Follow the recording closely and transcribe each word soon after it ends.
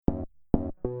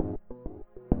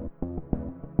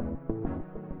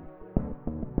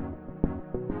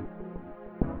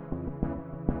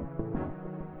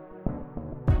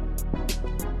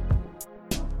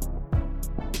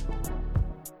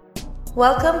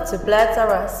Welcome to Blurds Are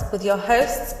Us with your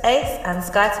hosts Ace and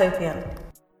Skytopian.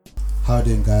 How you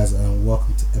doing, guys, and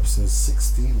welcome to episode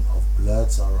 16 of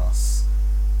Blurds Are Us.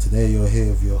 Today you're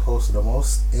here with your host of the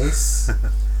most, Ace.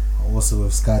 I'm also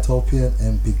with Skytopian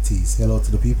and Big T. Say hello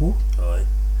to the people. Hi.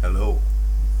 Hello.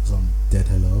 Some dead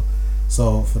hello.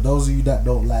 So for those of you that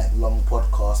don't like long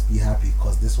podcasts, be happy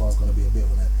because this one's going to be a bit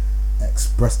of an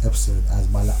express episode, as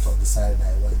my laptop decided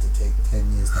that it wanted to take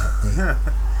 10 years to update.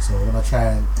 So we're going to try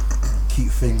and keep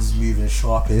things moving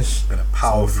sharpish. Gonna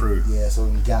power through. Yeah, so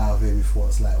we can get out of here before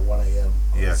it's like 1 a.m.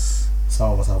 Yes.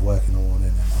 Some of us have work in the morning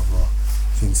and other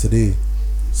things to do.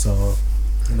 So,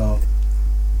 you know,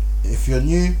 if you're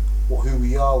new, who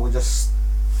we are, we're just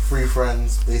three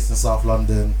friends based in South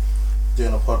London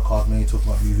doing a podcast, mainly talking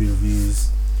about movie reviews.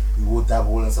 We will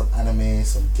dabble in some anime,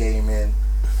 some gaming,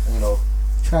 and, you know,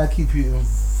 try to keep you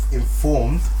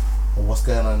informed of what's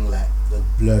going on in like the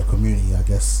blurred community, I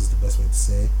guess is the best way to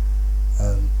say.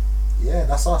 Yeah,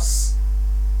 that's us.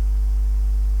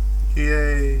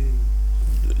 Yay.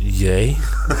 Yay. You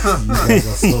guys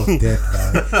are so dead,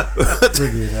 man.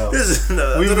 Bring it out.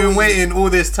 We've been waiting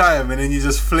all this time and then you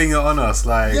just fling it on us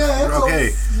like, yeah, okay,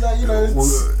 like, you know,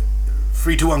 it's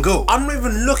 3, 2, 1, go. I'm not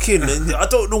even looking. I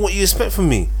don't know what you expect from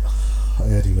me.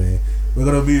 Anyway, we're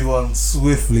gonna move on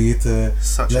swiftly to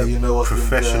Such let a you know what's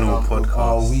professional been going on podcast.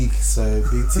 our week. So,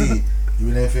 Big T,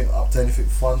 you been up to anything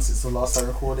fun since the last time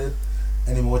recorded?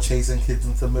 Any more chasing kids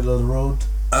into the middle of the road?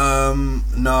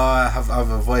 No, I've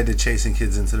avoided chasing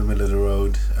kids into the middle of the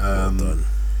road. Well done.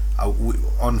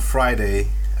 On Friday,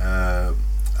 I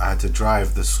had to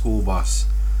drive the school bus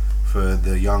for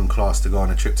the young class to go on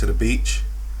a trip to the beach.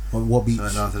 What beach? So I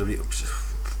went down to the beach.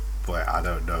 Boy, I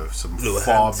don't know, some Little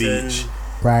far Hampton. beach.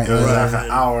 Right. It was yeah. like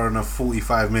an hour and a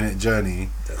 45-minute journey.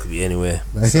 That could be anywhere.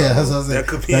 Yeah, that's what I said. That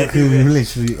could be That could be anywhere.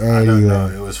 literally I don't know,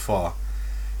 anywhere. it was far.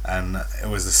 And it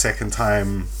was the second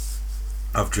time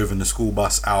I've driven the school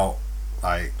bus out,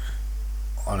 like,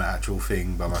 on an actual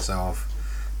thing by myself.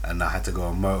 And I had to go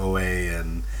on motorway,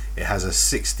 and it has a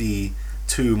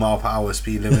 62 mile per hour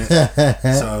speed limit.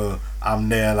 So I'm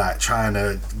there, like, trying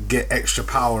to get extra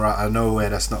power out of nowhere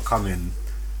that's not coming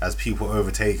as people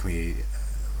overtake me.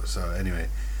 So anyway,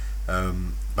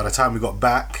 by the time we got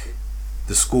back,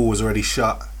 the school was already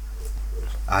shut.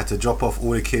 I had to drop off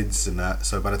all the kids and that.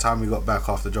 So by the time we got back,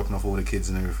 after dropping off all the kids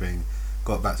and everything,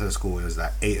 got back to the school, it was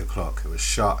like 8 o'clock. It was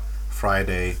shut.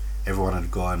 Friday, everyone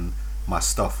had gone. My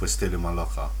stuff was still in my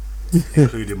locker,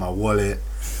 including my wallet,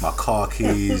 my car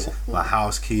keys, my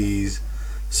house keys.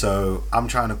 So I'm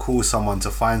trying to call someone to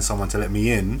find someone to let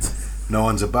me in. No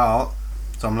one's about.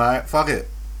 So I'm like, fuck it.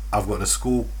 I've got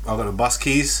the bus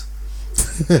keys.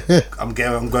 I'm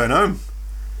going home.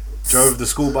 Drove the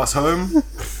school bus home.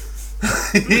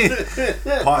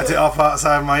 Parked it up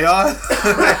outside my yard.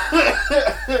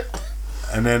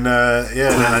 And then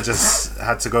then I just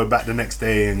had to go back the next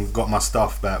day and got my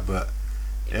stuff back. But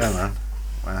yeah, man,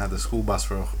 I had the school bus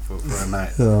for a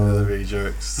night. Oh. Really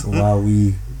jokes. Wow,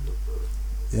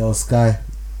 Yo, Sky,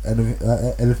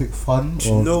 anything fun? Do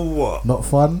you know what? Not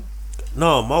fun?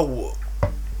 No,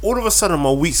 all of a sudden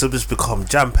my weeks have just become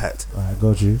jam packed. Alright,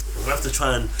 got you. We have to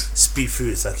try and speed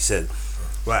through this, like you said.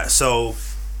 Right, so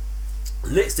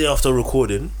next day after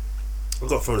recording, I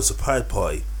got thrown a surprise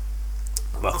party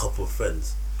with a couple of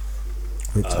friends.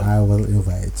 Which I wasn't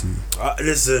invited to.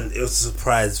 Listen, it was a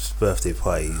surprise birthday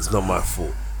party. It's not my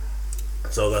fault.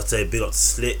 So I gotta say big up to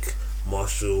Slick,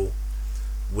 Marshall,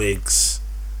 Wiggs,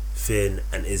 Finn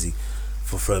and Izzy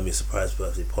for throwing me a surprise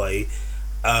birthday party.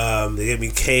 They gave me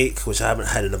cake, which I haven't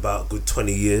had in about a good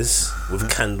 20 years, with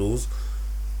candles.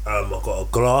 I got a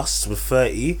glass with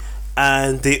 30,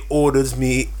 and they ordered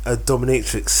me a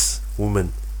dominatrix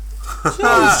woman.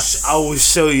 I will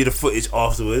show you the footage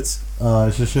afterwards. I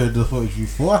should show you the footage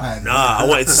beforehand. Nah, I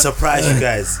wanted to surprise you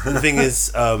guys. The thing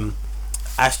is,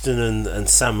 Ashton and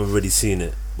Sam have already seen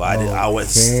it, but I went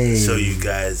to show you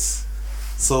guys.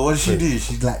 So what did she do?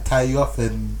 She'd like tie you up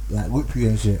and like whip you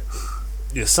and shit.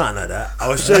 Yeah, something like that. I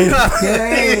was showing you.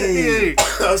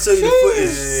 I'll show you the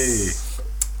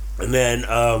footage. And then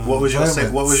What was your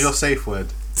safe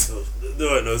word? There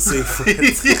weren't no safe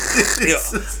words. Yeah,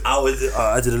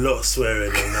 I did a lot of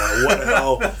swearing and what the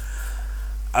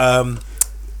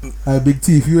hell. Big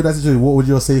T, if you were in that situation, what would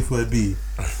your safe word be?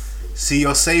 See,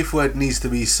 your safe word needs to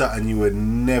be something you would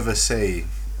never say,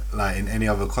 like in any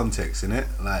other context, innit?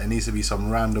 Like it needs to be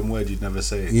some random word you'd never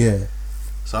say. Yeah.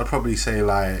 So I'd probably say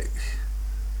like,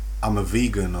 I'm a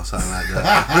vegan or something like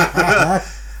that.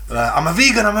 Like, I'm a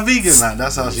vegan. Like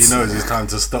that's how she knows it's time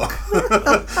to stop.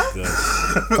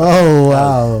 Oh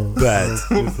wow. Bad.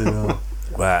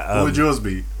 Right. What would yours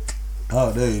be?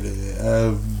 Oh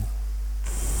no.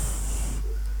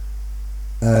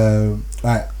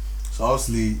 Right. So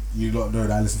obviously you don't know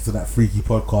that I listen to that freaky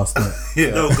podcast.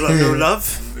 Yeah. No love.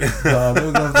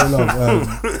 No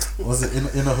love. Was it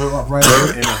in a Home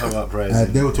Uprising? In a Home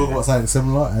Uprising. They were talking about something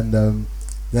similar, and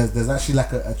there's actually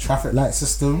like a traffic light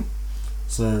system.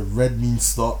 So red means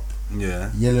stop.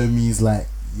 Yeah. Yellow means like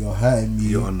you're hurting me.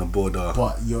 You're on the border.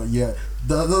 But that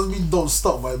doesn't mean don't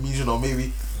stop, but it means,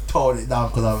 maybe tone it down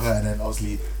because I've hurt, and then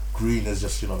obviously green is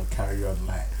just, carry on,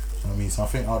 like, you know what I mean? So I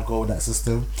think I'd go with that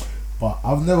system. But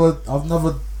I've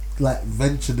never like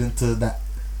ventured into that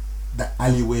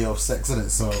alleyway of sex in it,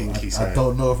 so I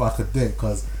don't know if I could do it,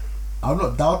 because I'm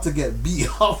not down to get beat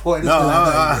up or anything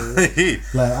that.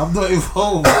 Like, I'm not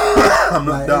involved. I'm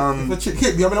not down. If a chick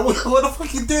hit me, I'm like, what the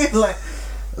fuck you doing? Like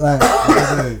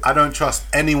I don't trust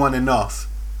anyone enough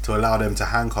to allow them to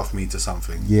handcuff me to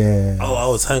something. Yeah. Oh, I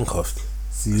was handcuffed.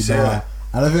 See,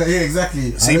 I don't think,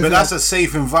 exactly. See, but that's a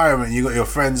safe environment. You got your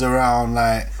friends around.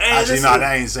 Like, actually, no,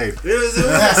 that ain't safe. It was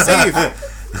safe.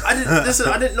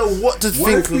 I didn't know what to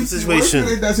think of the situation. What if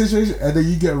you're in that situation and then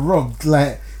you get robbed?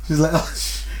 Like, she's like,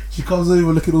 she comes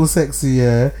over looking all sexy,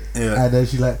 yeah, and then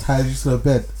she like ties you to her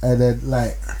bed, and then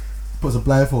like puts a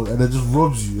blindfold, and then just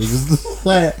robs you. It's just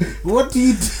like, what do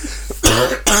you do?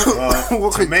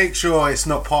 To make sure it's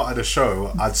not part of the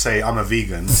show, I'd say I'm a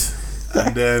vegan.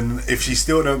 And then if she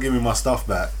still don't give me my stuff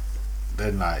back,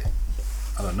 then like,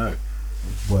 I don't know.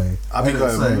 Boy, I'll be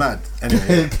going mad.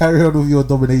 Anyway, carry on with your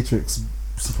dominatrix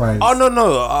surprise. Oh no,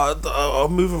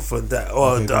 I'm moving from that.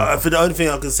 Oh, Okay, for the only thing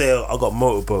I can say, I got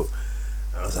motorboat.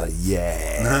 I was like,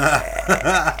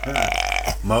 yeah.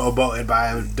 Motorboated by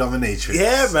a dominatrix.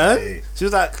 Yeah, man. Hey. She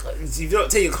was like, if you don't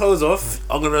take your clothes off,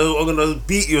 I'm gonna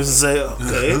beat you and say,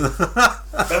 okay.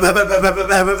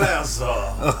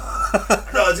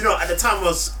 No, at the time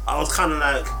I was kind of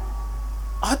like,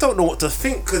 I don't know what to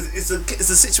think, because it's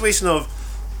a situation of,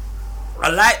 I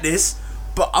like this,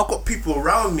 but I've got people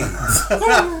around me.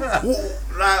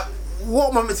 What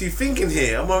am I meant to be thinking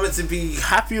here? Am I meant to be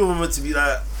happy, or am I meant to be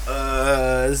like,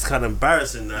 this is kind of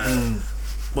embarrassing?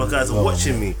 My guys are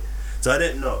watching me, so I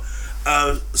didn't know.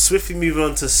 Swiftly moving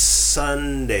on to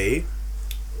Sunday.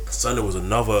 Sunday was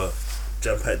another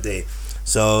jam-packed day.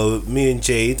 So me and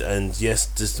Jade, and yes,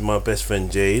 this is my best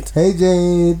friend Jade. Hey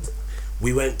Jade.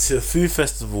 We went to a food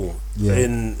festival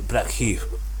in Blackheath.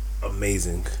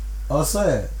 Amazing. Oh,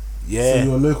 sorry. Yeah. So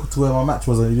you were local to where my match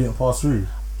was, and you didn't pass through.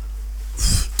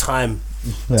 Time.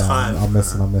 I'm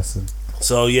messing.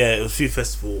 So yeah, it was food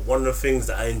festival. One of the things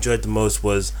that I enjoyed the most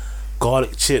was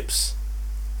garlic chips.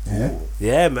 Yeah.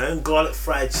 Yeah, man, garlic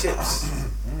fried chips.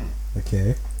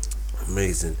 Okay.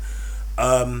 Amazing.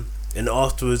 And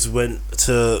afterwards went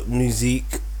to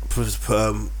Musique,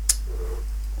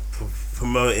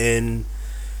 promoting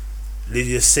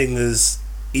Lydia Singer's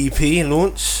EP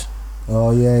launch.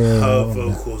 Oh yeah. Her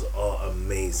vocals are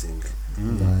amazing.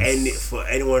 Nice. And for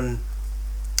anyone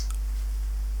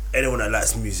that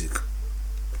likes music,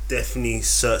 definitely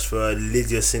search for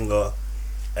Lydia Singer,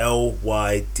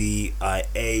 Lydia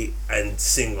and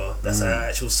Singer. That's her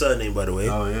actual surname, by the way.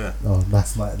 Oh yeah. Oh,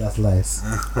 that's nice.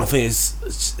 I think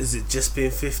is it Just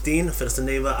Being 15? I think that's the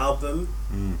name of the album.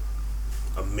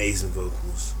 Amazing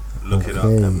vocals. Look it up.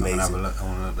 Amazing. I want to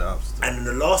look that up. And then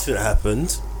the last thing that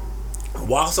happened,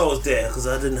 whilst I was there, because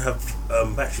I didn't have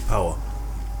battery power,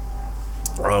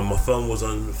 my phone was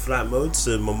on flight mode,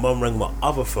 so my mum rang my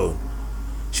other phone.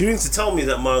 She rings to tell me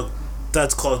that my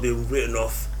dad's car's been written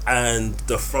off and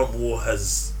the front wall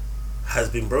has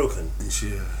been broken.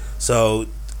 Yeah. So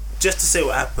just to say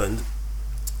what happened,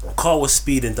 a car was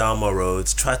speeding down my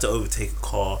roads, tried to overtake a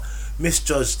car,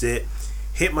 misjudged it,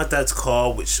 hit my dad's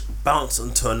car, which bounced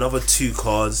onto another two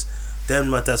cars. Then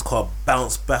my dad's car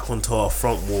bounced back onto our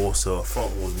front wall, so our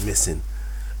front wall was missing,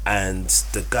 and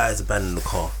the guys abandoned the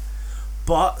car.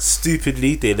 But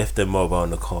stupidly, they left their mobile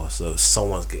in the car, so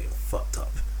someone's getting fucked up.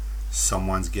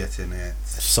 Someone's getting it.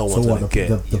 Someone's gonna get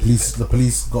the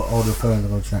police got all the phone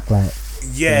and on track like.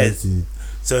 Yeah.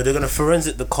 So they're gonna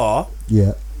forensic the car.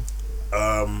 Yeah.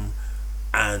 And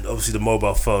obviously the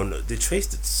mobile phone, they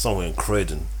traced it somewhere in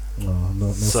Croydon.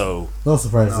 No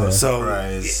surprise No there.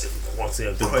 surprise. Once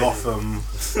again, The Gotham.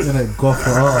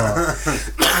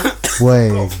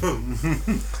 Boy.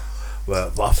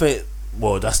 Well, but I think,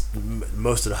 that's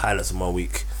most of the highlights of my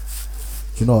week.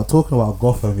 Do you know what? Talking about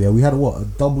Gotham, we had a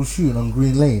double shooting on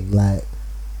Green Lane like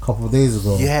a couple of days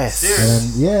ago. Yes.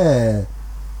 And then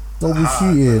double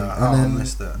shooting, and then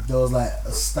that. there was like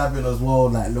a stabbing as well,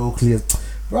 like locally.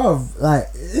 Bro, like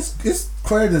it's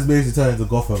Croydon's basically turning to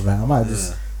Gotham. Like I might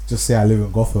just say I live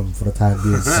in Gotham for the time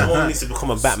being. Someone needs to become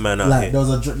a Batman out like here. there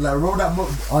was roll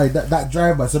that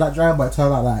drive by. So that drive by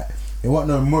turned out like it wasn't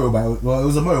no motorbike. Well, it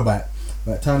was a motorbike,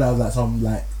 but it turned out it was like some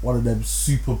like one of them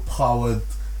super powered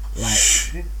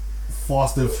like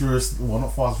Fast and Furious. Well,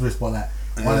 not Fast and Furious, but like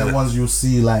one of the ones you'll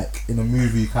see like in a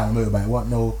movie kind of motorbike. What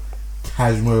no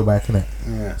casual motorbike, innit?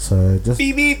 Yeah. So just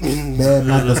beep beep. bare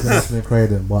madness that's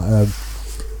crazy. But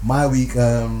my week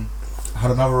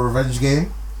had another revenge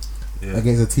game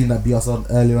against a team that beat us on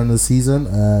earlier in the season.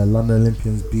 London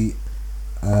Olympians beat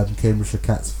Cambridgeshire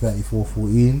Cats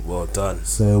 34-14. Well done.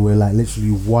 So we're like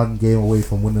literally one game away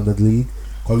from winning the league.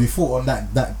 Because we thought on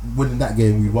that winning that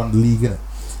game we won the league, innit?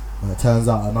 It turns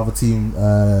out another team,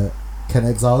 Kent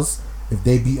Exiles, if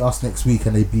they beat us next week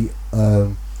and they beat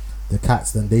the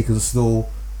Cats, then they can still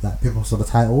like pip us on the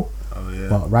title. Oh yeah.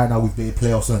 But right now we've made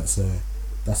playoffs on it, so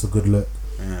that's a good look.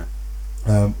 Yeah.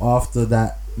 After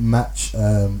that match,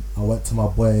 I went to my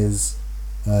boys'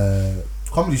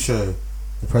 comedy show,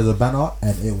 the President Banner,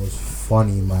 and it was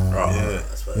funny, man. Oh, yeah.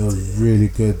 It was really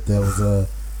good. There was a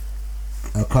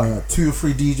kind of two or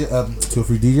three DJs,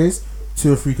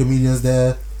 2 or 3 comedians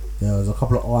there. There was a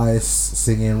couple of artists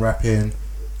singing, rapping.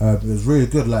 It was really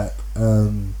good. Like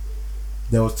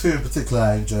there was 2 in particular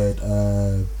I enjoyed.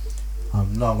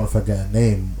 I'm not gonna forget her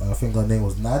name. I think her name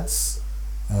was Nads.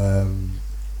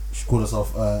 She called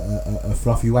herself a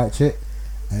fluffy white chick,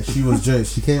 and she was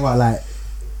jokes. She came out like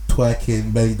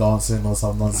twerking, belly dancing, or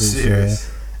some nonsense. Serious?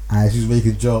 And she was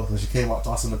making jokes, and she came up to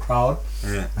us in the crowd,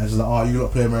 Yeah. and she's like, "Oh, you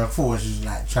lot play American football?" And she was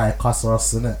like, trying to cuss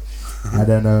us in it. And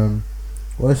then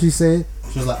what did she say?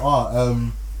 She was like,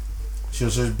 "Oh, she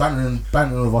was banning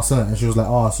with us in it," and she was like,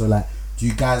 "Oh, so like, do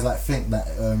you guys like think that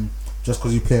just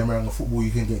because you play American football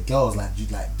you can get girls? Like, do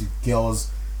girls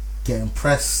get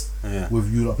impressed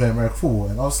with you lot playing American football?"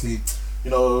 And obviously,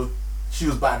 you know, she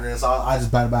was bantering, so I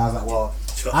just bantered back. I was like, "Well,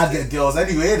 I'd get girls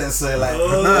anyway, then, so like, it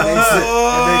makes no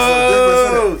difference,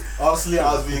 innit?" Obviously,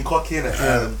 I was being cocky in it,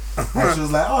 and she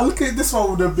was like, "Oh, look at this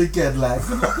one with the big head, like,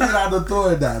 good luck getting out the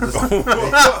door and that."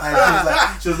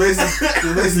 And she was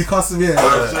basically cussing me,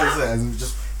 and we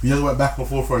just went back and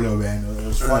forth for a little bit, and it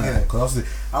was funny, innit? Because obviously,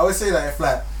 I always say that if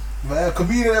like a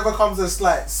comedian ever comes and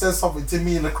like says something to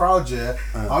me in the crowd,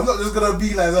 I'm not just gonna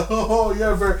be like, "Oh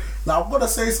yeah, bro," like I'm gonna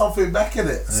say something back in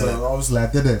it. So obviously I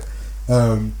did it.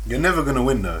 You're never gonna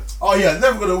win though. Oh yeah,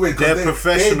 never gonna win. They're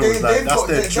professionals. That's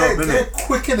their job, innit? They're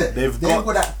quick in it. They've got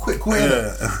that quick win.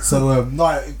 Yeah. So a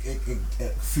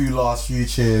few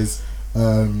cheers.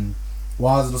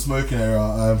 While I was in the smoking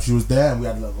area, she was there and we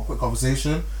had like, a quick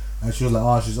conversation. And she was like,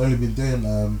 "Oh, she's only been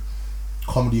doing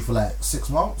comedy for like 6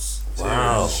 months."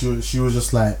 Wow. She was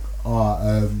just like,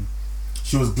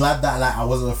 she was glad that like I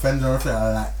wasn't offended or anything.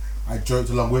 I joked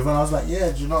along with her, and I was like,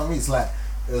 "Yeah, do you know what I mean?" It's like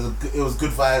it was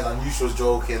good vibes. I knew she was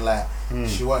joking. Like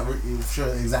she wasn't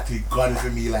exactly gunning for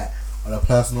me like on a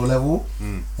personal level.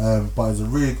 But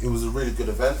it was a really good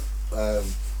event. I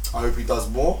hope he does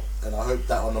more, and I hope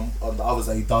that on the others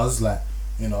that he does, like,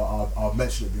 you know, I'll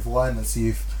mention it beforehand and see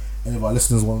if any of our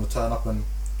listeners want to turn up and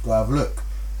go have a look.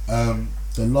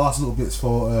 The last little bits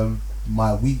for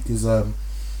my week is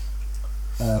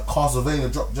Castlevania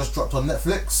just dropped on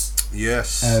Netflix.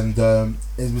 Yes. And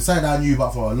it's been something that I knew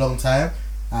about for a long time.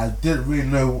 I didn't really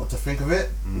know what to think of it,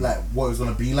 like what it was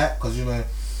gonna be like, because you know,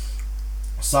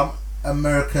 some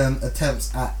American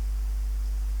attempts at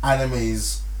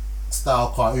animes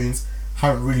style cartoons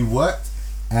haven't really worked,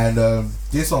 and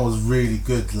this one was really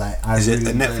good. Like, is it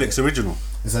a Netflix original?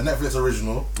 It's a Netflix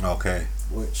original. Okay.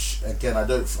 Which again, I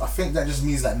think that just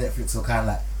means that Netflix will kind of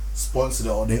like sponsor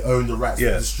it, or they own the rights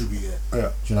to distribute it. Yeah.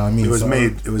 Do you know what I mean?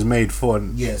 It was made for.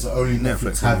 Yeah, so only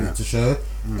Netflix have it to show.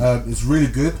 It's really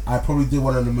good. I probably did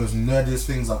one of the most nerdiest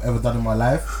things I've ever done in my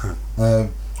life.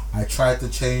 I tried to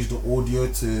change the audio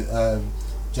to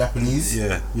Japanese.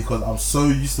 Yeah. Because I'm so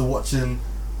used to watching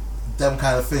them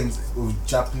kind of things with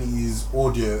Japanese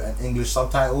audio and English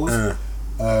subtitles.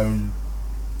 And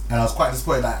I was quite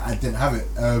disappointed that I didn't have it.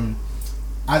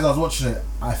 As I was watching it,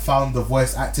 I found the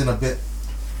voice acting a bit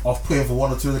off-putting for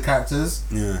one or two of the characters.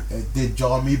 Yeah. It did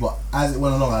jar me, but as it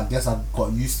went along, I guess I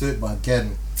got used to it. But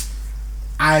again,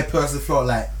 I personally felt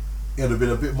like it would have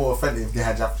been a bit more offending if they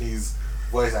had Japanese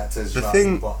voice actors.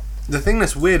 The thing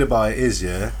that's weird about it is,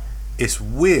 it's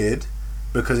weird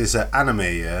because it's an anime,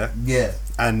 yeah.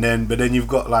 And then you've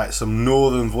got like some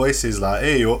northern voices like,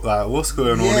 "Hey, like what's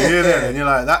going on here?" And you're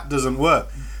like, that doesn't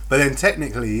work. But then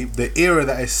technically, the era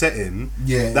that it's set in,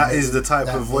 that is the type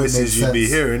of voices you'd be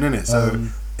hearing, innit? So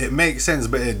it makes sense,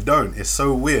 but it don't. It's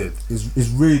so weird. It's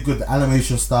really good. The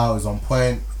animation style is on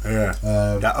point. Yeah.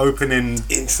 That opening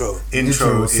intro is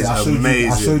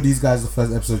amazing. I showed these guys the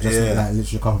first episode just like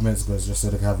literally a couple minutes ago, just so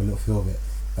they can have a little feel of it.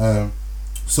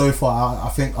 So far, I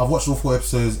think I've watched all 4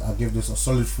 episodes. I give this a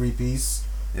solid 3 piece.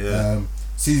 Yeah.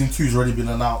 Season 2's already been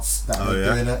announced that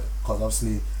they're doing it. because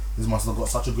obviously this must have got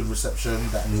such a good reception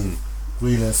that they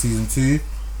greenlit season 2.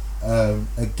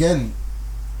 Again,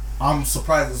 I'm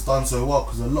surprised it's done so well,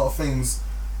 because a lot of things,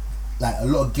 like a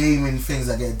lot of gaming things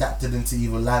that get adapted into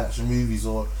either live action movies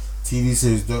or TV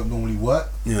series don't normally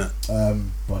work. Yeah.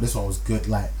 But this one was good.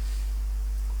 Like,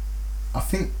 I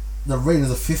think the rating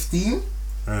is a 15,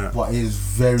 but it is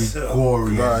very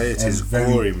gory. Right, it is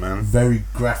very, gory, man. Very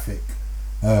graphic.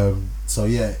 So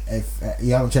yeah, if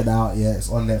you haven't checked it out yet, it's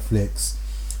on Netflix.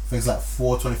 I think it's like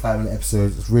 4 25-minute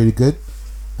episodes. It's really good.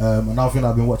 Another thing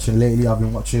I've been watching lately, I've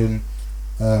been watching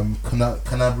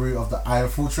Canterbury of the Iron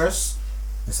Fortress.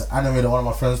 It's an anime that one of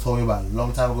my friends told me about a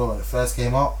long time ago when it first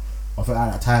came out. I think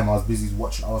at that time I was busy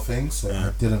watching other things, so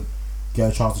I didn't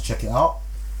get a chance to check it out.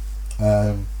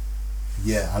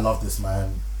 Yeah, I love this,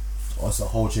 man. It's a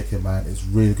whole chicken, man. It's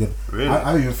really good. Really? I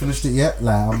haven't even finished it yet.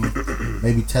 Like, I'm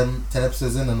maybe 10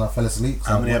 episodes in and I fell asleep.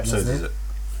 So How many episodes is it?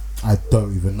 I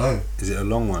don't even know. Is it a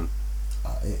long one?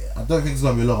 I don't think it's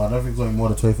going to be long. I don't think it's going to be more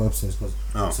than 24 episodes, because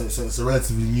so it's a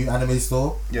relatively new anime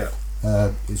store. Yeah.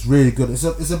 It's really good. It's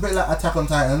a bit like Attack on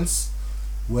Titans,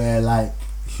 where like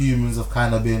humans have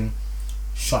kind of been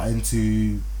shut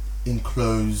into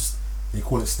enclosed, they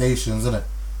call it stations, isn't it?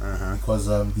 Because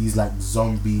these like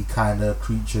zombie kind of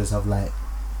creatures have like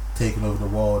taken over the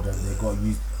world, and they got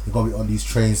to be on these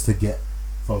trains to get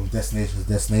from destination to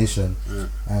destination.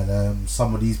 And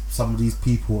some of these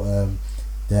people,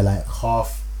 they're like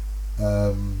half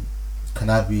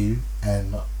Kanabi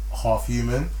and half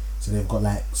human, so they've got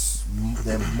like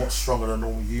they're much stronger than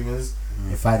normal humans.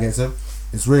 If I get them,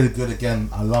 it's really good. Again,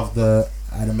 I love the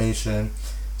animation.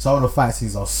 Some of the fight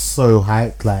scenes are so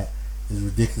hyped, like it's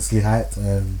ridiculously hyped.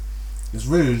 It's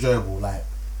really enjoyable. Like,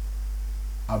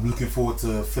 I'm looking forward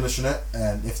to finishing it,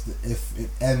 and if it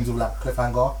ends with like a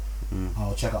cliffhanger,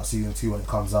 I'll check out season 2 when it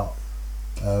comes out.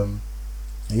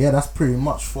 Yeah, that's pretty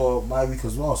much for my week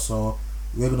as well. So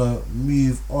we're gonna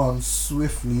move on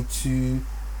swiftly to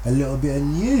a little bit of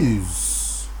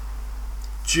news.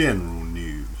 General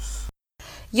news.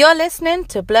 You're listening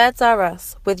to Blurs Are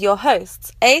Us with your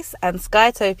hosts Ace and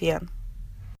Skytopian.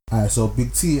 Alright, so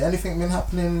Big T, anything been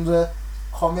happening in the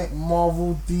comic,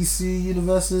 Marvel, DC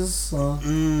universes? No,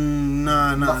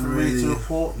 nothing really to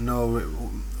report? No,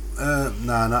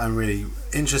 nothing really.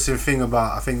 Interesting thing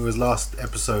about, I think it was last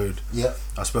episode,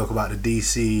 I spoke about the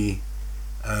DC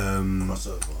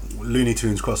Looney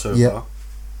Tunes crossover,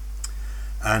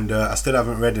 and I still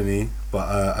haven't read any, but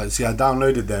I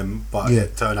downloaded them, but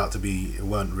it turned out to be, it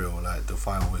weren't real. Like, the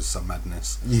file was some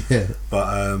madness.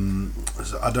 But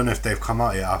so I don't know if they've come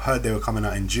out yet. I've heard they were coming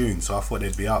out in June, so I thought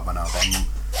they'd be out by now, but I'm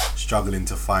struggling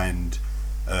to find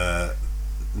a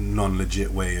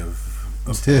non-legit way of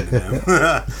obtaining them.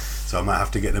 So I might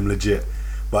have to get them legit.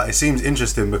 But it seems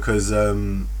interesting because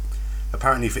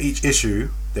apparently for each issue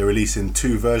they're releasing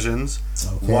 2 versions.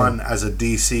 One as a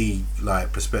DC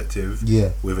like perspective,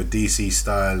 with a DC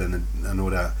style and all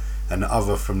that, and the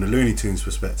other from the Looney Tunes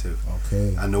perspective.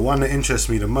 And the one that interests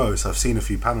me the most, I've seen a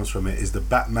few panels from it, is the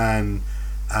Batman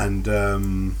and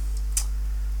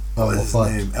what is his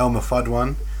name? Elmer Fudd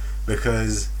one,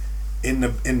 because in the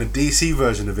DC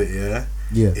version of it,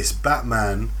 it's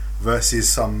Batman versus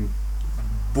some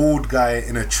bald guy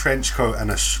in a trench coat and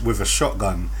with a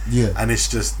shotgun, and it's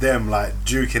just them like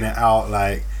duking it out,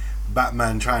 like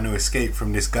Batman trying to escape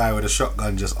from this guy with a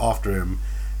shotgun just after him.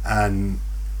 And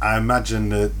I imagine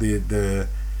the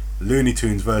Looney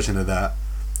Tunes version of that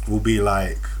will be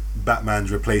like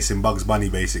Batman's replacing Bugs Bunny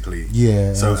basically.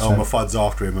 So Elmer Fudd's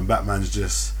after him and Batman's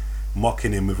just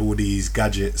mocking him with all these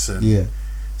gadgets, and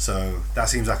so that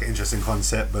seems like an interesting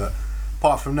concept. But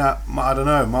apart from that, I don't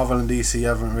know. Marvel and DC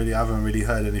haven't really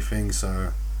heard anything,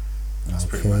 so that's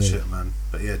pretty much it, man.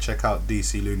 But yeah, check out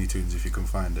DC Looney Tunes if you can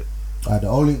find it. I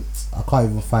can't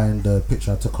even find the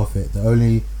picture I took off it. The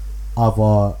only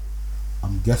other,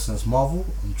 I'm guessing it's Marvel.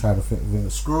 I'm trying to think of it.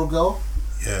 Squirrel Girl.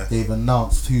 They've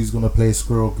announced who's gonna play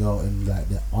Squirrel Girl in like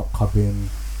the upcoming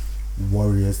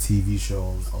Warriors TV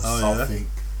shows or something.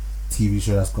 TV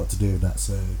show that's got to do with that.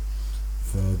 So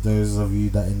for those of you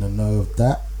that in the know of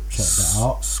that, check that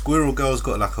out. Squirrel Girl's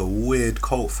got like a weird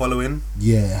cult following.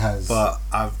 It has. But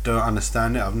I don't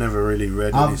understand it. I've never really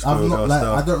read any Squirrel Girl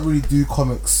stuff. I don't really do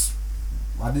comics.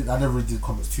 I never really did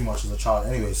comics too much as a child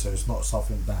anyway, so it's not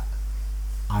something that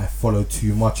I follow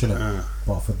too much in it.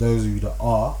 But for those of you that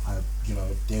are,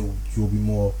 you'll be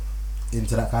more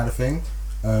into that kind of thing.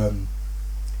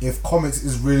 If comics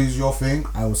is really your thing,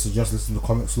 I would suggest listening to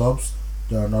Comic Slobs.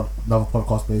 They're another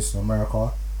podcast based in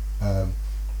America.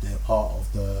 They're part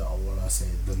of the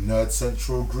Nerd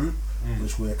Central group,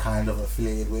 which we're kind of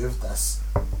affiliated with. That's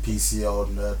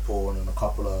PCL, Nerd Porn, and a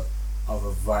couple of other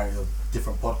variety of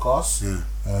different podcasts.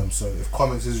 Yeah. So if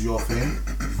comics is your thing,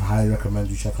 I highly recommend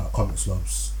you check out Comic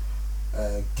Slobs.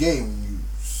 Game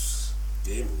news.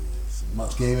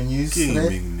 Much gaming news today?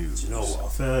 Gaming news. Do you know what? I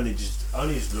think I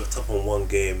only just looked up on one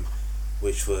game,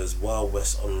 which was Wild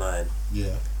West Online.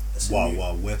 Yeah.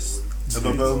 Wild West.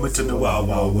 Never To go to the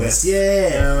Wild West.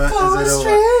 Yeah. Going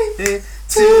straight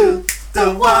to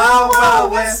the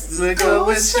Wild West. We're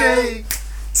going straight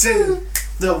to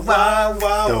the Wild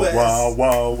West.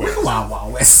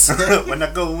 Wild West. When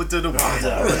I go to the Wild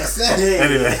West.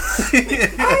 Anyway.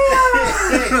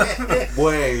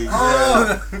 Boy.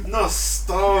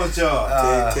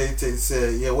 Nostalgia. Tay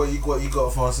said, yeah, what you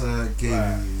got for us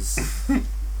gaming news?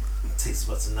 It takes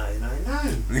about to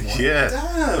 1999. Yeah.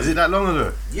 Damn. Was it that long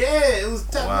ago? Yeah, it was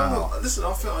that Wow. long ago. Listen,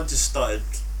 I think I just started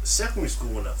secondary school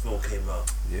when that film came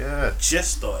out. Yeah.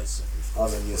 Just started secondary school. I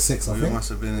was in year 6, I We think. must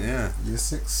have been, yeah. Year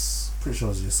 6? Pretty sure it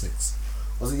was year 6.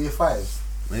 Was it year 5?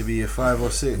 Maybe year 5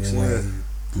 or 6, yeah. Long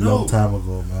No. time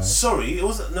ago, man. Sorry, it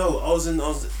wasn't. No, I was in my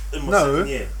No. second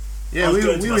year. Yeah, I was we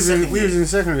going to my was second year. in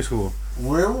secondary school.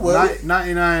 Where?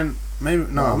 99, maybe,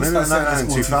 No, we maybe started secondary 99,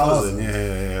 school 2000. 2000.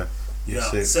 Yeah. Year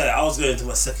Yeah, 6. so I was going to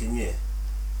my second year.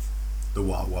 The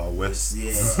Wild West.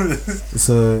 Yeah.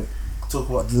 So, talk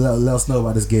about, let us know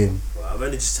about this game. Well, I've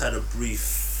only just had a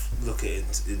brief look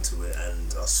into it,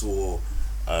 and I saw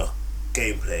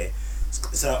gameplay.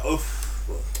 It's an open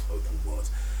world.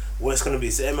 What it's going to be,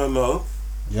 it's an MMO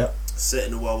Yep. set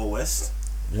in the Wild West.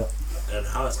 Yep. And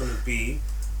how it's going to be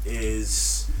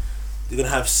is you're going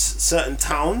to have certain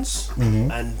towns,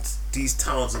 and these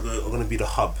towns are going to be the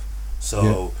hub.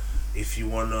 So if you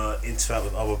want to interact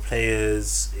with other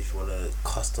players, if you want to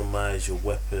customize your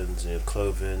weapons and your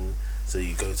clothing, so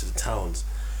you go to the towns.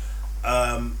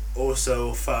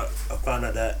 Also, I found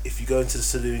out that if you go into the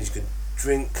saloons, you can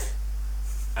drink,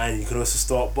 and you can also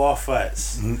start bar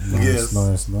fights. Yes.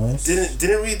 Nice. Didn't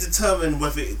really determine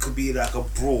whether it could be like a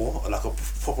brawl, like a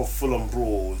proper full-on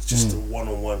brawl, just a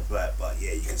one-on-one fight. But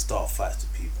yeah, you can start fights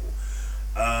with people.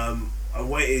 And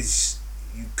what it is,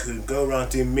 you can go around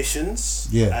doing missions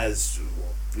as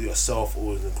yourself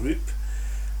or in a group,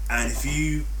 and if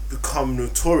you become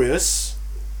notorious,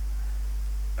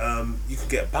 you can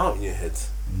get a bounty in your head.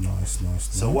 Nice.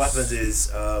 So what happens is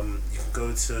you can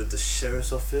go to the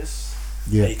sheriff's office,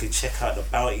 Yeah. and you can check out the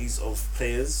bounties of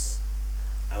players,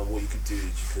 and what you can do is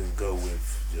you can go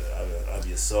with either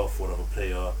yourself or another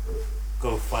player,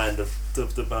 go find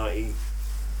the bounty.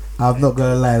 I'm not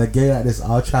gonna lie, in a game like this,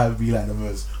 I'll try and be like the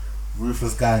most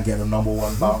ruthless guy and get the number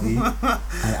 1 bounty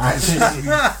and actually be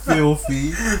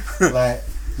filthy. Like,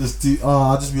 just do.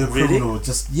 I'll just be a criminal.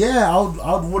 Really? I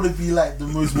would want to be like the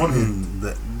most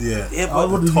wanted. Yeah, I but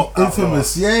would want to be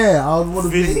infamous. Yeah, I would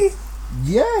want to really? be.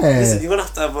 Yeah. Listen, you're gonna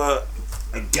have a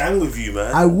gang with you,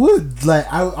 man. I would like.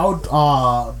 I would.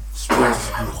 Just be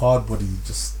hard body,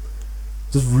 just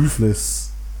ruthless.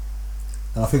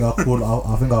 And I think I'll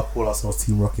call ourselves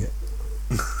Team Rocket.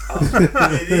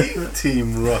 Really?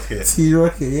 Team Rocket. Team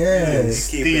Rocket, yeah.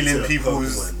 Stealing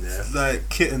people's like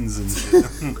kittens and shit.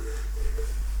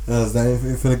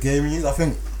 For the gaming news, I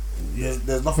think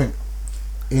there's nothing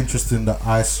interesting that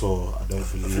I saw. I don't I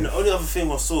think believe. the only other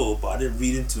thing I saw, but I didn't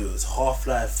read into it, was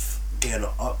Half-Life getting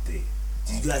an update.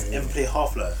 Did you guys ever play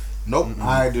Half-Life? Nope,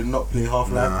 I did not play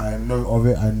Half-Life. Nah. I know of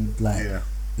it, and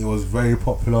it was very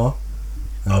popular.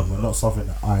 But not something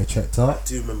that I checked I out.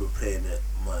 do remember playing it.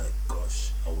 My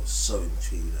gosh, I was so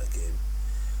intrigued with that game.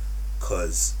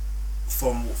 Cause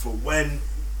from when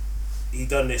he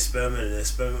done the experiment and the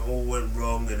experiment all went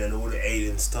wrong, and then all the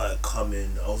aliens started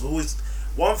coming, I was always,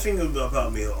 one thing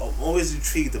about me, I'm always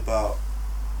intrigued about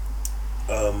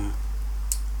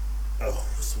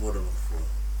what's the word I'm looking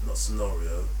for? Not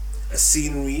scenario, a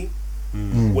scenery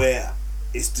where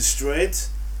it's destroyed.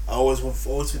 I always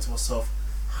think to myself,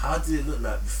 how did it look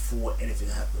like before anything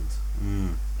happened?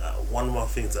 Like, one of my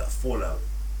things, like Fallout.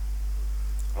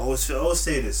 I always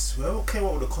say this: whoever came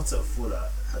up with the concept of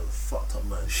Fallout had a fucked up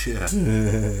mind.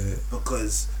 Yeah.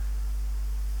 Because,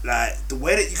 like, the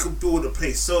way that you could build a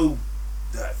place so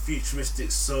like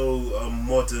futuristic, so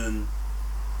modern,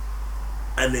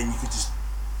 and then you could just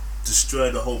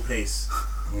destroy the whole place.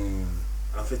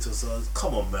 I think to myself,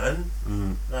 come on, man.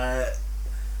 Like,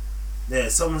 yeah,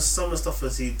 some of the stuff I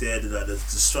see there, like the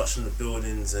destruction of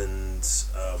buildings and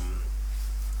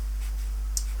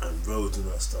roads and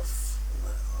that stuff. I'm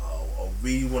like, oh, I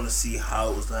really want to see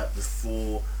how it was like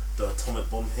before the atomic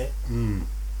bomb hit.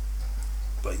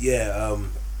 But yeah,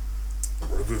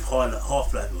 with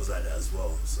Half-Life it was like that as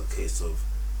well. It's a case of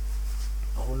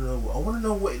I want to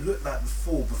know what it looked like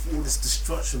before this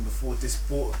destruction, before this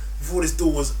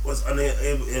door was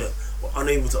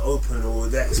unable to open, or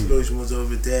that explosion was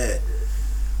over there.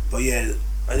 But yeah,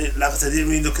 like I said, I didn't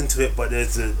really look into it. But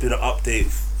there's been an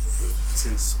update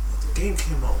since the game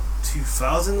came out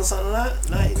 2000 or something like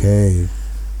that. Okay.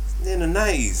 In the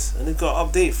 90s, and they got an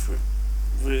update for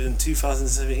it in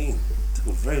 2017. It took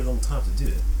a very long time to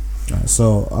do it. Right,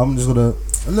 so I'm just gonna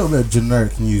a little bit of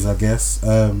generic news, I guess.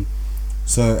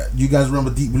 So you guys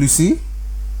remember Deep Blue Sea?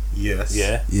 Yes.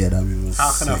 Yeah. Yeah, that movie was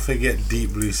How can I sick. forget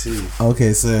Deep Blue Sea?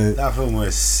 Okay, so That film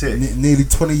was sick. nearly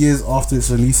 20 years after its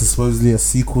release, supposedly a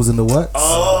sequel's in the works.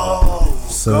 Oh,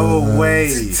 So, Go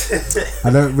away. I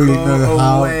don't really Go know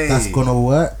how away. that's gonna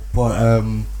work, but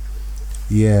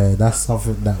yeah, that's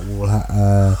something that will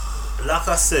like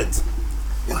I said,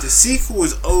 if the sequel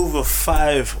is over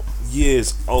 5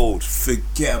 years old,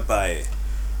 forget about it.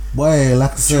 boy,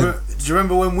 like I Do said, you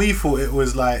remember when we thought it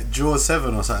was like Jaws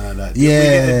 7 or something like that? Did Yeah. we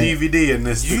get the DVD and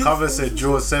the cover said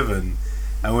Jaws 7,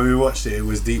 and when we watched it, it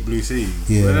was Deep Blue Sea.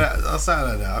 Yeah. Or something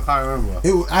like that. I can't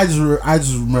remember. I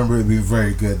just remember it being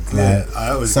very good. Like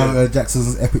Yeah, it was Samuel good.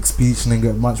 Jackson's epic speech and then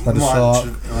get munched by the shark.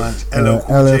 Munch. LL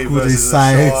Cool J versus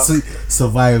the shark.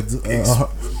 Survived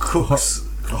Cooks.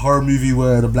 a horror movie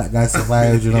where the black guy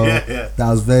survived. You know, Yeah. that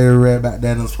was very rare back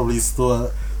then. And it's probably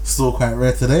still quite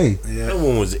rare today. Yeah. That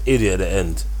one was an idiot at the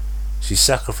end. She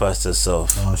sacrificed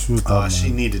herself. Oh, she was dumb, She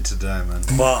man. needed to die, man.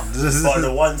 But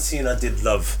the one scene I did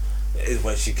love is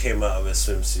when she came out of her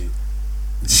swimsuit.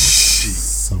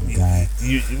 Some guy.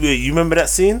 You remember that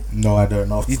scene? No, I don't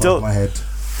know. Off the You top of don't? my head.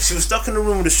 She was stuck in the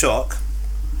room with a shark.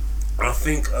 I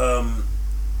think there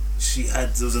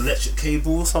was electric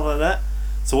cable or something like that.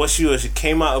 So what she was, she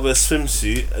came out of her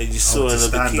swimsuit and you saw her to in a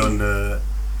stand bikini. on the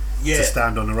to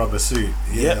stand on the rubber suit.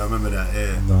 Yeah, Yep. I remember that.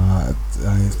 Yeah. Nah,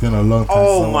 it's been a long time.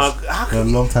 Oh since I my watched- god! been a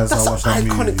long time since That's I watched an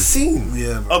that iconic movie. scene.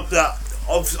 Yeah, bro.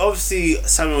 Obviously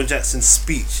Samuel Jackson's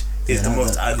speech is Yeah, the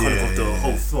most that- iconic of the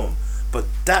whole film, but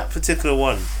that particular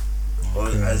one,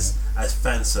 as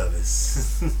fan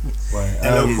service. Right,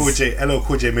 LL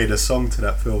Cool J made a song to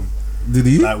that film, did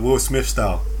he? like Will Smith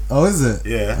style. Oh, is it?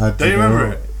 Yeah. I Don't you remember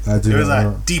know. it? I do. It was know.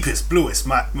 like deepest, bluest.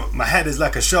 My head is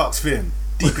like a shark's fin.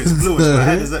 Deepest, bluest. My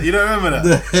head is like, you don't remember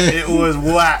that? It was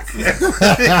whack.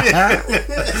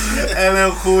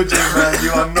 LL Cool J, man,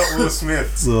 you are not Will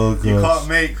Smith. So You good. can't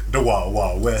make the Wild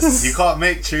Wild West. You can't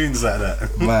make tunes like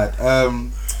that. Mad.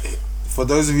 For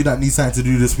those of you that need something to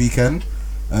do this weekend,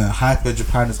 Hyper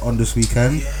Japan is on this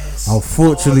weekend. Yes.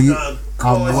 Unfortunately, Oh,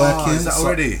 I'm working. is that so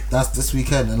already? that's this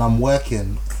weekend, and I'm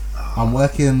working. I'm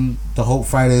working the whole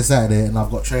Friday and Saturday, and I've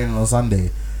got training on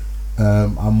Sunday.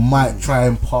 I might try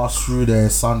and pass through there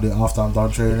Sunday after I'm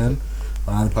done training,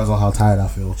 but that depends on how tired I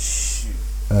feel. Shoot,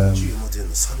 Um, you're not doing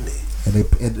the Sunday. And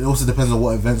it also depends on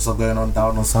what events are going on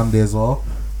down on Sunday as well.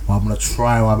 But I'm gonna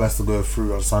try my best to go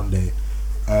through on Sunday.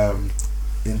 And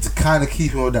to kind of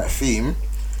keep with that theme,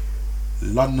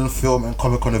 London Film and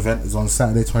Comic Con event is on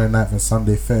Saturday 29th and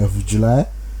Sunday 30th of July.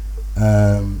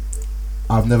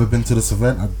 I've never been to this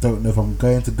event. I don't know if I'm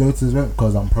going to go to this event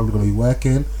because I'm probably going to be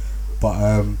working.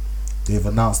 But they've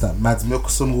announced that Mads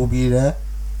Mikkelsen will be there.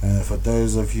 For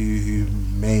those of you who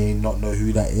may not know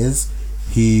who that is,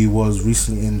 he was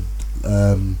recently in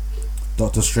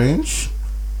Doctor Strange,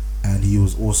 and he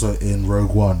was also in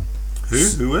Rogue One.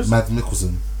 Who was? Mads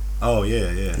Mikkelsen. Oh yeah.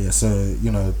 Yeah, so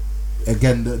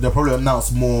again, they'll probably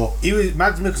announce more.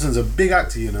 Mads Mikkelsen's a big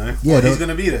actor, you know. Yeah, He's they'll-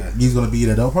 gonna be there. He's gonna be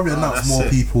there. They'll probably Oh, announce that's more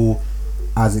sick. people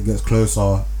as it gets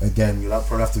closer. Again, you'll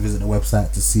probably have to visit the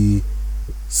website to see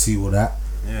all that.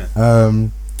 Yeah.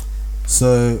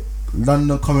 So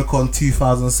London Comic Con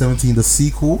 2017, the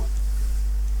sequel,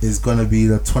 is gonna be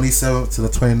the 27th to the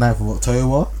 29th of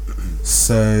October.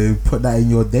 So put that in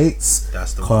your dates,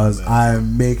 That's the because one, man.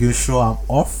 I'm making sure I'm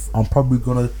off. I'm probably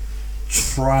gonna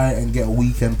try and get a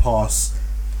weekend pass,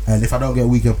 and if I don't get a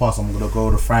weekend pass, I'm gonna go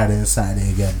to Friday and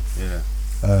Saturday again.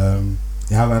 Yeah.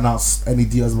 They haven't announced any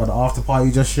details about the after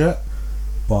party just yet,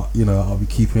 but I'll be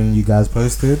keeping you guys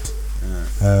posted.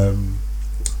 Yeah.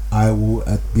 I will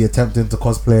be attempting to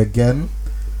cosplay again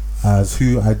as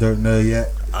who I don't know yet.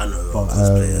 I know But,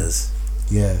 cosplayers.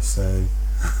 Yeah, so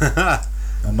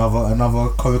another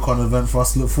Comic Con event for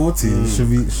us to look forward to. Should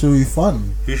be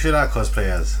fun. Who should I cosplay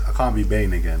as? I can't be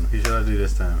Bane again. Who should I do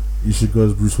this time? You should go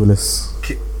as Bruce Willis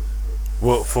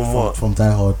What from what? from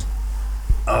Die Hard.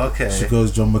 Oh, You okay. should go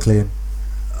as John McClane.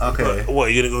 Okay.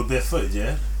 What, you gonna go barefoot?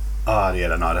 Yeah. Oh yeah,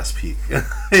 no, that's peak.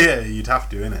 Yeah, you'd have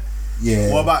to, innit?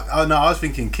 Yeah. What about? Oh no, I was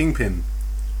thinking Kingpin.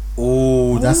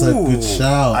 Oh, that's a good Ooh.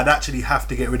 shout. I'd actually have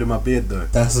to get rid of my beard though,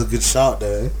 That's a good shout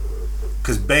though.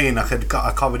 because Bane,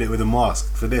 I covered it with a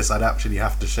mask. For this, I'd actually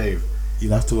have to shave.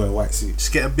 You'd have to wear a white suit.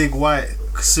 Just get a big white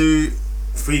suit.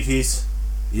 3-piece.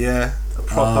 Yeah, a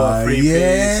proper three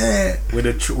yeah.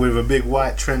 piece with a big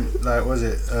white Trent. Like, was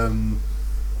it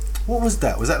What was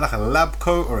that? Was that like a lab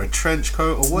coat or a trench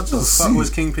coat, or what the fuck was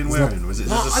Kingpin wearing? Was it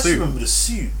just a I suit? remember the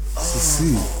suit. It's a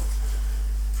suit.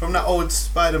 From that old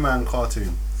Spider-Man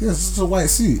cartoon. Yeah, it's just a white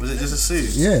suit. Was it just a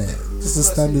suit? Yeah, just a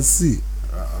standard suit.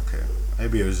 Okay.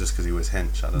 Maybe it was just because he was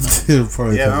hench. I don't know.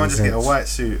 Probably Yeah, man, just get a white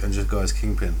suit and just go as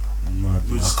Kingpin. Mad,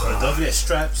 man. Don't forget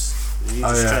straps. You need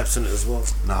the straps in it as well.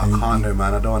 Nah, I can't do,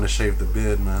 man. I don't want to shave the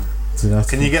beard, man. So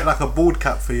Can you get like a bald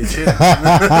cap for your chin?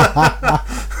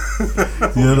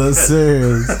 You're not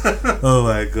serious. Oh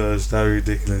my gosh, that's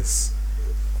ridiculous.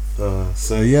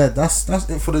 So yeah, that's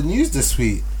it for the news this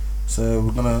week. So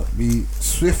we're gonna be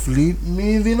swiftly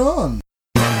moving on.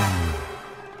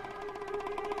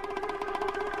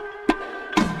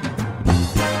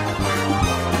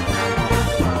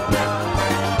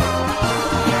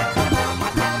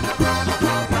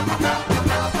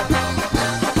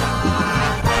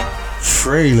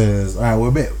 Trailers.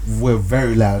 Alright, we're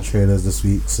very loud on trailers this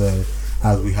week, so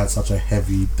as we had such a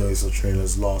heavy dose of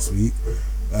trailers last week.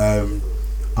 I'm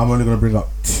only gonna bring up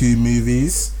 2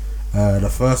 movies. The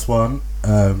first one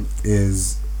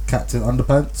is Captain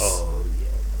Underpants. Oh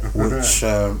yeah. Which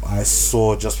I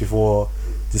saw just before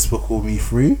Despicable Me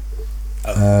 3.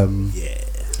 Yeah.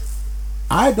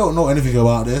 I don't know anything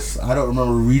about this. I don't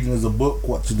remember reading as a book,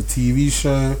 watching the TV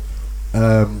show.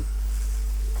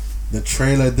 The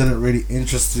trailer didn't really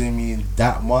interest me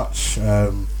that much.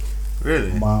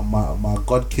 Really? My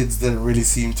godkids didn't really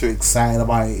seem too excited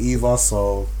about it either,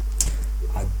 so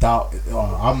I doubt it.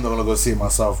 I'm not gonna go see it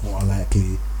myself, more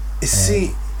likely.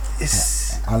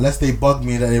 Unless they bug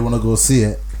me that they want to go see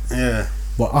it. Yeah.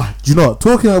 But do you know what?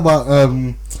 Talking about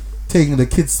taking the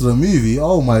kids to the movie,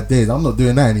 oh my days, I'm not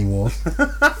doing that anymore.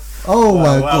 Oh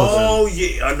my god. Oh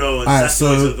yeah, I know exactly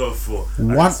what you're going for.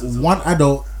 One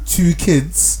adult, 2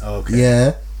 kids. Okay.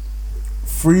 Yeah.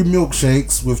 3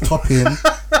 milkshakes with topping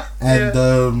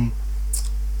and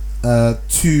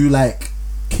 2 like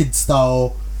kid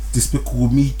style Despicable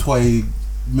Me toy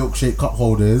milkshake cup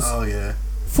holders. Oh yeah.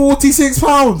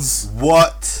 £46.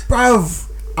 What? Bruv,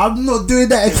 I'm not doing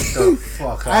that again.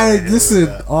 Fuck. Hey, listen,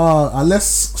 unless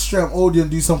Straight Up Odeon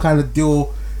do some kind of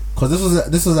deal, because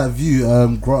this was at View,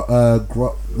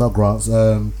 not Grants,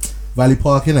 Valley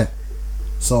Park, innit?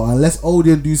 So unless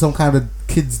Odeon do some kind of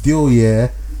kids deal,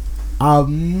 yeah,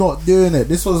 I'm not doing it.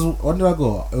 This was, when did I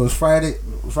go? It was Friday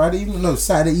evening? No,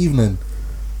 Saturday evening.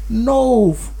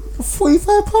 No,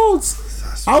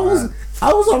 £45. I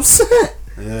was upset.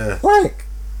 Yeah. Like,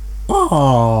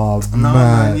 oh no,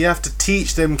 man, you have to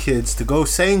teach them kids to go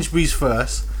Sainsbury's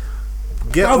first.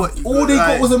 All they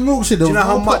got was a milkshake. Do you know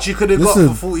how much you could have got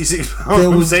for £46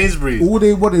 from Sainsbury's? All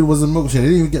they wanted was a milkshake. They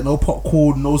didn't even get no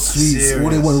popcorn, no sweets. Serious? All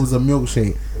they wanted was a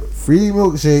milkshake. 3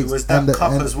 milkshakes. It was that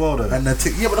cup as well, though. And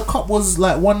yeah, but the cup was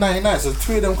like $1.99. So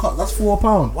 2 of them cups, that's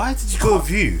 £4. Why did you go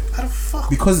View? How the fuck?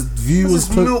 Because View was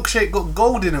this milkshake got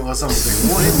gold in it or something.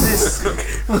 What is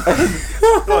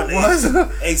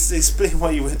this? Explain why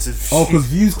you went to View. Oh, because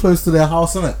View's close to their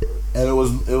house, innit? And it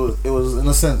was in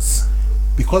a sense,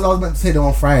 because I was meant to take them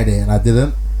on Friday and I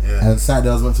didn't. Yeah. And Saturday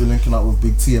I was meant to be linking up with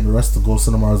Big T and the rest to go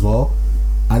cinema as well.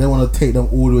 I didn't want to take them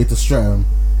all the way to Streatham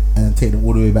and take them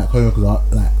all the way back home because I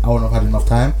wouldn't have had enough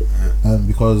time.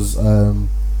 Because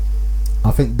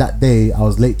I think that day I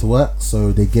was late to work,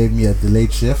 so they gave me a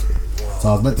delayed shift. So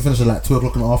I was meant to finish at like 2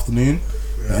 o'clock in the afternoon.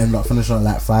 I ended up finishing at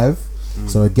like 5.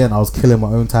 So again, I was killing my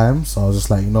own time. So I was just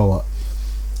like, you know what?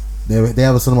 They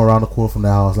have a cinema around the corner from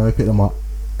their house. Let me pick them up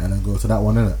and then go to that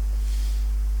one, innit?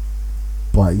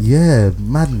 But yeah,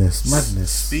 madness.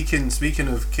 Speaking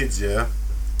of kids, yeah,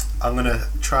 I'm gonna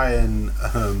try and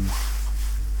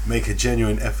make a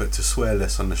genuine effort to swear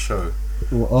less on the show,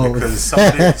 because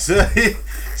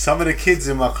some of the kids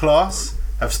in my class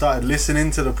have started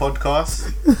listening to the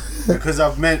podcast because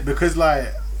I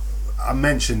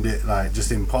mentioned it like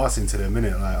just in passing to them,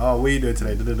 innit? Like, oh, what are you doing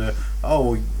today? Da-da-da.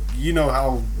 Oh, well, you know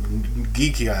how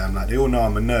geeky I am. Like, they all know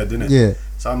I'm a nerd, innit? Yeah.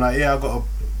 So I'm like, yeah, I've got a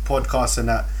podcast and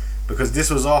that. Because this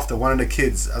was after one of the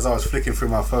kids, as I was flicking through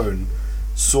my phone,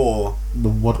 saw the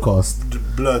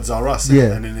podcast Bloods Are Us,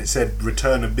 yeah, and then it said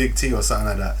Return of Big T or something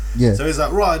like that. Yeah. So he's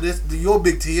like, right, you're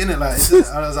Big T, innit? Like,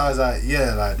 and I was like,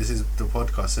 yeah, like this is the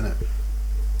podcast, innit?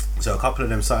 So a couple of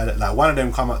them started, like one of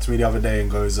them come up to me the other day and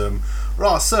goes,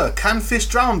 right, sir, can fish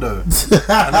drown though?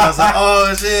 And I was like,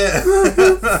 oh shit.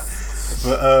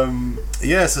 But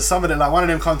yeah, so some of them, like one of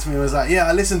them come to me and was like, yeah,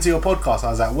 I listened to your podcast. I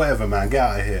was like, whatever, man, get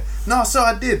out of here. No, sir,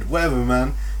 I did, whatever,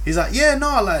 man. He's like, yeah,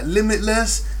 no, like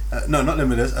Limitless. No, not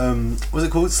Limitless. What's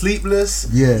it called? Sleepless.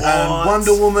 Yeah. And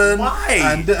Wonder Woman. Why?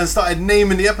 And started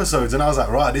naming the episodes, and I was like,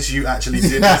 right, this you actually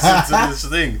did listen to this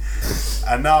thing.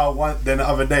 And now, then the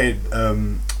other day,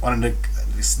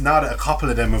 now that a couple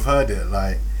of them have heard it,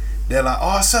 like they're like,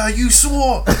 "Oh, sir, you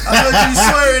swore. I heard you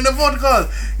swear in the podcast.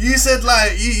 You said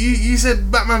like you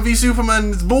said Batman v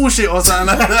Superman is bullshit or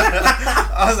something."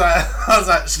 I was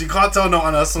like, "She can't tell no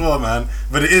one I swore, man,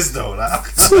 but it is though. Like,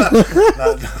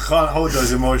 I can't hold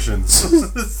those emotions."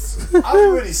 I've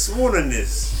already sworn in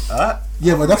this. Huh?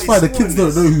 Yeah, but that's why the kids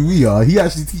don't know who we are. He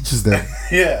actually teaches them.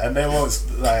 Yeah, and they won't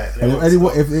like. They won't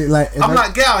Anyone, stop. I'm if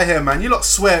like, get out of here, man. You lot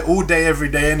swear all day, every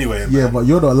day, anyway. Man. yeah, but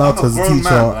you're not allowed to I'm as a a grown teacher.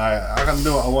 man. I can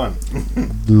do what I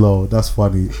want. Lol, that's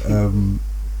funny.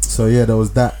 So yeah, there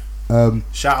was that.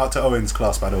 Shout out to Owen's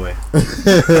class, by the way.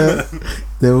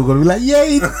 They were gonna be like,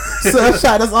 "Yay, Sir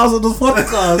Shaq, that's us on the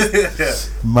podcast."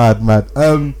 Yeah.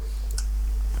 Mad.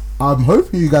 I'm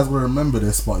hoping you guys will remember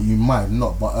this, but you might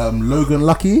not. But Logan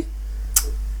Lucky,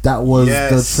 that was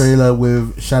the trailer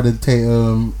with Shannon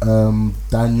Tatum,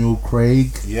 Daniel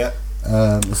Craig. Yeah.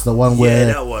 It's the one where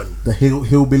that one. the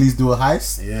hillbillies do a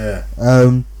heist. Yeah.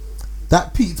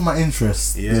 That piqued my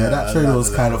interest. Yeah, that trailer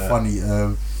was kind of funny.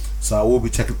 So I will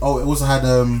be checking. Oh, it also had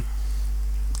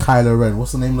Kylo Ren.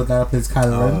 What's the name of the guy that plays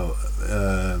Kylo Ren?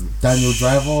 Daniel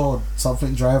Driver or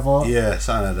something Driver. Yeah,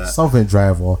 something like that. Something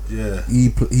Driver. Yeah.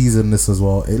 He's in this as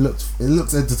well. It looks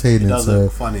entertaining. It does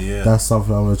look funny. Yeah. That's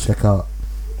something I'm gonna check out.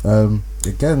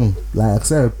 Again, like I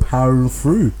said, powering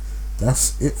through.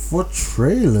 That's it for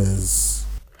trailers.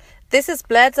 This is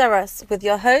Blurds Are Us with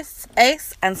your hosts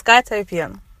Ace and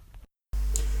Skytopian.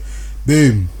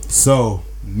 Boom. So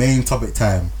main topic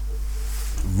time.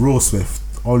 Real swift.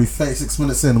 Only 36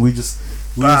 minutes in, we just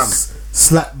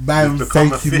slap bam.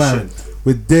 Thank you, man.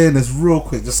 We're doing this real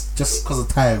quick, just because of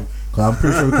time. Because I'm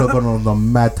pretty sure we could have gone on a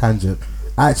mad tangent.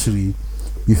 Actually,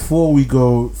 before we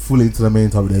go fully into the main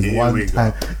topic,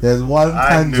 there's one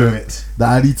tangent that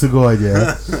I need to go on.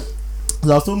 Yeah. So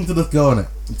I was talking to this girl on it.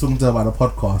 I'm talking to her about the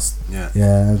podcast. Yeah,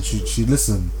 and she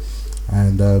listened,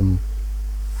 and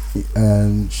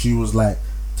she was like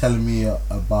telling me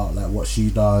about like what she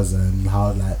does and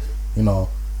how like, you know,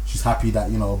 she's happy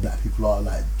that, you know, black people are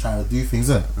like trying to do things,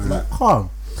 innit? It's like calm.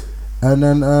 And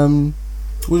then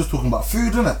we were just talking about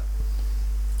food, innit?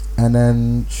 And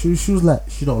then she was like,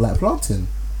 she don't like planting.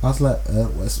 I was like,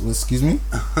 excuse me?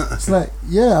 It's like,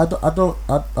 yeah,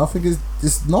 I think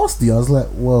it's nasty. I was like,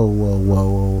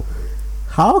 whoa.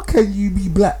 How can you be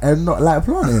black and not like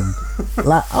planting?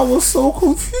 Like, I was so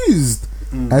confused.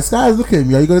 And Sky's looking at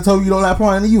me, are you gonna tell me you don't like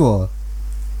planting either?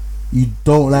 You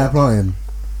don't like planting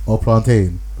or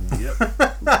plantain? Yep.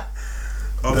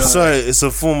 I'm sorry, it's a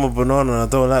form of banana and I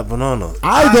don't like banana.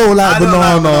 I don't like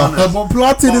banana. But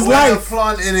planting is life.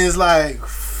 Planting is like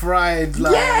fried,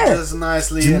 like just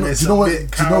nicely, and it's a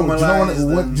bit caramelized.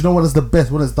 Do you know what is the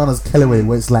best? When it's done as Kellaway,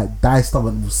 where it's like diced up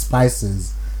with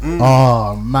spices.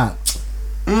 Oh man.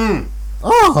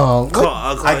 Oh,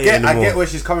 I get where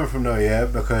she's coming from though, yeah,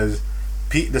 because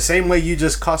the same way you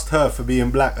just cussed her for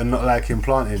being black and not liking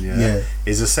planting,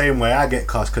 is the same way I get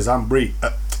cussed because I'm Greek,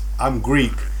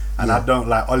 and I don't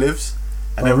like olives.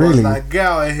 And everyone's like, get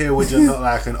out of here with you not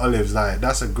liking olives. Like,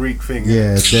 that's a Greek thing.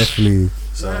 Yeah, definitely.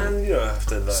 So, man, you don't have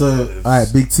to like olives.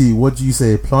 Alright, Big T, what do you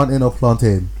say? Planting or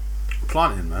plantain?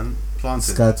 Planting, man.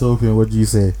 Planting. Skytopian, what do you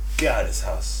say? Get out of this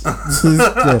house. Get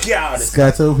out of this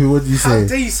Skytopian, what do you say? How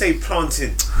dare you say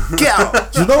planting? Get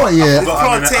out. Do you know what, yeah?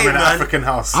 I'm in an African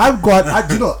house.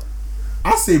 Do you know,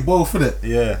 I say both, innit?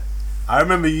 Yeah. I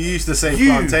remember you used to say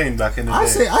plantain back in the day.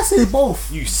 I say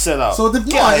both. You sell out. So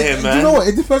get out of here, man. You know what?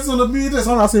 It depends on the mood.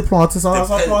 Sometimes I say plantain,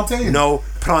 sometimes I say plantain. No,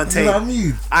 plantain. You know what I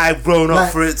mean? I've grown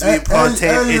up for it to be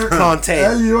plantain. It's plantain.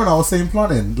 Earlier on, I was saying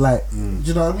plantain. Like, do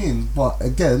you know what I mean? But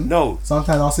again, no.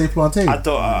 Sometimes I'll say plantain. I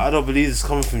don't believe this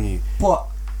coming from you. But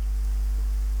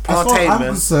plantain, as far as I'm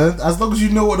concerned, as long as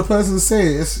you know what the person is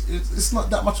saying, it's not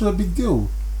that much of a big deal.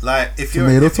 Like if you're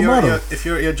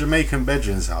at your Jamaican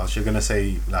bedroom's house, you're gonna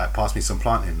say like, pass me some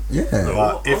plantain. Yeah.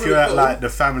 But if you're at like the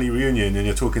family reunion and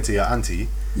you're talking to your auntie,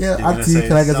 yeah, auntie,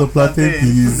 can I get some plantain,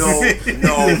 please? No.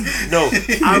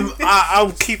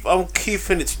 I'm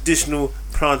keeping it traditional.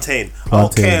 Plantain. I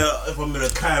don't care if I'm in a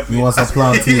Caribbean. You want some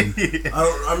plantain?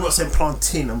 I'm not saying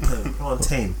plantain. I'm saying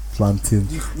plantain. Plantain.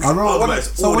 I know.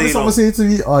 So what did someone say to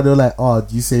me? Oh, they're like, oh,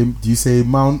 do you say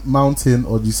mountain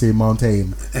or do you say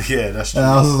mountain? Yeah, that's true.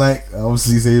 And I was like,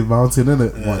 obviously say mountain,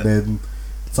 innit? Yeah. But then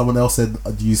someone else said,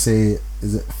 do you say,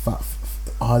 is it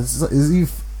I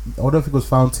don't know if it was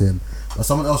fountain, but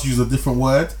someone else used a different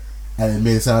word, and it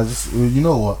made it sound you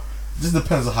know what? It just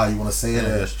depends on how you want to say it.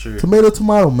 Yeah, that's true.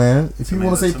 Tomato, man. If you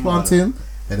want to say plantain,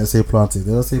 then say plantain.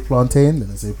 Then say plantain,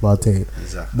 then say plantain.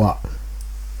 Exactly. But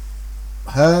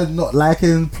her not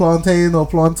liking plantain or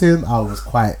plantain, I was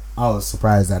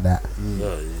surprised at that.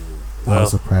 Yeah. I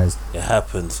was surprised. It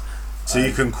happens. So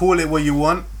you can call it what you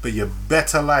want, but you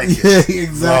better like it. Yeah,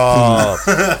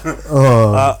 exactly.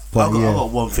 I but got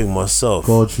one thing myself.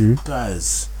 Go you.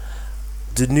 Guys,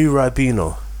 the new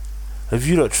Ribena. Have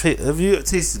you not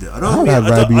tasted it? I I haven't had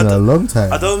Ribena in a long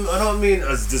time. I don't mean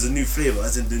as there's a new flavour,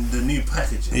 as in the new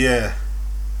packaging. Yeah.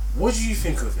 What do you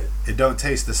think of it? It don't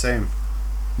taste the same.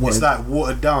 What? It's like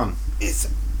watered down.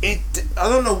 I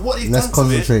don't know what they've Less done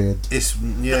to it. concentrated. It's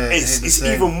It's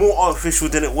even more artificial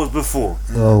than it was before.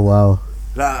 Oh wow.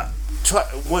 Like,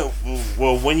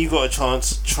 when you got a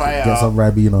chance, try it Get out. some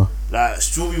Ribena. Like,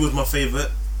 strawberry was my favourite.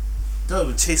 Don't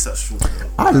even taste that strawberry.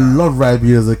 I love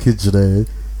Ribena as a kid, you know.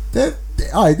 They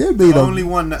made the only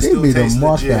one that they still made a tastes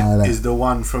market legit out of that. is the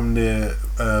one from the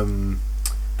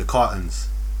cartons,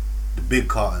 the big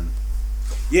carton.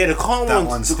 Yeah, the carton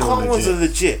one's the still carton ones are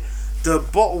legit. legit. The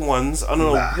bottle ones, I don't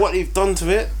know Nah. what they've done to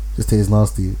it. Just tastes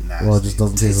nasty. Or it just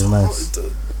doesn't taste as nice.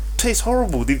 Tastes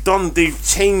horrible. They've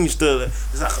changed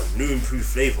it's like a new improved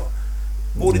flavour.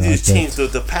 All they do Yeah, is change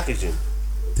the packaging.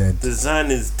 Dead. The design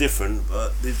is different,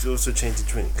 but they've also changed the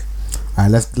drink.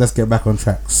 Alright, let's get back on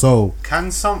track. So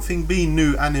Can something be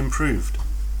new and improved?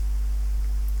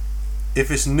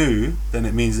 If it's new, then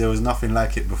it means there was nothing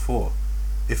like it before.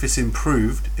 If it's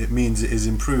improved, it means it is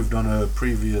improved on a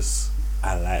previous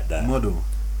I like that. model.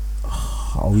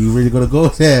 are we really gonna go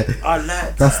there? I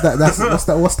like That's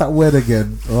what's that word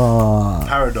again? Oh,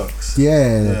 Paradox.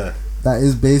 yeah. That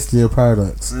is basically a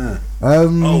paradox. Yeah. I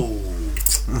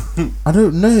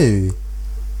don't know,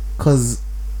 cause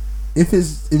if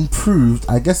it's improved,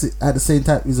 I guess it at the same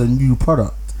time is a new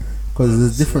product, cause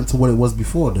it's different to what it was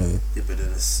before, though. Yeah, but then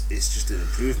it's just an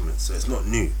improvement, so it's not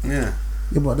new. Yeah.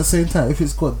 Yeah, but at the same time, if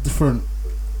it's got different,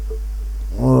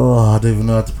 I don't even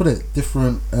know how to put it.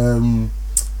 Different, I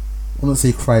wouldn't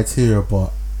say criteria,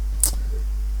 but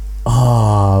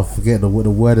I forget the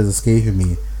word is escaping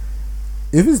me.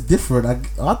 If it's different,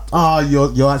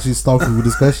 you're actually stumping with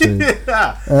this question.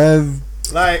 Yeah.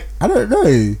 Like, I don't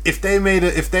know. if they made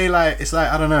it, it's like,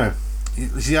 I don't know.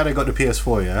 You see how they got the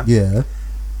PS4, yeah? Yeah,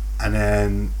 And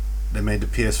then they made the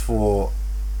PS4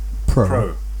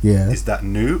 Pro. Yeah, Is that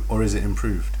new or is it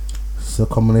improved? it's a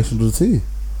combination of the two.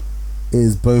 It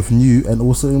is both new and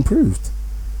also improved.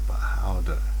 But how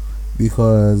do?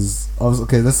 Because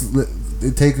let's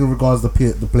take in regards to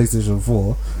the PlayStation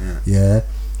 4. Yeah,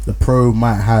 the Pro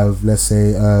might have, let's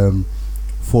say,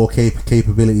 4K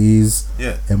capabilities.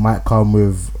 Yeah. It might come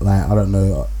with, like, I don't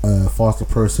know, a faster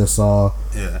processor.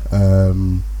 Yeah.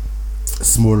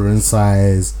 Smaller in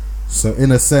size. So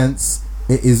in a sense,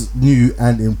 it is new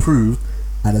and improved.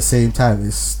 At the same time,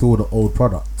 it's still the old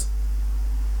product.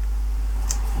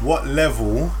 What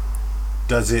level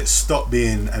does it stop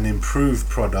being an improved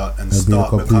product and be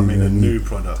start a becoming a completely new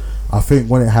product? I think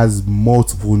when it has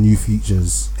multiple new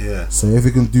features. Yeah. So if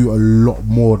it can do a lot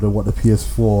more than what the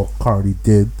PS4 currently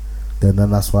did, then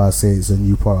that's why I say it's a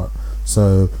new product.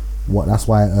 So that's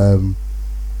why the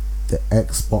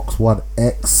Xbox One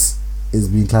X is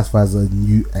being classified as a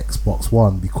new Xbox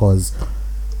One, because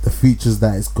the features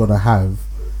that it's gonna have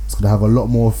a lot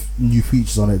more new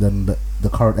features on it than the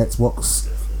current Xbox.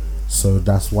 So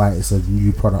that's why it's a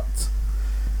new product.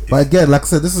 But again, like I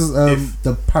said, this is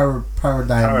the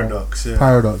paradox. Yeah.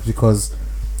 Paradox, because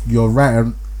you're right,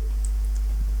 and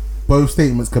both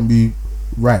statements can be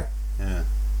right. Yeah.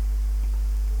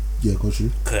 Yeah, got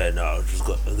you. Okay, now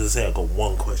I got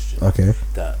one question. Okay.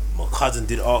 That my cousin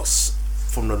did ask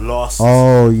from the last.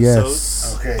 Oh episode,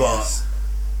 yes. Okay. But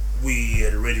we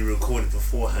had already recorded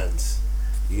beforehand.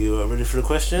 You are ready for the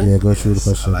question? Yeah, go through the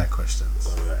question. I like questions.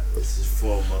 Alright, this is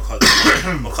for my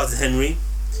cousin, my cousin Henry.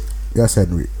 Yes,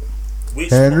 Henry.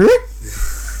 Which Henry?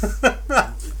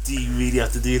 do you really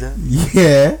have to do that?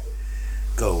 Yeah.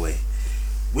 Go away.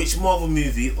 Which Marvel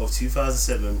movie of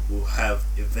 2007 will have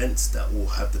events that will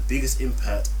have the biggest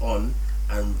impact on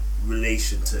and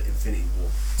relation to Infinity War?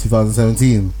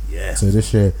 2017. Yeah. So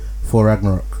this year, for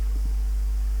Ragnarok.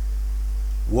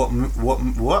 What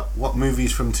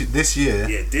movies from this year?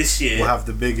 Yeah, this year will have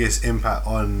the biggest impact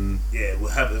on. Yeah,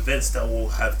 we'll have events that will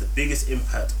have the biggest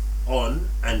impact on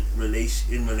and in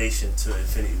relation to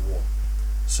Infinity War.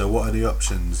 So what are the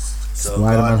options? So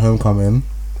Spider-Man Homecoming,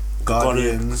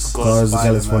 Guardians, Guardians of the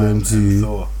Galaxy Volume 2, and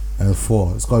Thor. and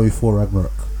 4. It's gotta be 4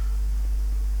 Ragnarok.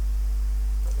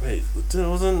 Wait,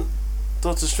 wasn't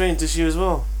Doctor Strange this year as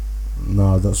well?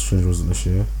 No, Doctor Strange wasn't this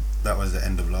year. That was the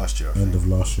end of last year. I End think. of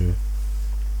last year.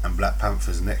 And Black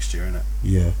Panther's next year, innit?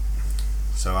 Yeah.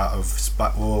 So out of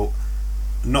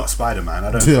not Spider-Man.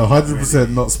 I don't. Yeah, think 100%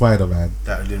 really, not Spider-Man.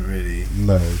 That didn't really.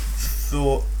 No.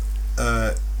 Thor,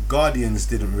 Guardians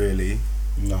didn't really.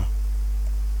 No.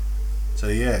 So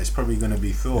yeah, it's probably gonna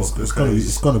be Thor.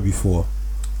 It's gonna be 4.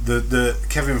 the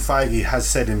Kevin Feige has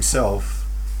said himself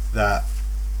that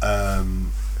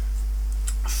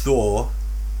Thor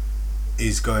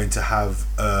is going to have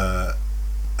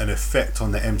an effect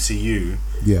on the MCU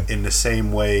in the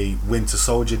same way Winter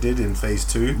Soldier did in Phase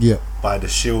 2 by the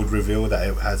shield reveal that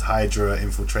it has Hydra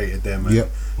infiltrated them and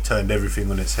turned everything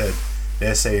on its head.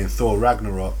 They're saying Thor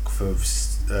Ragnarok for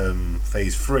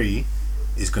Phase 3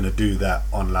 is going to do that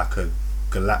on like a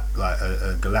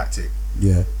galactic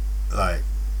like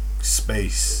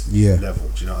space level.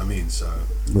 Do you know what I mean? So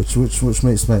which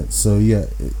makes sense. So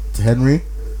Henry,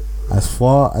 as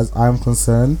far as I'm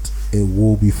concerned, it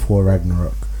will be for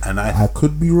Ragnarok. And I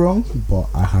could be wrong, but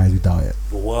I highly doubt it.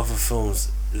 But what other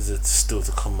films is it still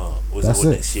to come out? Or is That's it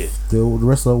all it. next year? The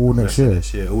rest are all next year.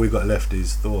 All we got left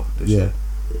is Thor this year.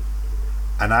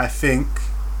 And I think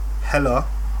Hela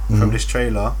from this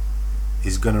trailer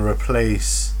is going to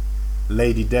replace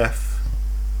Lady Death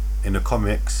in the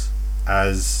comics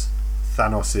as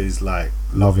Thanos' like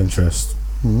love interest.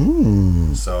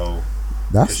 So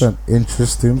that's an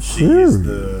interesting she theory. is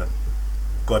the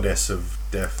goddess of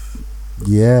death.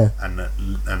 And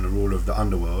the rule of the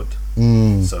underworld.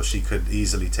 So she could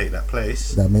easily take that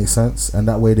place. That makes sense, and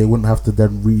that way they wouldn't have to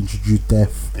then reintroduce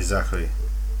Death. Exactly.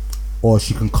 Or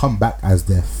she can come back as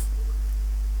Death.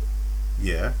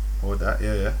 Or that.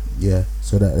 Yeah.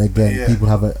 So that again, people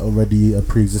have already a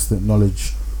pre-existent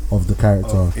knowledge of the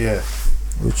character.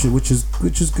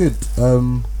 Which is good.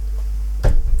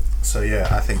 So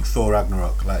I think Thor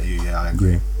Ragnarok, like you, I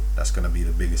agree. That's gonna be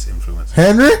the biggest influence.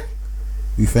 Henry,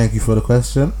 we thank you for the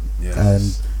question. Yes.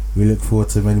 And we look forward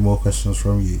to many more questions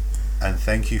from you. And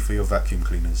thank you for your vacuum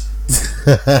cleaners.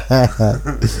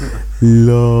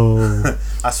 Lol.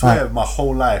 I swear, my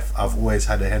whole life I've always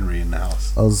had a Henry in the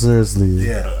house. Oh, seriously?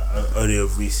 Yeah. Only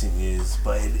of recent years,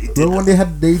 but it did. When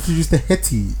they introduced the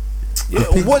Hetty. The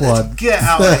pink one. Get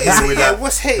out of here with that.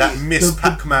 What's Hetty? That Miss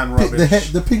Pac-Man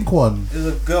rubbish. The pink one. It's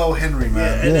a girl Henry,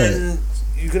 man. And then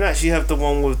you can actually have the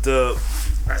one with the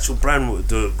actual brand with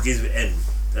the begins with N.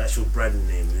 The actual brand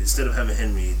name. Instead of having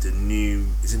Henry, is it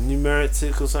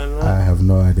Numeritic or something like that? I have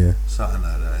no idea. Something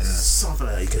like that, Something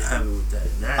like that. You can have it with that.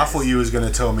 Nice. I thought you was going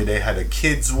to tell me they had a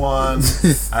kids one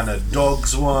and a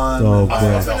dogs one. Oh,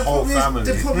 and the whole family.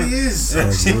 There probably is. I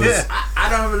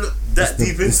don't have a look that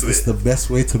deep into it. It's the best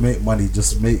way to make money.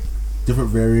 Just make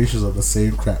different variations of the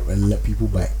same crap and let people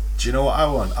buy. Do you know what I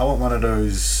want? I want one of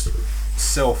those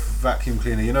self vacuum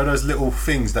cleaner. You know those little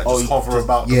things that just hover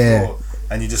about the floor.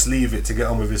 And you just leave it to get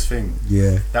on with his thing.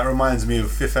 Yeah. That reminds me of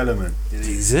Fifth Element. Did it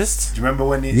exist? Do you remember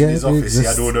when in his office he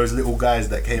had all those little guys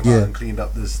that came out and cleaned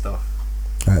up this stuff?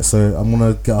 Alright, so I'm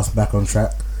going to get us back on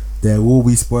track. There will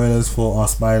be spoilers for our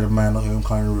Spider-Man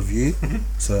Homecoming review.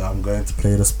 So I'm going to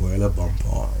play the spoiler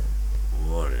bumper.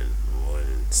 Warning,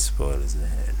 spoilers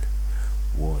ahead.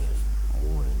 Warning,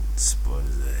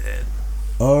 spoilers ahead.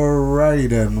 Alrighty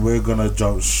then, we're going to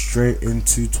jump straight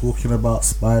into talking about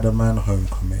Spider-Man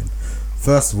Homecoming.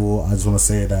 First of all, I just want to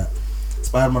say that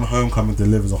Spider-Man Homecoming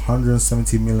delivers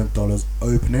 $170 million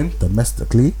opening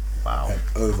domestically. Wow. And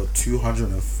over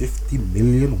 $250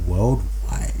 million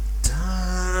worldwide.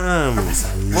 Damn.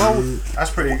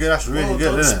 That's pretty good. That's really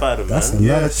good, isn't it? Spider-Man. That's a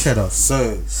lot of cheddar.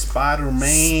 So,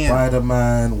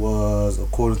 Spider-Man was,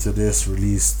 according to this,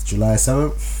 released July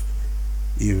 7th.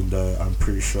 Even though I'm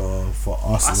pretty sure for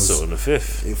us I saw it on the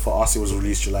 5th. For us it was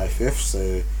released July 5th,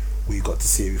 so we got to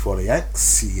see it before the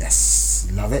Yanks. Yes,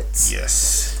 love it.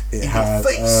 Yes. It had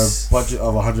a budget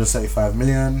of 175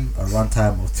 million, a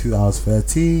runtime of 2 hours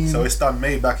 13. So it's done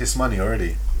made back its money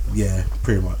already. Yeah,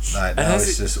 pretty much. Like now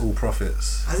it's just all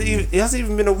profits. It hasn't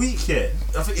even been a week yet.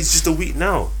 I think it's just a week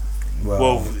now.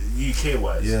 Well, UK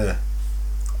wise. Yeah.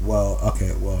 Well,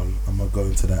 okay. Well, I'm gonna go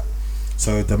into that.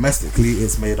 So domestically,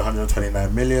 it's made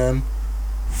 129 million.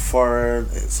 Foreign,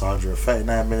 it's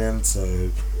 139 million. So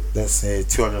let's say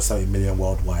 270 million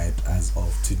worldwide as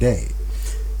of today.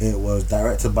 It was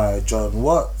directed by John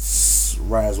Watts,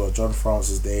 right as well John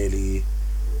Francis Daly,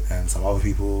 and some other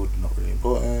people not really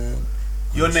important.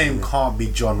 Your name can't be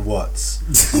John Watts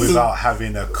without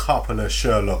having a couple of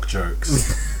Sherlock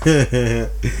jokes.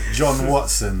 John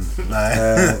Watson.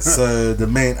 So the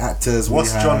main actors.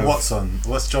 What's John Watson?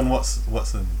 What's John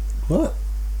Watson? What?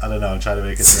 I don't know. I'm trying to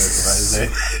make a joke about his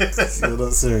name. You're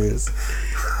not serious.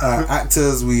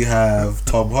 Actors, we have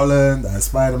Tom Holland as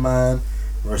Spider-Man,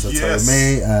 Marissa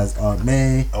Tomei as Aunt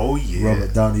May. Oh yeah.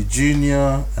 Robert Downey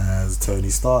Jr. as Tony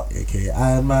Stark, aka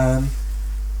Iron Man.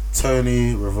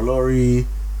 Tony Revolori,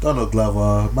 Donald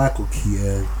Glover, Michael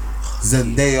Keaton,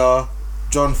 Zendaya,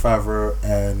 Jon Favreau,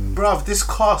 and bruv, this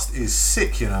cast is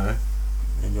sick, you know.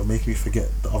 And you're making me forget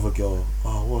the other girl.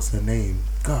 Oh, what's her name?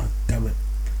 God damn it.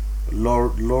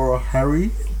 Laura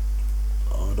Harry,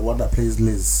 the one that plays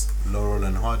Liz. Laurel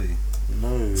and Hardy.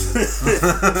 No.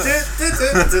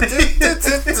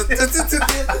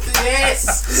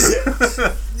 Yes.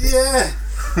 Yeah.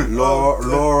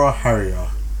 Laura Harrier.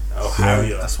 Oh,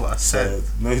 Harrier. That's what I said.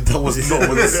 No, that was not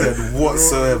what I said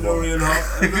whatsoever.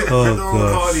 Oh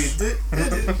gosh.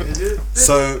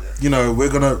 So we're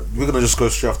gonna just go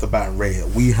straight off the bat and rate it.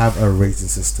 We have a rating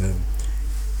system.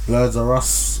 Bloods Are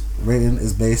Us rating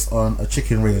is based on a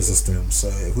chicken rating system. So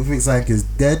if we think something is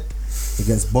dead, it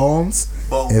gets bones.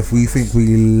 If we think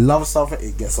we love something,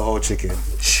 it gets a whole chicken.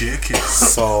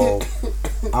 So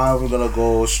I'm gonna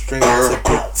go straight to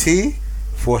Big T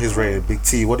for his rating. Big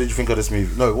T, what did you think of this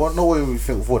movie? No way we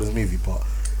think for this movie, but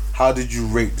how did you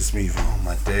rate this movie? Oh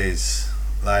my days!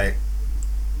 Like,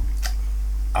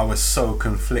 I was so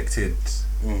conflicted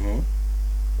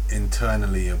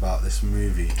internally about this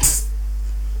movie,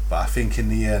 but I think in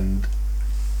the end,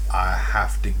 I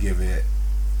have to give it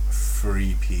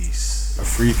 3-piece. A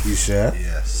 3-piece, yeah.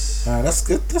 Yes. That's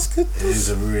good. It is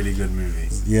a really good movie.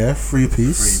 Yeah,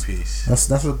 3-piece. 3-piece.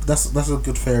 That's a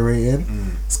good fair rating.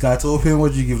 Skytopian,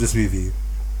 what did you give this movie?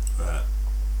 Right.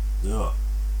 Yeah.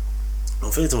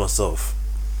 I'm thinking to myself,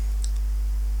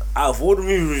 out of all the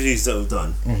movie reviews that we've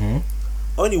done,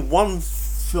 only one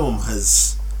film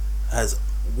has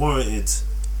warranted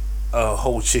a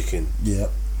whole chicken. Yeah.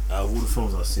 Out of all the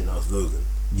films I've seen, that was Logan.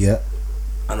 Yeah.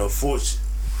 And unfortunately,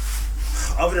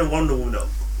 other than Wonder Woman that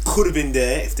could have been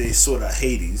there if they saw that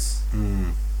Hades,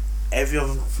 every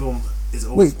other film is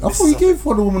always. Wait, I thought you gave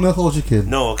Wonder Woman a whole chicken.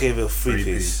 No, I gave it a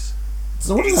 3-piece.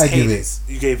 So what did I give it?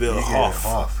 You gave it a half.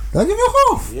 Did I give it a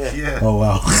half? Yeah. Oh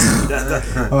wow.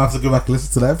 I'll have to go back and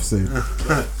listen to that episode.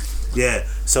 Yeah.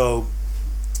 So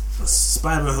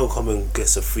Spider-Man Homecoming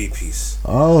gets a 3-piece.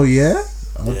 Oh yeah.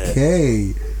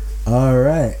 Okay. All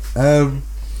right.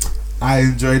 I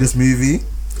enjoyed this movie.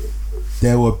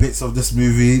 There were bits of this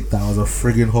movie that was a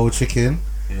friggin' whole chicken.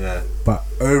 Yeah. But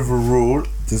overall,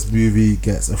 this movie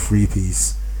gets a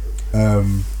 3-piece.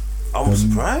 I'm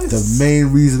surprised. The main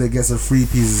reason it gets a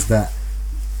 3-piece is that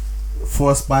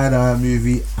for a Spider-Man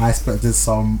movie, I expected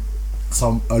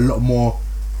a lot more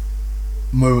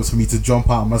moments for me to jump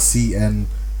out of my seat and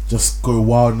just go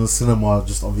wild in the cinema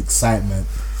just of excitement.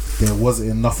 There wasn't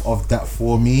enough of that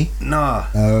for me. Nah.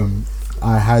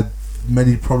 I had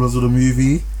many problems with the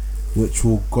movie, which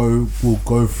we'll go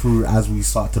through as we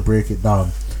start to break it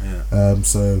down. Yeah.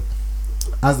 So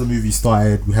as the movie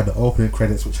started, we had the opening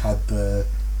credits, which had the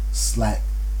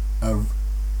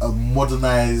a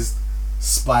modernized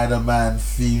Spider-Man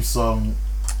theme song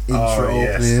intro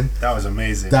opening. That was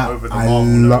amazing. That over the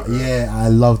Marvel I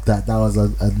loved that. That was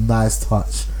a nice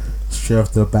touch. Straight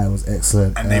off the bat, it was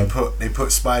excellent. And they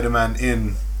put Spider-Man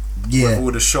in. Yeah. With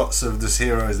all the shots of this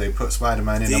heroes, they put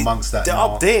Spider-Man in amongst that. They're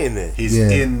updating it. He's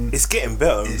in. It's getting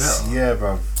better and better. Yeah,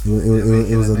 bro.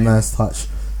 It was a nice touch.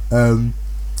 Now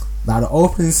the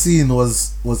opening scene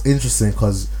was interesting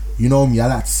because you know me, I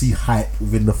like to see hype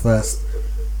within the first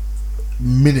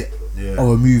minute of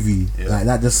a movie. Like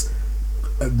that just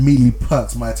immediately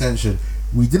perks my attention.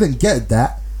 We didn't get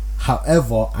that.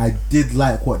 However, I did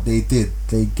like what they did.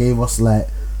 They gave us like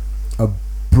a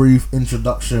brief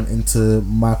introduction into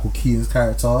Michael Keaton's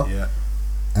character. Yeah.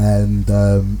 And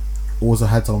also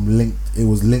had some it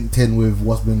was linked in with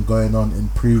what's been going on in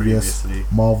previously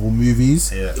Marvel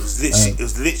movies. Yeah. It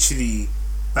was literally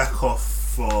back off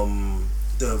from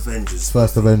the Avengers.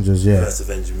 First Avengers, yeah. First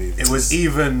Avenger movie. It was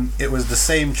the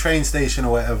same train station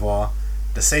or whatever,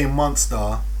 the same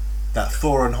monster that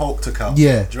Thor and Hulk took out.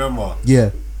 Yeah. Do you remember?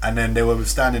 Yeah. And then they were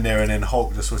standing there, and then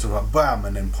Hulk just sort of like bam,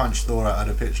 and then punched Thor out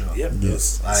of the picture. Yep.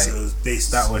 Yes. Like, so it was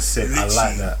based that was sick. I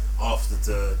like that. After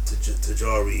the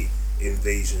Tajari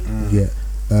invasion. Yeah.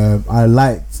 I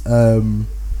liked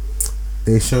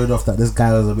they showed off that this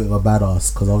guy was a bit of a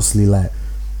badass because obviously like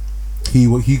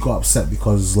he got upset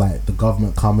because like the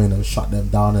government come in and shut them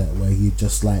down it where he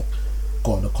just like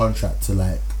got the contract to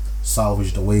like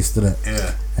salvage the waste in it.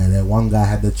 Yeah. And then one guy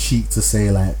had the cheek to say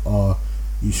like, "Oh,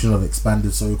 you shouldn't have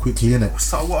expanded so quickly, innit?"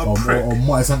 So what a prick. Or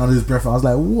Marty sang under his breath. I was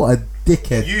like, what a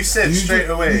dickhead. You said straight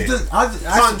away.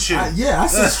 Punch him. I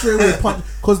said straight away punch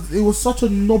because it was such a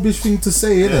knobbish thing to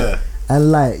say, innit? Yeah.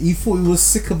 And like he thought he was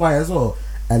sick about it as well.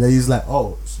 And then he's like,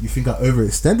 "Oh, you think I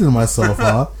overextended myself,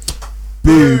 huh?"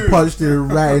 Boom, punched him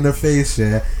right in the face,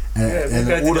 yeah.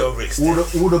 And all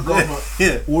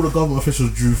the government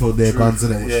officials drew for their guns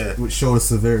in it, which showed the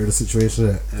severity of the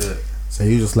situation. Yeah. So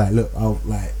he was just like, "Look,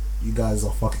 you guys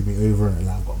are fucking me over it.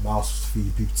 Like I've got mouths for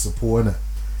you people to support in it."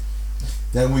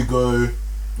 Then we go.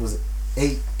 Was it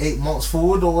eight months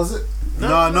forward, or was it?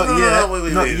 No, not yet.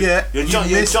 Wait, not yet. You're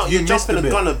missed jumping a the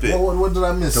bit. gun a bit. What did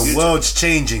I miss? The world's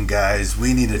changing, guys.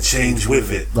 We need to change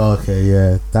with it. Okay,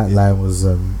 yeah, that line was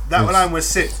That line was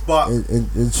sick, but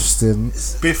interesting.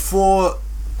 before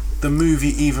the movie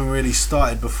even really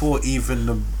started, before even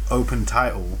the open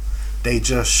title, they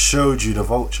just showed you the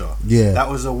vulture. Yeah, that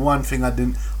was the one thing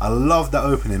I loved that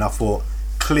opening. I thought,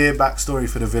 clear backstory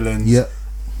for the villains. Yeah,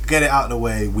 get it out of the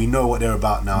way. We know what they're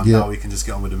about now. Yeah. Now we can just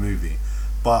get on with the movie.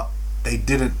 But they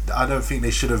didn't. I don't think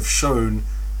they should have shown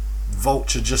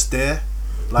Vulture just there.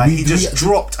 Like he just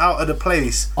dropped out of the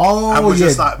place. Oh, and was yeah.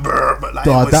 just like, brr, but like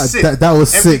Duh, it was sick. That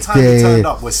was Every sick. time Yeah, he turned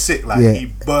up was sick. Like yeah. he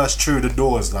burst through the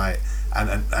doors, like,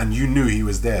 and you knew he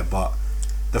was there. But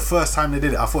the first time they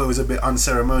did it, I thought it was a bit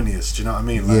unceremonious. Do you know what I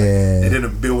mean? Like, Yeah. They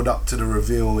didn't build up to the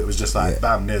reveal. It was just like, Yeah.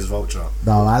 bam, there's Vulture.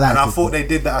 No, I like. And I thought they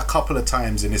did that a couple of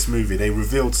times in this movie. They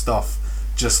revealed stuff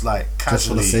just like casually, just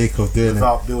for the sake of doing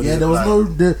without it. building. Yeah, there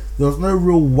was no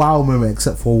real wow moment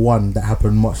except for one that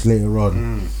happened much later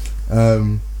on.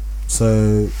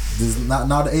 So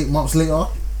now the 8 months later,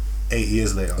 8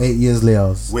 years later, 8 years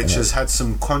later, which has had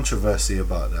some controversy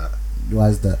about that. Why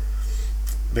is that?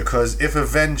 Because if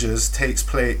Avengers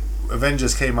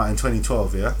came out in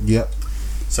 2012, yeah. Yep.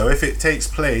 So if it takes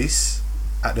place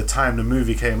at the time the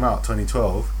movie came out,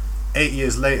 2012, 8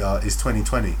 years later is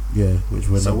 2020. Yeah, which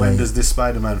when does this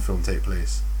Spider-Man film take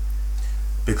place?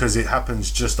 Because it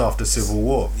happens just after Civil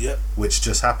War. Yep. Which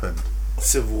just happened.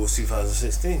 Civil War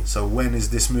 2016. So when is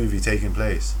this movie taking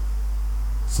place?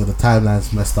 So the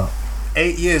timeline's messed up.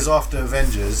 8 years after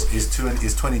Avengers is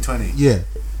 2020. Yeah.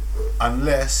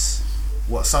 Unless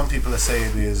what some people are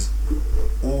saying is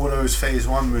all those Phase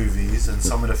 1 movies and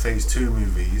some of the Phase 2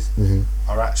 movies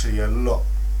are actually a lot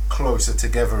closer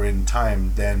together in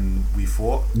time than we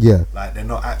thought. Yeah. Like they're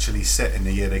not actually set in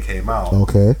the year they came out.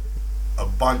 Okay. A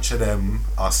bunch of them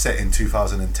are set in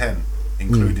 2010,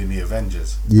 including the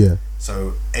Avengers. Yeah.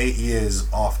 So 8 years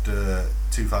after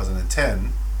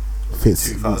 2010, fits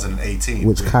 2018,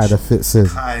 which kind of fits in.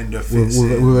 Kind of fits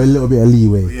with in. a little bit of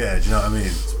leeway. Yeah, do you know what I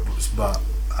mean? But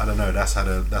I don't know.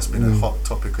 That's been a hot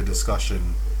topic of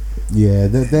discussion. Yeah,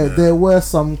 there were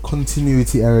some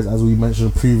continuity errors as we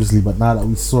mentioned previously, but now that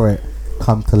we saw it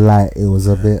come to light, it was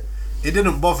a bit. It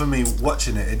didn't bother me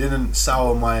watching it. It didn't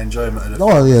sour my enjoyment of the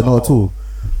film. Oh yeah, not at all.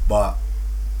 But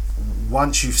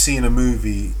once you've seen a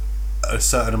movie a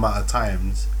certain amount of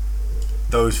times,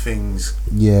 those things.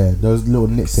 Yeah, those little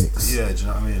nitpicks. Yeah, do you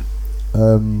know what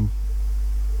I mean?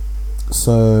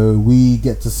 So we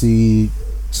get to see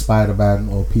Spider-Man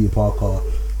or Peter Parker.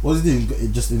 What was he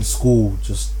doing? Just in school,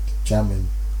 just jamming.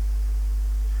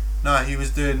 No, he was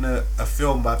doing a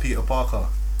film by Peter Parker.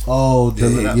 Oh,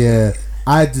 yeah.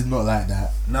 I did not like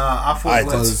that. Nah, I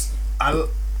thought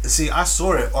I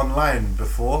saw it online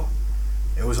before.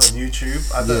 It was on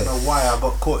YouTube. I don't know why I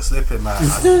got caught slipping. Like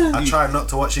I try not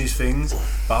to watch these things,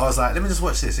 but I was like, let me just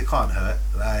watch this. It can't hurt.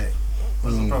 Like,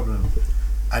 what's the problem?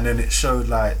 And then it showed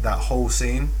like that whole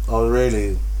scene. Oh,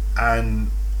 really? And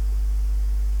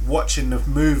watching the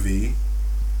movie,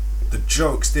 the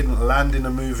jokes didn't land in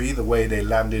the movie the way they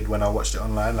landed when I watched it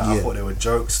online. Like I thought they were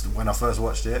jokes when I first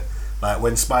watched it. Like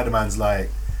when Spider-Man's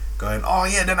like going, oh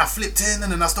yeah, then I flipped in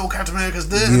and then I stole Captain America's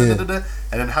and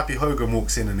then Happy Hogan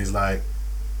walks in and he's like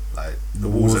the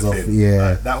walls are thin. Yeah,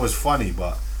 like, that was funny,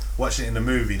 but watching it in the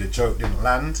movie, the joke didn't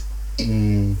land.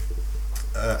 And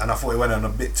I thought it went on a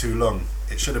bit too long.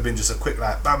 It should have been just a quick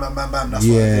like bam bam bam bam. That's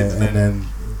what it did, and then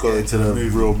go into the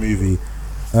real movie.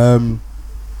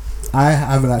 I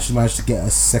haven't actually managed to get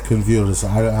a second view of this, so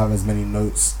I don't have as many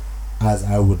notes as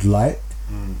I would like.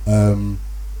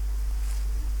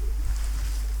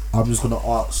 I'm just gonna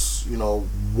ask,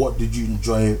 what did you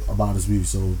enjoy about this movie?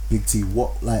 So, Big T,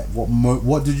 what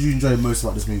did you enjoy most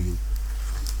about this movie?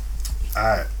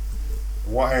 Alright,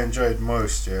 what I enjoyed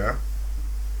most,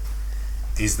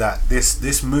 is that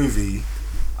this movie,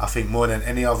 I think more than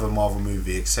any other Marvel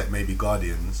movie except maybe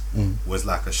Guardians, was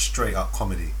like a straight up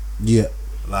comedy. Yeah.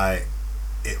 Like,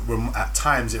 at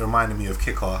times it reminded me of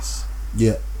Kick-Ass.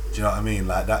 Yeah. Do you know what I mean?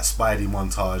 Like that Spidey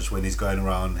montage when he's going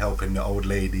around helping the old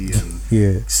lady and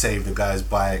save the guy's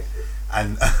bike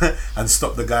and and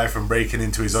stop the guy from breaking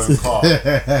into his own car.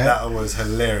 That was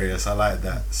hilarious. I like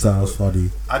that. So that was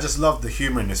funny. I just loved the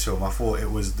humour in this film. I thought it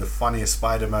was the funniest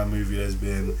Spider-Man movie there's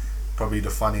been, probably the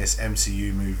funniest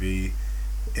MCU movie.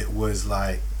 It was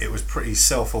pretty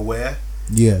self-aware.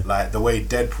 Yeah. Like the way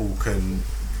Deadpool can.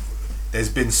 There's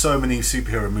been so many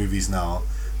superhero movies now.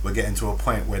 We're getting to a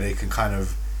point where they can kind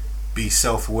of be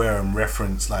self-aware and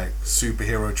reference like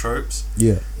superhero tropes.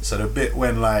 Yeah. So the bit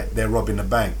when like they're robbing the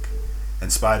bank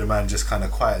and Spider-Man just kind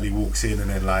of quietly walks in and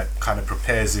then like kind of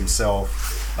prepares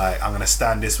himself, like I'm gonna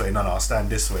stand this way, no I'll stand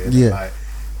this way, and then, like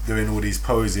doing all these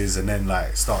poses and then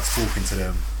like starts talking to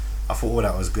them. I thought all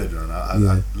that was good, and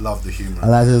I love the humour.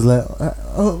 And I was like,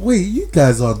 oh wait, you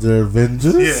guys are the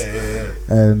Avengers? Yeah.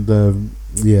 And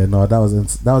that was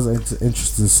an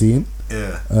interesting scene.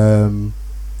 Yeah.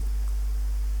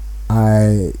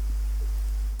 I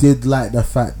did like the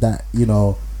fact that, you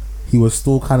know, he was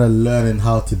still kind of learning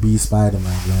how to be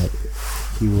Spider-Man. Like,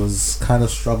 he was kind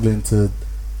of struggling to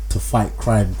fight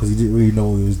crime because he didn't really know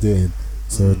what he was doing.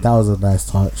 So that was a nice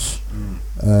touch.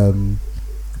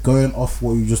 Going off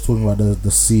what you were just talking about, the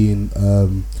scene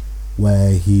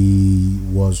where he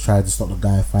was trying to stop the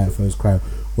guy fighting for his crime.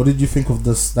 What did you think of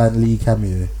the Stan Lee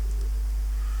cameo?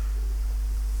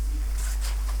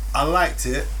 I liked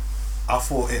it. I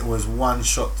thought it was one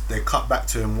shot. They cut back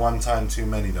to him one time too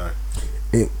many though.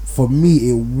 For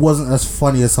me, it wasn't as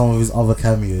funny as some of his other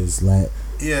cameos. Like,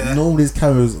 normally his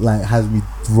cameos like has me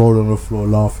rolling on the floor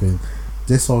laughing.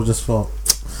 This one just felt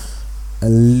a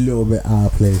little bit out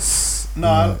of place.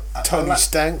 No, Tony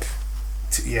Stank.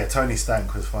 Tony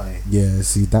Stank was funny. Yeah,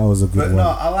 see, that was a good one. But no,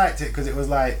 I liked it because it was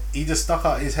like he just stuck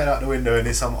out his head out the window and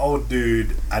there's some old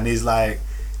dude and he's like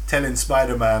telling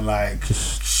Spider-Man like,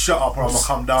 shut up or I'm gonna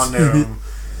come down there. And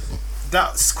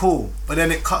that's cool. But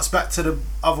then it cuts back to the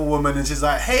other woman and she's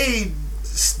like, hey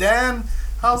Stan,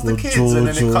 how's the kids? And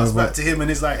then it cuts back to him and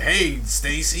he's like, hey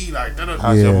Stacy, like,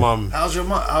 how's your mum? How's your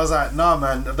mum? I was like, nah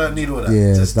man, I don't need all that.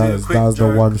 Yeah, just that was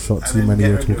the one shot too many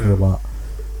were talking about.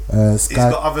 He's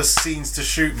got other scenes to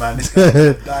shoot, man. This guy's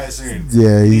gonna die soon.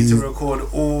 Yeah, he need to record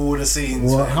all the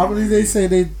scenes. Well, how many did they say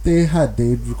they had?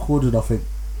 They recorded, I think,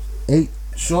 8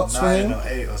 shots for him. 9 or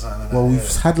 8 or something like well, that.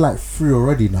 we've had like 3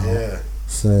 already now. Yeah.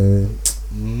 So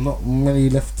not many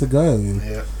left to go.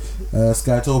 Yeah.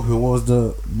 Skytopia, what was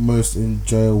the most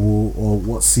enjoyable, or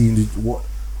what scene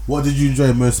what did you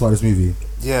enjoy most about this movie?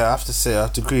 Yeah, I have to say, I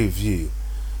have to agree with you.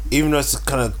 Even though it's a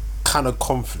kind of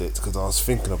conflict, because I was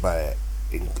thinking about it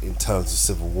in terms of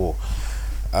Civil War.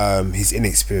 His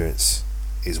inexperience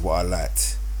is what I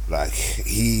liked. Like,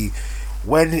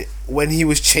 when he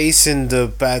was chasing the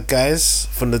bad guys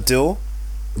from the deal,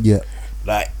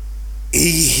 like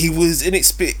he was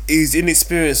his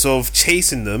inexperience of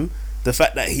chasing them. The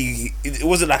fact that it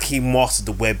wasn't like he mastered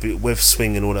the web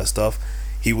swing and all that stuff.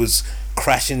 He was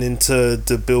crashing into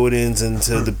the buildings and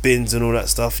to the bins and all that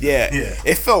stuff. Yeah.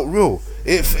 It felt real.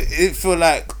 It felt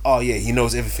like, oh yeah, he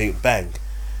knows everything. Bang.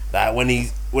 Like when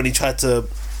he tried to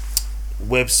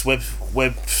web shoot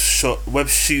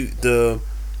the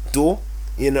door,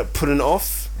 he ended up putting it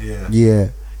off. Yeah,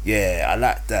 I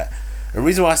like that. The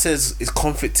reason why I say it's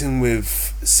conflicting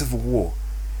with Civil War,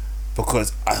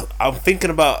 because I'm thinking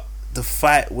about the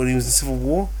fight when he was in Civil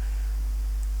War.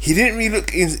 He didn't really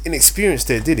look inexperienced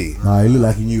there, did he? Nah, he looked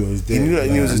like he knew what he was doing. He knew like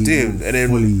he knew what he was doing, and then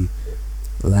fully,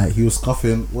 like, he was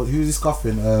scuffing. Who was he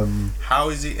scuffing? How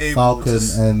is he able Falcon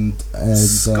to and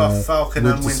scuff Falcon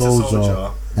and Winter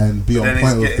Soldier and be on point with them?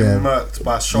 Then he's getting murked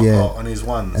by Shocker on his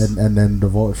ones, and then the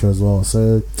Vulture as well.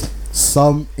 So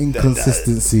some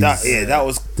inconsistencies. That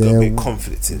was a bit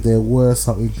conflicting. There were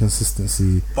some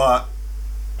inconsistency, but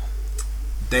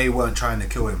they weren't trying to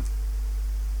kill him.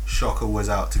 Shocker was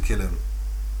out to kill him.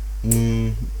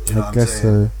 You know I guess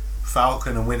so.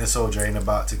 Falcon and Winter Soldier ain't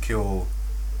about to kill.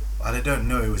 They don't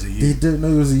know it was a youth. They don't know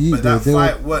it was a youth. But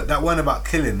that weren't about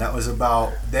killing. That was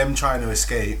about them trying to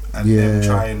escape and them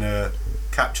trying to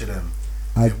capture them.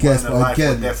 I guess, but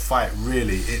again, their fight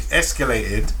really it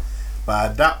escalated.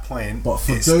 But at that point, but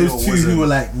for those two who were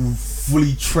like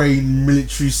fully trained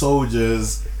military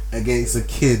soldiers against a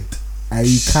kid, and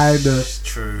he kind of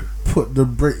put the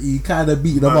brick. He kind of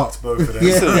beat them up. Both of them.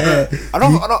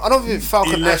 I don't think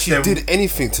Falcon actually did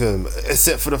anything to him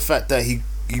except for the fact that he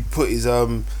put his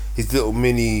little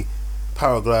mini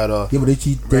paraglider. Yeah, but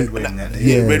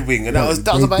Red Wing, and that was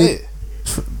about it.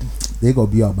 They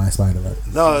got beat up by Spider-Man.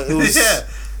 No, it was.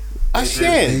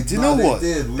 Actually, do you know what?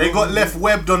 They got left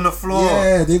webbed on the floor.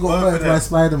 Yeah, they got webbed by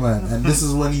Spider-Man, and this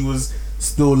is when he was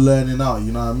still learning out.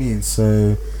 You know what I mean?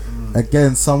 So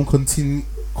again, some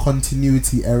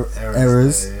continuity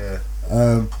errors.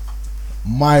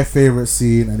 My favorite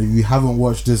scene, and if you haven't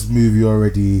watched this movie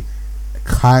already,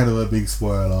 kind of a big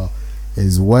spoiler,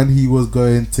 is when he was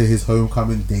going to his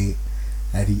homecoming date,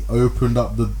 and he opened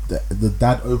up the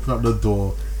dad opened up the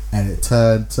door, and it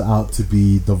turned out to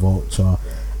be the Vulture.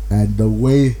 And the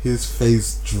way his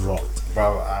face dropped,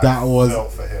 bro, that was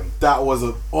felt for him. That was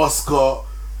an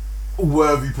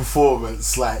Oscar-worthy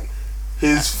performance. Like,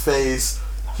 his face,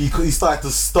 he started to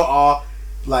stutter.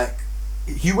 Like,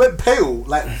 he went pale.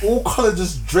 Like, all colour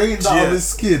just drained out of his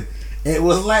skin. It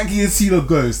was like he had seen a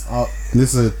ghost.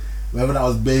 Listen, whether that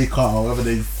was Baker or whether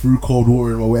they threw cold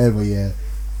water in or whatever, yeah,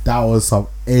 that was some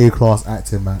A-class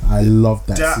acting, man. I loved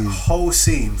that scene. That whole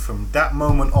scene from that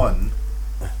moment on,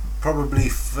 probably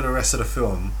for the rest of the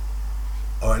film,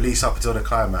 or at least up until the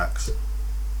climax,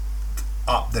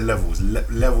 up the levels,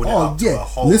 leveled it up to a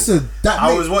whole. Listen,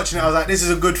 I was watching it. I was like, this is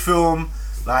a good film.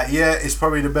 Like, yeah, it's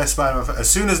probably the best Spider-Man film. As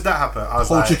soon as that happened, I was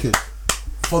whole like, chicken.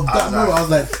 For that moment, I was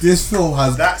like, this film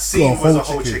has that scene got was a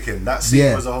whole chicken. That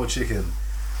scene was a whole chicken,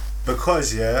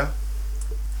 because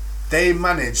they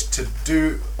managed to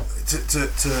do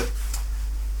to.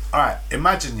 All right,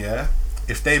 imagine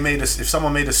if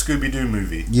someone made a Scooby-Doo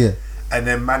movie, and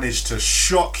then managed to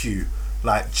shock you,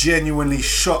 like genuinely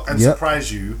shock and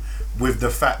surprise you with the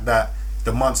fact that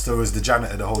the monster was the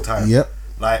janitor the whole time.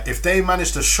 Like, if they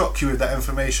managed to shock you with that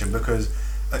information, because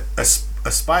a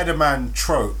Spider-Man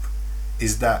trope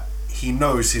is that he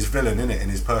knows his villain in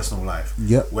his personal life.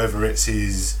 Whether it's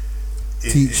his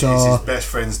teacher, his best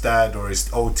friend's dad, or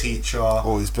his old teacher,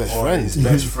 or his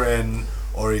best friend,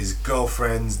 or his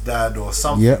girlfriend's dad, or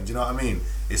something. Do you know what I mean?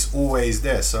 It's always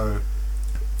there. So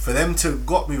for them to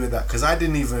got me with that, because I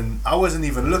wasn't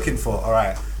even looking for, all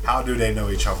right, how do they know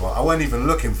each other? I wasn't even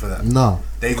looking for that. No,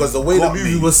 because the way the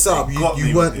movie was set up,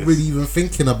 you weren't really even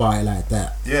thinking about it like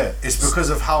that. Yeah, it's because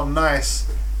of how nice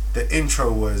the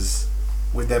intro was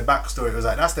with their backstory. It was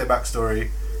like, that's their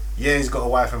backstory. Yeah, he's got a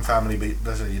wife and family, but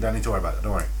you don't need to worry about it.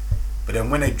 Don't worry. But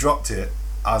then when they dropped it,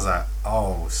 I was like,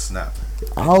 oh snap!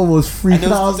 I was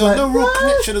freaking out. I was like, no real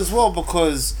connection as well,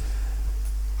 because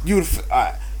you would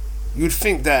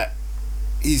think that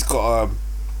he's got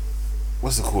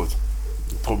what's it called?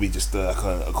 Probably just a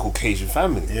Caucasian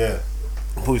family. Yeah,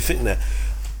 probably think that.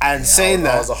 And saying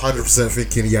that, I was 100%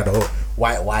 thinking he had a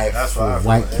white wife,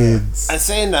 white kids. And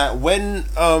saying that, when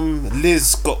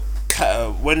Liz got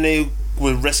when they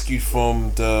were rescued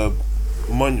from the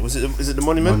is it the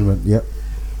monument? Yep.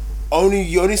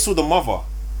 You only saw the mother.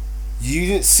 You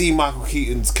didn't see Michael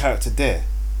Keaton's character there.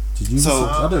 Did you?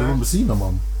 I don't remember seeing the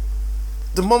mum.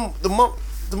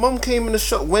 The mum came in the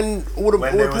shot when all the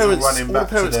parents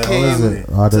came.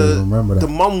 I don't remember that. The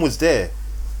mum was there,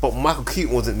 but Michael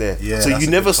Keaton wasn't there. Yeah, so you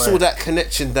never saw that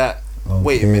connection. That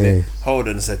wait a minute, hold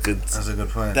on a second. That's a good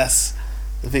point. That's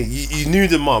the thing. You knew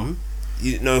the mum,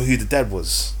 you didn't know who the dad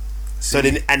was. So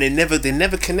they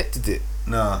never connected it.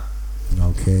 No.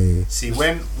 Okay. See,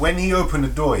 when he opened the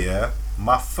door,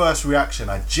 my first reaction,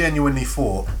 I genuinely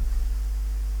thought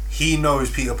he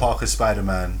knows Peter Parker's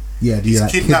Spider-Man. Yeah, he's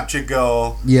kidnapped your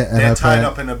girl. Yeah, they're tied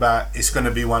up in the back. It's going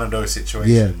to be one of those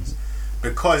situations.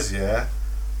 Because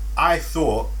I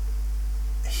thought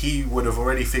he would have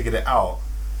already figured it out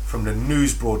from the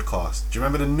news broadcast. Do you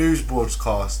remember the news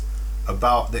broadcast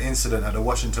about the incident at the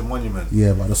Washington Monument? Yeah,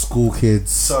 about the school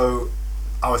kids. So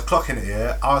I was clocking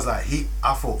it. I was like,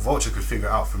 I thought Vulture could figure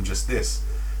it out from just this,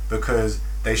 because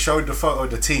they showed the photo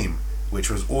of the team, which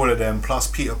was all of them plus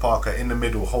Peter Parker in the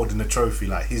middle holding the trophy,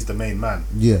 like he's the main man.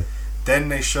 Yeah. Then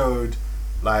they showed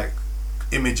like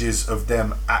images of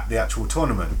them at the actual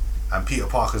tournament, and Peter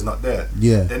Parker's not there.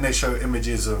 Yeah. Then they show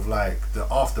images of like the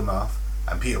aftermath,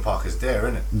 and Peter Parker's there,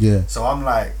 innit? Yeah. So I'm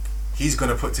like, he's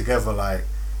gonna put together like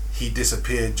he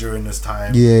disappeared during this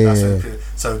time. Yeah.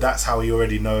 So that's how he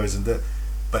already knows.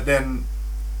 But then,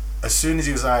 as soon as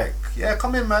he was like, "Yeah,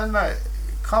 come in, man," like,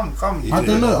 come. I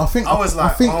don't know. I think I was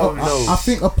like, I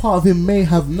think a part of him may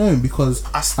have known, because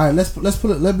alright, let's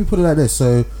put it. Let me put it like this.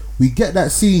 So we get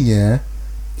that scene,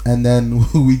 and then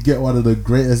we get one of the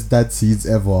greatest dad scenes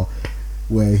ever,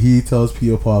 where he tells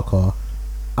Peter Parker,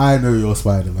 "I know you're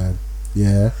Spider-Man."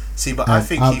 Yeah. See, but I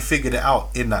think he figured it out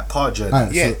in that car journey.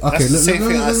 Right, yeah. So, okay.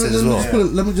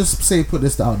 Let me just put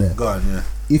this out there. Go on, yeah.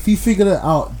 If he figured it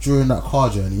out during that car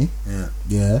journey,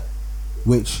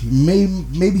 which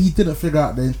maybe he didn't figure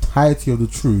out the entirety of the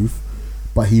truth,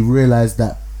 but he realized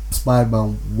that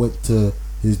Spider-Man went to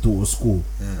his daughter's school.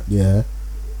 Yeah.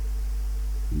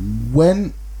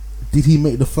 When did he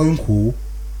make the phone call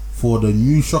for the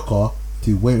new Shocker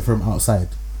to wait for him outside?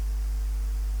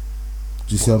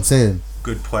 Do you see what I'm saying?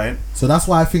 Good point. So that's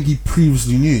why I think he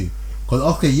previously knew.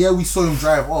 Because we saw him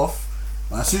drive off,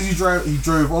 but as soon as he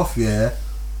drove off,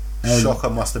 Shocker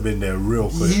must have been there real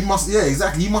quick. He must,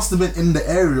 exactly. He must have been in the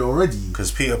area already. Because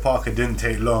Peter Parker didn't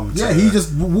take long. He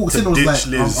just walked in and was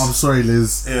like, I'm sorry,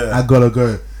 Liz. Yeah. I gotta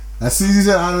go. As soon as he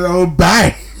said, I don't know,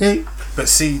 bang. But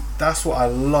see, that's what I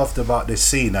loved about this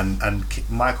scene and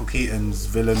Michael Keaton's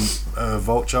villain,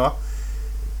 Vulture.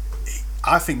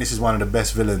 I think this is one of the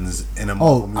best villains in a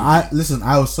Marvel movie.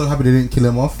 I was so happy they didn't kill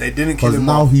him off. They didn't kill him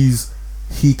off. Because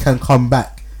now he can come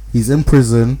back. He's in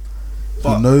prison.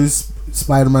 He knows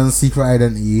Spider-Man's secret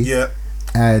identity. Yeah.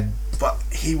 And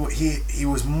he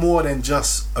was more than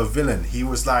just a villain. He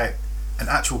was like an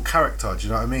actual character. Do you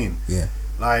know what I mean? Yeah.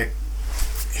 Like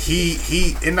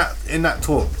he in that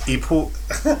talk, he pulled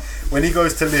when he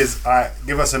goes to Liz. All right,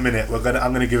 give us a minute.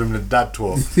 I'm gonna give him the dad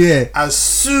talk. Yeah. As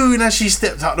soon as she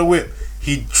stepped out the whip,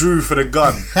 he drew for the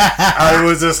gun. I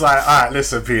was just like, all right,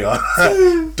 listen, Peter.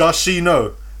 Does she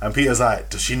know? And Peter's like,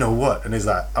 does she know what? And he's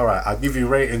like, all right, I'll give you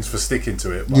ratings for sticking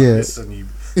to it. But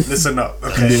listen up,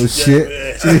 okay? You little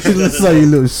shit. Listen, you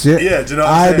little shit. Yeah, do you know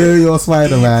what I know you're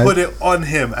Spider-Man. He put it on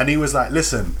him, and he was like,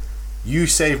 listen, you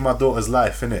saved my daughter's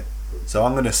life, innit? So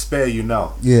I'm gonna spare you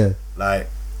now. Yeah. Like,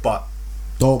 but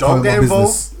don't get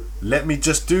involved. Business. Let me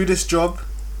just do this job,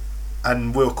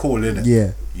 and we'll call, innit?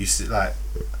 Yeah. You see, like,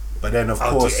 but then of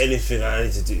I'll course, do anything I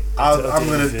need to do. I'm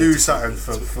gonna do something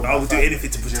for I'll my do family. anything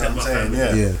to Do you know protect what my I'm saying?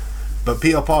 family. Yeah. But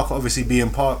Peter Parker, obviously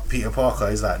being Peter Parker,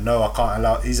 he's like, no, I can't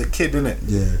allow. He's a kid, innit?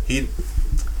 Yeah.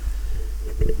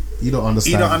 You don't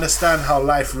understand. He don't understand how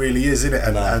life really is, innit?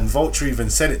 And Vulture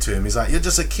even said it to him. He's like, you're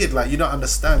just a kid, like you don't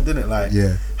understand, innit? Like,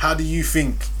 how do you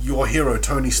think your hero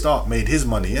Tony Stark made his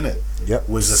money, innit? Yep.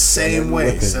 Was the same way,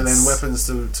 weapons. selling weapons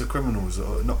to criminals,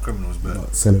 or not criminals, but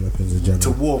not selling weapons in general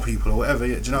to war people or whatever.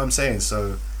 Do you know what I'm saying?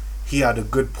 So he had a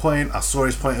good point. I saw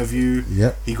his point of view.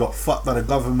 Yep. He got fucked by the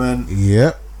government.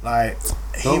 Yep. Like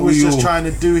he was just trying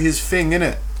to do his thing,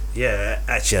 innit? Yeah,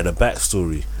 actually had a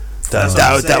backstory.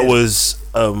 That was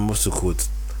what's it called?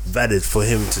 Valid for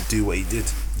him to do what he did.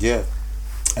 Yeah.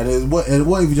 And it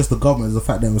wasn't even just the government, it was the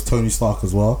fact that it was Tony Stark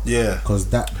as well. Yeah. Because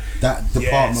that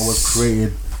department was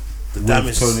created with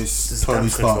Tony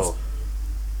Stark.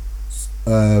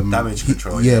 Damage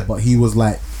control. Yeah, but he was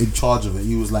like in charge of it.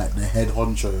 He was like the head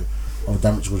honcho of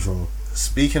damage control.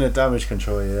 Speaking of damage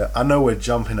control, yeah, I know we're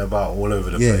jumping about all over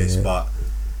the place, but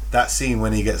that scene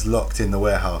when he gets locked in the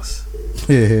warehouse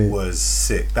was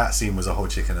sick. That scene was a whole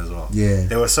chicken as well. Yeah,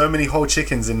 there were so many whole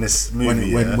chickens in this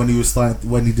movie. When he was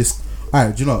starting,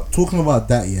 alright, do you know, talking about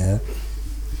that, yeah.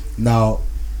 Now,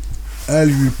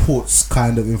 early reports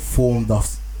kind of informed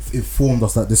us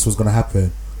that this was gonna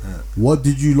happen. Yeah. What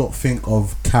did you lot think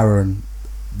of Karen,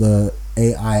 the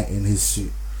AI in his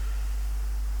suit?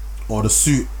 Or the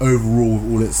suit overall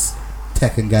with all its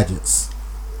tech and gadgets?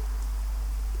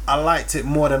 I liked it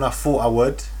more than I thought I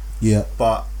would. Yeah.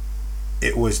 But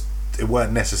it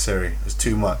weren't necessary. It was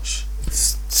too much.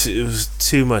 It was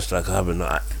too much like having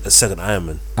a second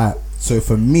Iron Man. So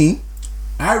for me,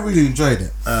 I really enjoyed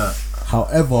it.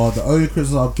 However, the only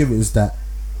criticism I'll give it is that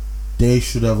they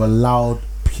should have allowed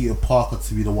Peter Parker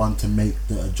to be the one to make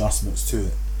the adjustments to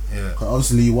it. Yeah. Because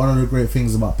obviously, one of the great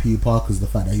things about Peter Parker is the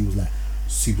fact that he was like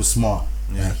super smart.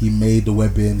 Yeah. Like, he made the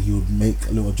webbing, he would make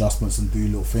little adjustments and do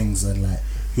little things, and like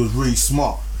he was really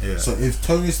smart. Yeah. So if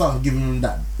Tony Stark had given him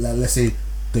that, like, let's say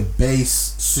the base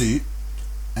suit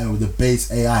and with the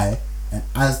base AI, and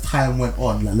as time went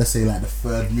on, like let's say like the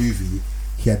third movie,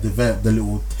 he had developed the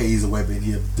little taser webbing,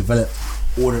 he had developed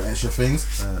all the extra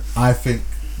things. I think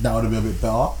that would have been a bit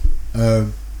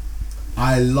better.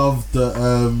 I love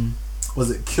the was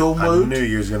it kill mode? I knew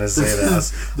you was gonna say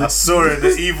that. I saw it,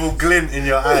 the evil glint in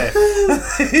your eye.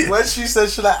 When she said,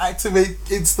 should I activate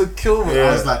instant kill mode?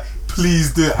 I was like,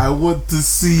 please do it, I want to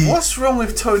see. What's wrong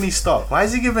with Tony Stark? Why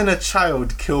is he giving a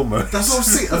child kill mode? That's what I'm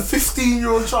saying, a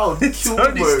 15-year-old child kill mode.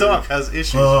 Tony Stark has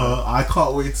issues. I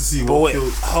can't wait to see what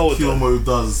kill mode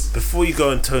does. Before you go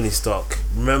on Tony Stark,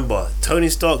 remember, Tony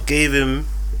Stark gave him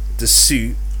the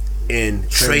suit in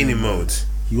training mode.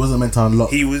 He wasn't meant to unlock.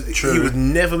 He was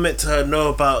never meant to know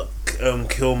about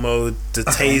kill mode, the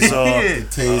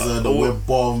taser, the web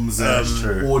bombs,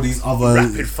 and all these other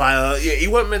rapid fire. Yeah, he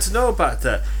wasn't meant to know about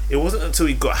that. It wasn't until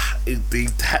he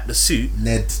hacked the suit,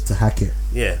 Ned, to hack it.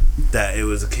 Yeah, that it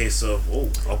was a case of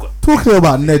Talking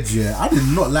about Ned, yeah, I did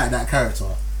not like that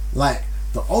character. Like,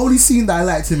 the only scene that I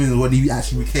liked him in was when he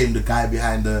actually became the guy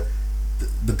behind the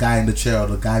guy in the chair, or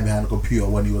the guy behind the computer,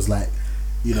 when he was like,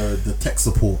 you know, the tech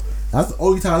support. That's the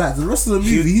only time I liked. The rest of the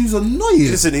movie, he was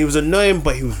annoying. Listen, he was annoying,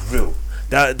 but he was real.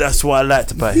 That's what I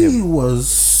liked about him. He was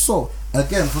so...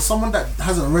 Again, for someone that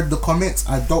hasn't read the comics,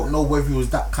 I don't know whether he was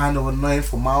that kind of annoying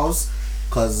for Miles.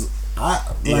 Because as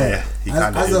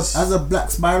a black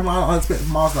Spiderman, I expect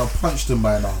Miles to have punched him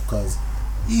by now. Because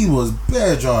he was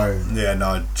bare jarring. Yeah,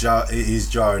 no, he's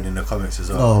jarring in the comics as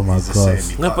well. Oh my god!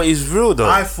 No, but he's real though.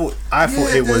 I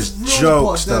thought it was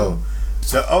jokes though.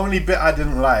 The only bit I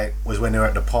didn't like was when they were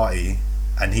at the party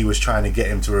and he was trying to get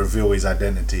him to reveal his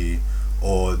identity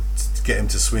or get him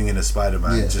to swing in a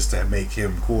Spider-Man just to make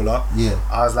him cooler. Yeah.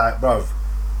 I was like, bruv,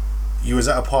 you was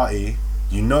at a party,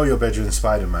 you know your bedroom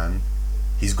Spider-Man,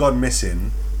 he's gone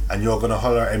missing, and you're gonna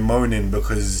holler at him moaning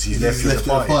because he's left you at the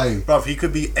party. Bruv, he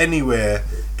could be anywhere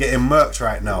getting murked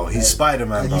right now. He's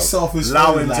Spider-Man, bro.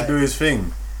 Allow him to do his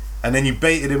thing. And then you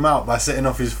baited him out by setting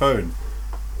off his phone.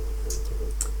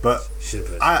 But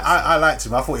I liked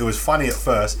him. I thought it was funny at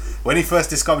first. When he first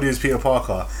discovered he was Peter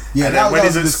Parker, and then when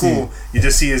he's at school, you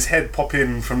just see his head pop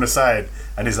in from the side,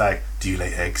 and he's like, "Do you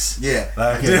lay eggs?" Yeah,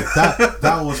 like,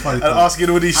 that was funny. And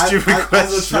asking all these stupid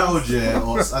questions. As a child,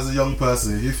 or as a young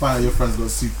person, if you find out your friend's got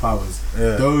superpowers,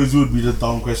 those would be the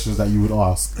dumb questions that you would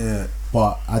ask. Yeah.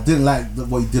 But I didn't like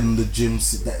what he did in the gym.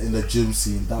 In the gym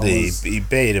scene, he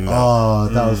baited him out. Oh,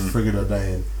 that was friggin'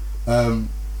 annoying.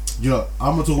 You know,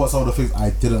 I'm gonna talk about some of the things I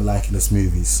didn't like in this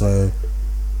movie. So,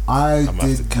 I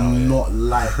did not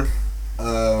like.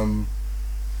 You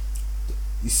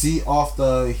see,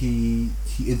 after he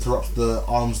interrupts the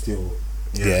arms deal,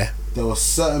 there were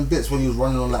certain bits when he was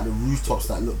running on like the rooftops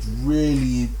that looked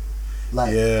really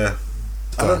like. I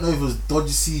don't know if it was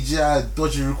dodgy CGI,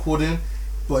 dodgy recording,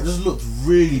 but it just looked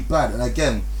really bad. And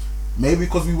again, maybe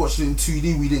because we watched it in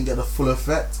 2D, we didn't get the full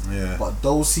effect. Yeah. But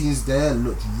those scenes there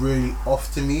looked really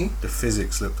off to me. The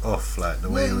physics looked off, like the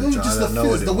way he was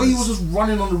the way he was just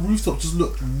running on the rooftop just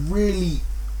looked really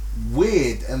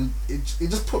weird, and it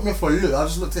just put me for a look. I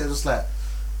just looked at it just like,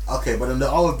 okay, but then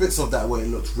the other bits of that way it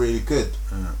looked really good.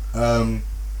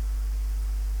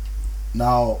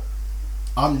 Now,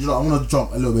 I'm gonna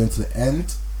jump a little bit into the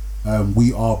end.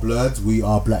 We are blurs, we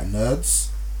are black nerds.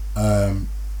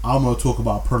 I'm gonna talk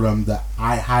about a problem that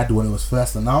I had when it was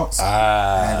first announced,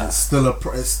 and it's still in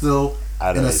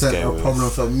a sense a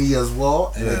problem for me as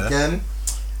well. And again,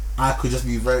 I could just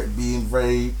be being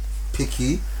very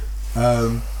picky.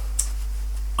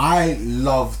 I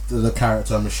loved the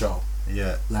character Michelle.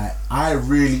 Yeah, like I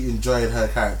really enjoyed her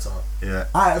character. Yeah,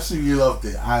 I absolutely loved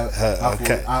it. I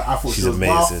thought she was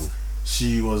amazing. Buff.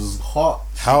 She was hot.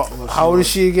 How old is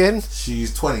she again?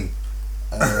 She's 20.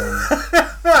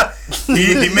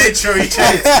 He made sure he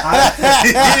checked.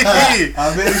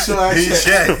 I made sure I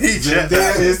checked. He checked.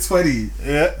 Zendaya is 20.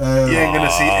 Yeah. You ain't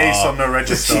gonna see Ace on the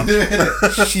register.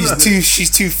 she's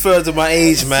 2/3 of my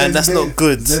age, man. That's not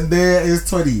good. Zendaya is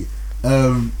 20.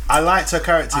 I liked her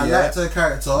character. I liked her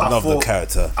character. I love the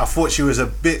character. I thought she was a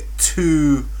bit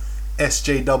too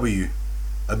SJW.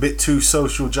 A bit too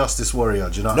social justice warrior.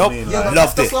 Do you know what I mean? Yeah,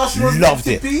 loved it.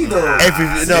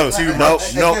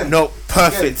 No.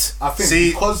 Perfect. Again, I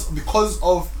think because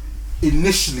of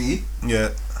initially,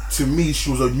 to me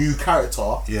she was a new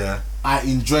character. Yeah, I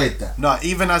enjoyed that. No,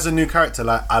 even as a new character,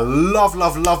 like I love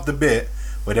the bit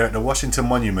where they're at the Washington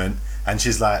Monument and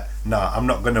she's like, "Nah, I'm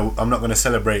not gonna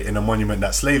celebrate in a monument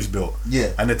that slaves built."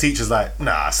 Yeah, and the teacher's like,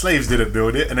 "Nah, slaves didn't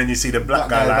build it." And then you see the black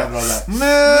guy like, "No."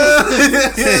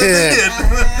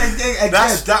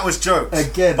 That was jokes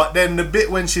again. But then the bit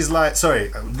when she's like,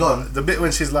 the bit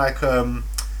when she's like,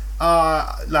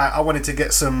 like I wanted to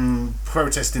get some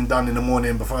protesting done in the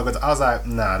morning before I got to, I was like,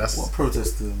 nah, that's what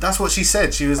protesting. That's what she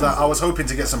said. She was like, I was hoping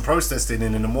to get some protesting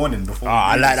in the morning before.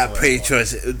 I like that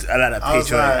patriotic. I like that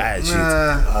patriotic attitude.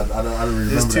 Nah, I don't really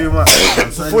remember. It's too much.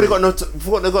 Before they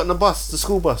got on the bus, the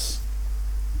school bus.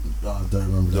 I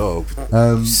don't remember.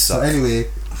 So anyway,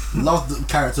 loved the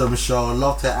character of Michelle.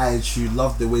 Loved her attitude.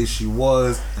 Loved the way she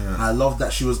was. I loved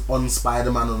that she was on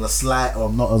Spider-Man on a slide,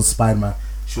 or not on Spider-Man.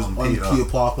 She was on Peter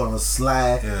Parker on a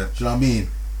slide. Yeah. Do you know what I mean?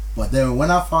 But then when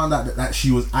I found out that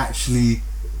she was actually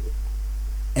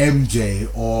MJ,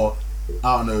 or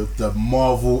I don't know, the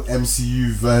Marvel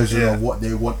MCU version of what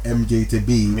they want MJ to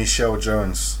be. Michelle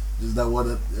Jones. Is that what?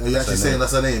 Are you actually saying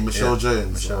that's her name? Michelle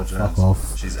Jones. Michelle Jones. Fuck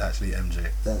off. She's actually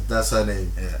MJ. That's her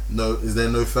name. Yeah. No, is there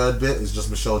no third bit? It's just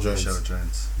Michelle Jones. Michelle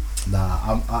Jones. Nah,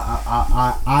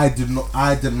 I did not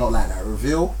like that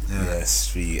reveal. Yeah. Yes,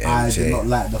 MJ. I did not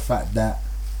like the fact that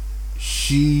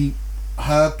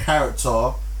her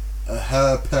character,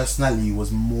 her personality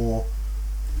was more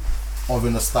of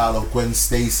in the style of Gwen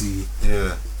Stacy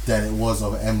than it was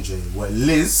of MJ. Where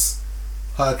Liz,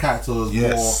 her character was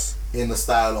more in the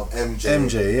style of MJ.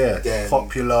 MJ, yeah,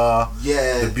 popular,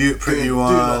 the pretty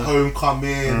one, doing the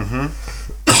homecoming.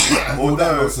 All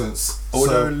that nonsense.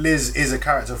 Although Liz is a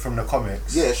character from the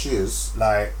comics, she is.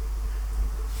 Like,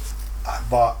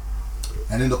 but.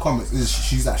 And in the comics,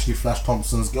 she's actually Flash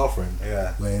Thompson's girlfriend.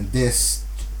 Yeah. Where in this,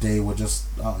 they were just,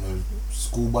 I don't know,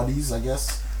 school buddies, I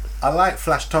guess. I like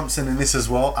Flash Thompson in this as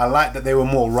well. I like that they were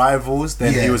more rivals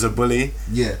than he was a bully.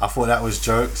 Yeah. I thought that was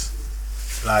jokes.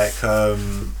 Like,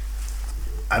 and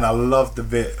I loved the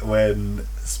bit when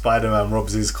Spider-Man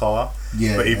robs his car.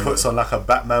 Yeah. But he puts on like a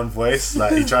Batman voice.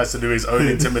 Like he tries to do his own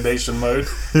intimidation mode.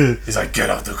 He's like, "Get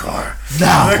out the car."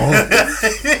 Now.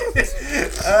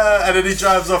 And then he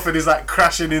drives off and he's like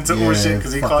crashing into all shit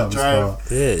because he can't drive.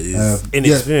 Yeah, he's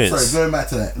inexperienced. Sorry, going back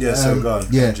to that. Yeah, so go on.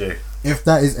 Yeah, MJ. if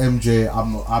that is MJ,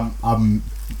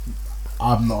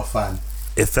 I'm not a fan.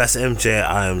 If that's MJ,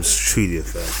 I am truly a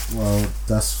fan. Well,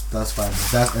 that's fine.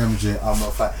 If that's MJ, I'm not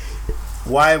a fan.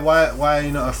 Why are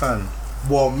you not a fan?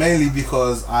 Well, mainly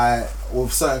because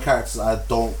with certain characters I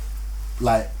don't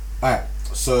like. Alright,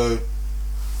 so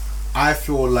I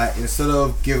feel like instead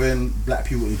of giving black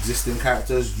people existing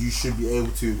characters, you should be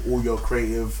able to, with all your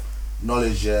creative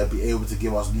knowledge, be able to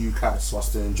give us new characters for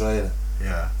us to enjoy it.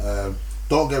 Yeah.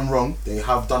 Don't get me wrong, they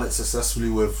have done it successfully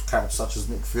with characters such as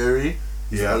Nick Fury.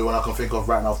 He's the only one I can think of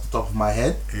right now off the top of my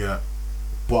head. Yeah.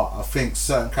 But I think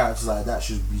certain characters like that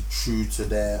should be true to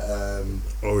their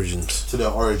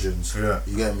origins. Yeah.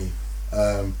 You get me?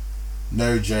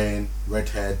 Mary Jane,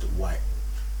 redhead, white.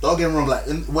 Don't get me wrong, like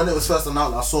when it was first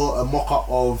announced, I saw a mock-up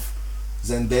of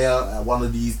Zendaya at one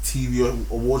of these TV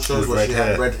award shows where she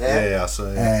had red hair. Yeah, I saw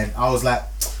it. And I was like,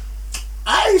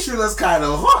 I think she was kind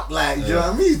of hot, like, you know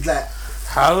what I mean? Like,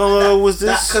 how long ago was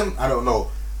this? I don't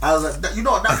know. I was like,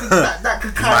 that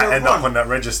could kind might of end up on that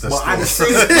register. But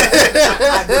still.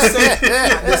 at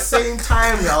the same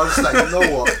time, I was just like, you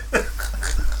know what?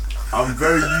 I'm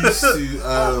very used to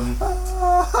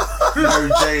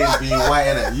Mary Jane being white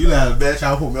in it. You like, bitch,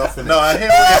 trying to put me off in it. No, I hear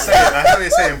what you're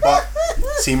saying. But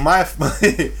see,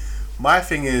 my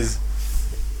thing is,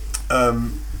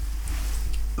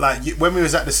 like when we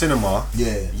was at the cinema,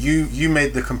 you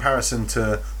made the comparison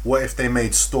to what if they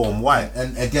made Storm white,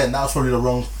 and again, that was probably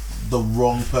the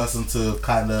wrong person to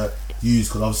kind of use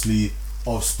because obviously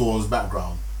of Storm's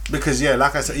background. Because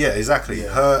like I said, exactly.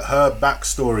 Yeah. Her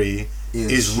backstory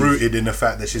is rooted in the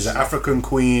fact that she's an African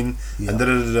queen and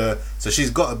so she's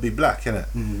got to be black, innit?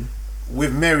 Mm-hmm.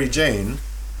 With Mary Jane,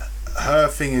 her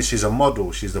thing is she's a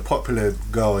model. She's the popular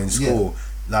girl in school.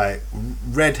 Like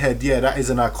redhead, that is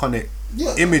an iconic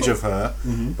image of her,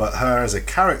 but her as a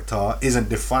character isn't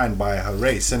defined by her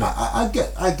race, innit? I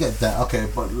get that. Okay,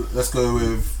 but let's go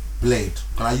with Blade.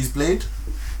 Can I use Blade?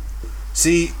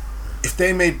 See, if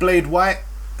they made Blade white,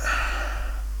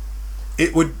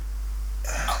 it would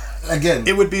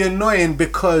be annoying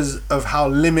because of how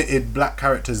limited black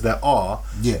characters there are.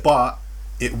 Yeah. But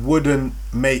it wouldn't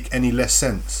make any less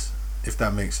sense, if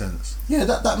that makes sense. Yeah,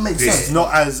 that makes sense. It's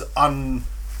not as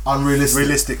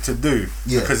unrealistic to do.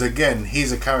 Yeah. Because again,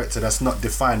 he's a character that's not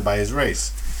defined by his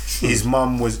race. True. His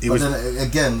mum was. Then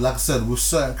again, like I said, with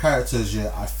certain characters,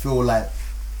 I feel like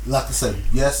I said,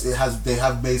 yes, they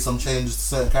have made some changes to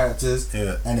certain characters,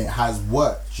 and it has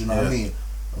worked. You know what I mean?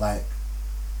 Like,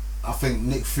 I think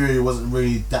Nick Fury wasn't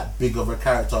really that big of a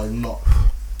character, and not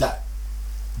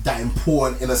that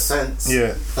important in a sense,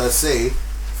 per se,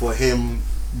 for them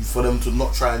to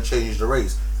not try and change the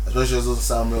race, especially as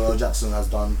Samuel L. Jackson has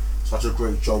done such a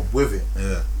great job with it.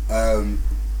 Yeah.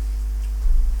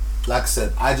 Like I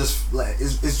said, I just like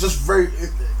it's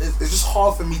just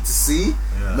hard for me to see.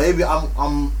 Yeah. Maybe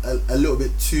I'm a little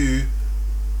bit too,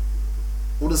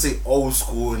 I wouldn't say old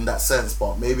school in that sense,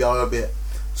 but maybe I'm a bit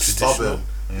stubborn.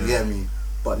 You get me?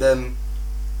 But then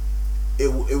it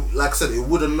like I said, it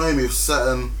would annoy me if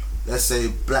certain, let's say,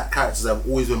 black characters that have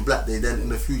always been black, they then in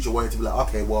the future wanted to be like,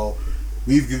 okay, well,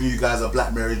 we've given you guys a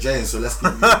black Mary Jane, so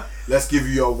let's give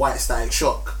you a white Static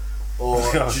Shock, or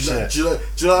do you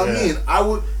know what I mean? I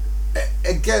would,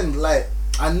 again, like,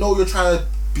 I know you're trying to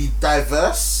be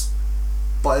diverse,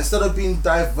 but instead of being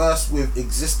diverse with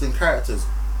existing characters,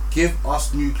 give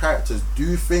us new characters.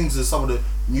 Do things with some of the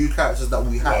new characters that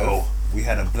we have. Well, we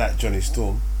had a black Johnny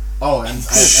Storm. Oh, and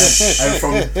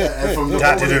from the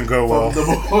that didn't go well. From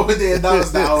the moment they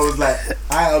announced that, I was like,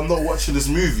 I am not watching this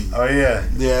movie. Oh yeah.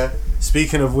 Yeah.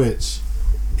 Speaking of which,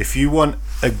 if you want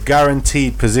a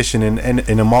guaranteed position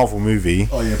in a Marvel movie,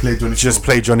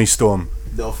 play Johnny Storm.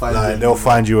 They'll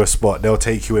find you a spot. They'll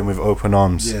take you in with open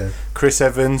arms. Yeah. Chris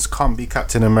Evans, come be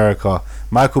Captain America.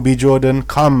 Michael B. Jordan,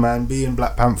 come man, be in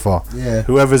Black Panther. Yeah.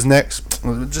 Whoever's next,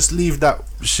 just leave that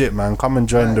shit, man. Come and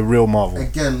join the real Marvel.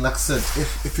 Again, like I said,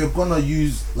 if you're gonna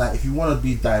use, like, if you want to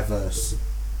be diverse,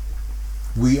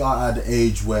 we are at the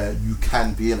age where you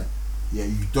can be in it. Yeah,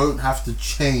 you don't have to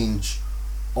change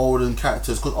olden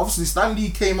characters, because obviously Stan Lee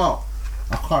came out,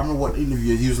 I can't remember what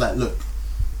interview, he was like, look,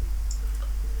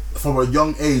 from a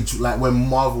young age, like when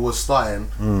Marvel was starting,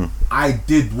 I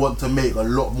did want to make a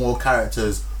lot more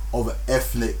characters of an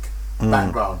ethnic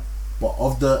background, but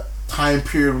of the time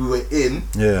period we were in,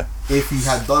 if he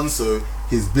had done so,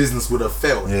 his business would have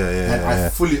failed. I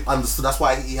fully understood. That's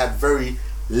why he had very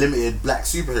limited black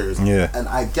superheroes. And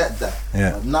I get that.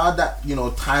 But now that, you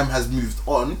know, time has moved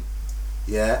on,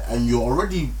 and you're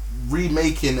already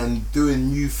remaking and doing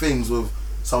new things with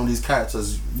some of these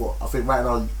characters. What I think right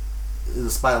now is the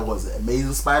Spider, what is it,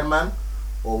 Amazing Spider-Man,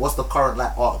 or what's the current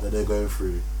like arc that they're going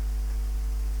through?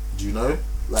 Do you know?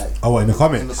 Like, in the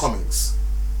comics. In the comics.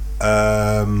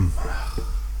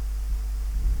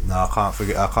 No, I can't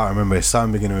forget. I can't remember. It's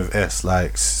something beginning with S,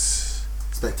 like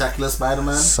Spectacular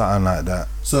Spider-Man, something like that.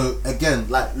 So again,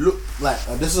 like, look, like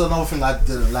this is another thing I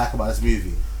didn't like about this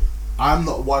movie. I'm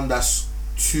not one that's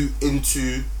too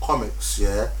into comics,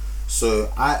 yeah.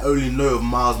 So I only know of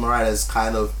Miles Morales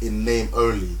kind of in name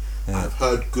only. Yeah. I've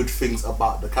heard good things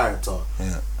about the character.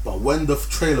 Yeah. But when the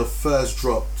trailer first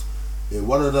dropped, in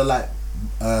one of the like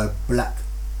black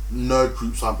nerd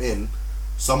groups I'm in,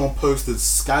 someone posted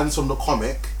scans from the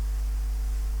comic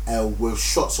and with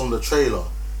shots on the trailer,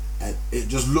 and it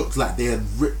just looked like they had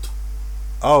ripped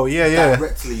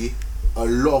directly a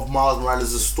lot of Miles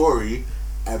Morales' story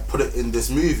and put it in this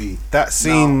movie. That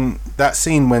scene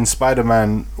when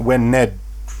Spider-Man, when Ned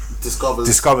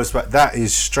discovers that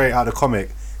is straight out of the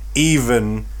comic,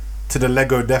 even to the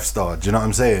Lego Death Star. Do you know what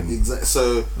I'm saying? Exactly.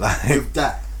 So like, with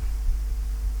that,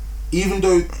 even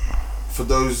though for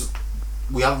those,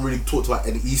 we haven't really talked about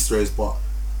any Easter eggs, but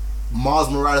Miles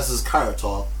Morales'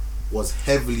 character was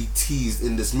heavily teased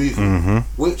in this movie,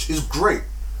 which is great.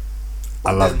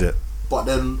 I loved it. But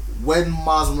then when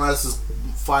Miles Morales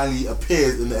finally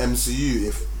appears in the MCU,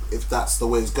 if that's the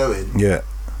way it's going,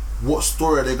 what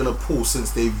story are they gonna pull,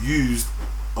 since they've used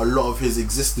a lot of his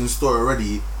existing story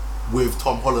already with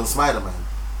Tom Holland's Spider-Man?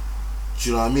 Do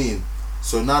you know what I mean?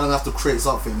 So now they have to create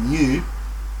something new,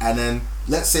 and then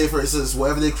let's say for instance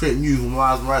whatever they create new with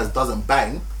Miles Morales doesn't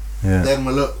bang, then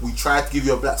look, we tried to give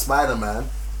you a black Spider-Man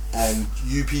and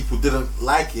you people didn't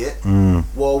like it.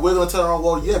 Well, we're gonna turn around,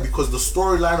 well, yeah, because the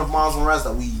storyline of Miles Morales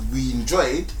that we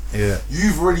enjoyed,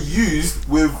 you've already used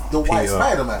with the white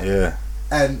Spider-Man.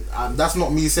 And that's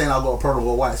not me saying I've got a problem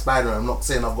with white Spider-Man. I'm not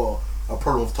saying I've got a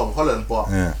problem with Tom Holland, but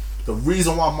the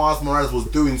reason why Miles Morales was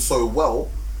doing so well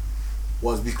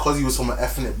was because he was from an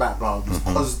ethnic background,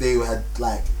 because they had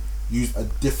like used a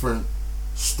different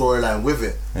storyline with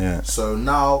it. So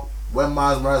now when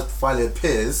Miles Morales finally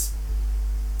appears,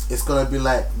 it's gonna be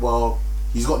like, well,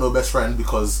 he's got no best friend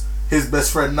because his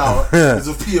best friend now is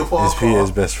with Peter Parker. It's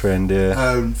Peter's best friend,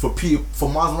 for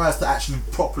Miles Morales to actually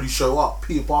properly show up,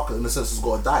 Peter Parker in a sense has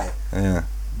got to die.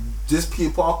 This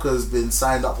Peter Parker has been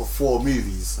signed up for 4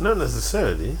 movies. Not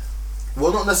necessarily.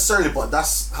 Well, not necessarily, but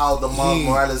that's how the Miles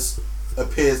Morales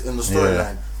appears in the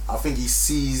storyline. I think he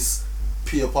sees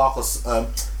Peter Parker,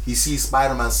 he sees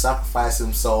Spider-Man sacrifice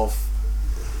himself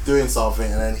doing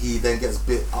something, and then he then gets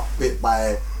bit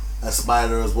by a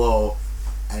spider as well,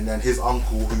 and then his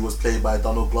uncle, who was played by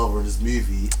Donald Glover in this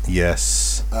movie,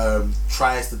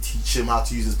 tries to teach him how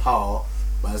to use his power,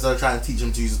 but instead of trying to teach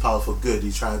him to use his power for good,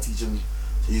 he's trying to teach him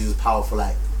to use his power for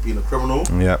like being a criminal.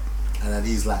 And then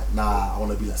he's like, nah, I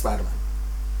want to be like Spider-Man.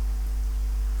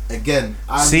 Again,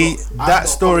 that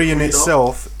story in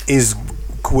itself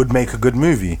would make a good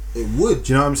movie. It would.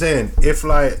 Do you know what I'm saying? If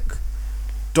like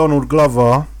Donald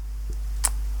Glover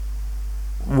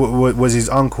was his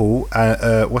uncle,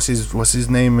 what's his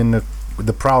name in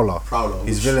the Prowler?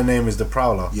 His villain name is the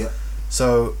Prowler.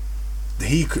 So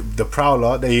the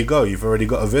Prowler. There you go. You've already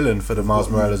got a villain for the Miles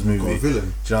Morales movie. Do you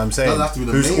know what I'm saying?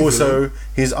 Who's also villain.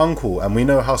 His uncle, and we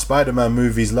know how Spider-Man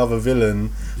movies love a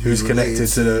villain who's connected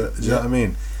to the. Do you know what I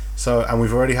mean? So, and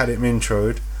we've already had him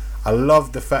introed. I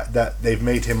love the fact that they've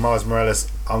made him Miles Morales'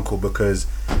 uncle, because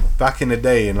back in the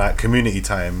day, in like Community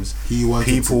times,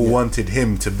 people wanted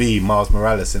him to be Miles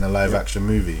Morales in a live action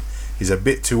movie. He's a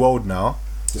bit too old now,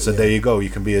 so there you go, you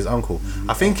can be his uncle.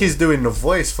 I think he's doing the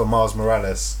voice for Miles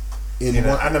Morales in an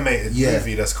animated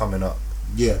movie that's coming up.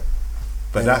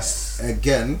 But and that's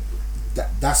again,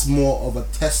 that's more of a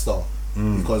tester,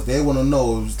 because they want to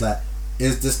know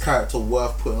is this character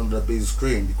worth putting on the big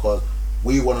screen, because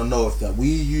we want to know if that we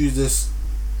use this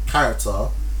character,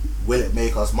 will it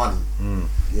make us money?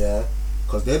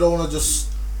 Because they don't want to just,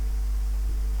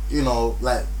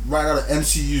 like right now the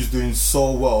MCU is doing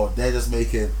so well, they're just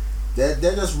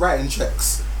writing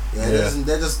checks.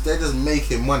 They're just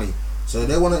making money. So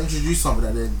they want to introduce something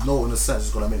that they know in a sense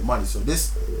is gonna make money. So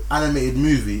this animated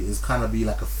movie is kind of be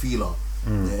like a feeler.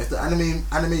 If the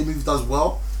animated movie does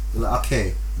well, they're like,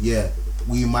 okay,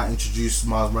 we might introduce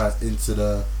Miles Morales into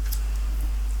the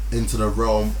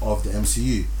realm of the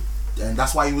MCU, and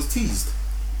that's why he was teased.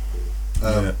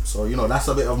 So that's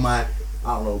a bit of my,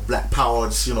 I don't know, black power.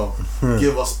 Just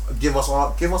give us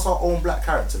our own black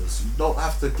characters. You don't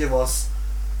have to give us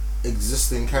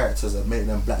existing characters and make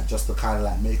them black just to kind of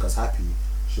like make us happy.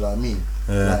 You know what I mean?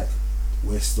 Like,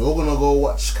 we're still gonna go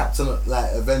watch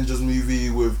Avengers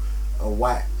movie with a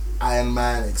white Iron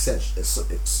Man, etc., so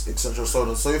on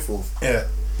and so forth. Yeah.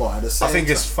 But at the same I think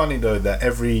it's funny though that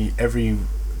every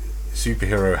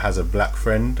superhero has a black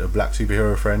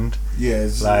superhero friend. Yeah,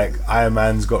 like Iron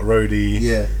Man's got Rhodey.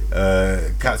 Yeah.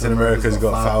 Captain America's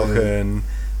got Falcon.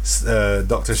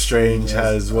 Doctor Strange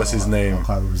has what's his name? I can't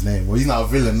remember his name. Well, he's not a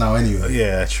villain now anyway.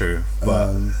 Yeah, true.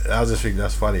 But I just think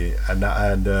that's funny, and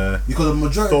because the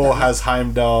majority Thor has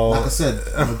Heimdall. Like I said,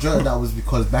 the majority of that was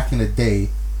because back in the day,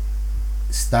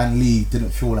 Stan Lee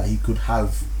didn't feel like he could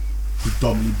have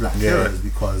predominantly black heroes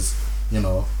because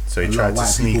so he tried to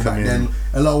sneak them in.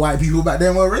 A lot of white people back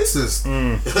then were racist. Do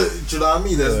you know what I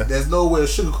mean? There's no way of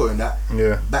sugarcoating that.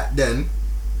 Yeah. Back then,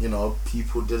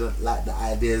 people didn't like the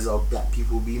ideas of black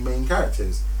people being main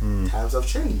characters. Times have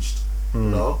changed.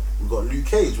 We've got Luke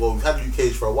Cage. Well, we've had Luke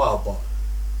Cage for a while, but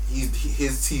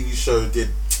his TV show did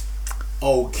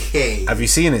okay. Have you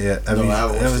seen it yet? No,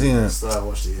 I haven't seen it. Still haven't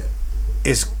watched it yet.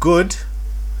 It's good,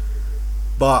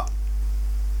 but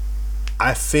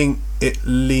I think it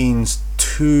leans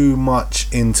too much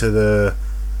into the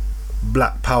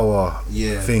black power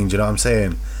thing. Do you know what I'm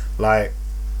saying? Like,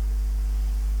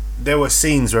 there were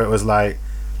scenes where it was like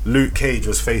Luke Cage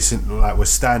was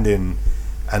standing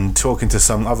and talking to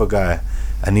some other guy,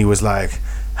 and he was like,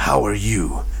 "How are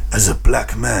you, as a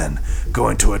black man,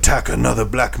 going to attack another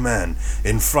black man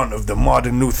in front of the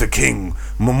Martin Luther King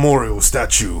memorial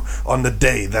statue on the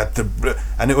day that the..."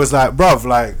 And it was like, bruv,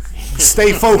 like,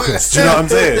 stay focused. Do you know what I'm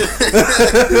saying?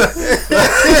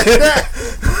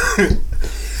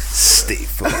 Stay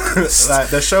focused. Like,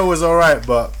 the show was alright,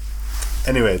 but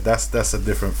anyway, that's a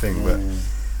different thing. But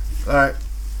like,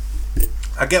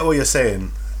 I get what you're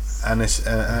saying, and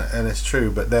it's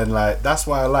true. But then, like, that's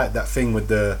why I like that thing with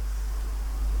the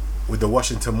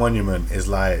Washington Monument, is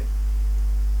like,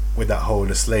 with that whole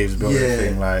the slaves building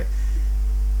thing. Like,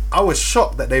 I was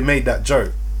shocked that they made that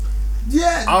joke.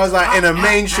 Yeah, I was like, in a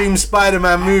mainstream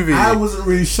Spider-Man movie. I wasn't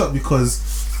really shocked because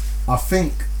I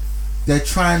think they're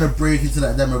trying to break into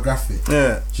that demographic.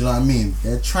 Yeah, do you know what I mean?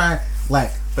 They're trying,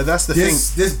 like. But that's the thing.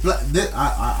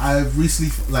 I recently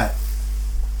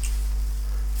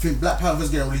think Black Panther's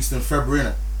getting released in February,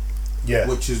 innit? Yeah.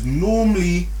 Which is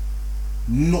normally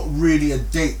not really a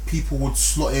date people would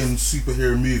slot in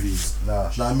superhero movies. Nah.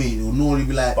 Do you know what I mean? It will normally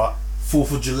be like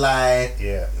 4th of July,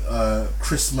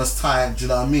 Christmas time. Do you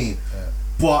know what I mean? Yeah.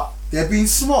 But they're being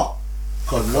smart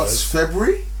because what's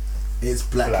February? It's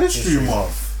Black History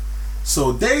Month.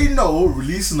 So they know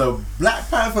releasing a Black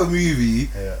Panther movie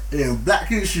in Black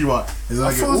History Month is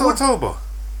I thought it was October.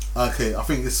 Okay, I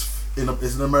think it's in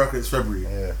America. It's February.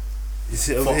 Yeah.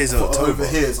 Over here it's October. Over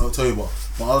here it's October.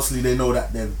 But obviously they know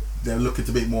that they're looking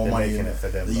to make more money in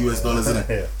the US dollars, innit?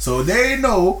 Yeah. So they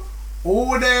know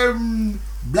all them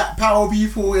Black Power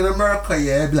people in America.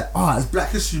 Yeah, be like, it's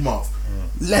Black History Month.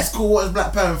 Let's go watch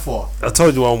Black Panther. I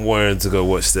told you I'm wearing to go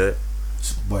watch that.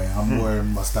 Boy, I'm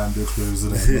wearing my standard clothes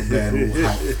and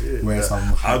wearing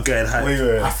some I'm going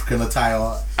African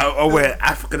attire. I'll wear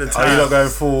African attire. Are you not going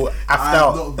full aft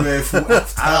out? I'm not going full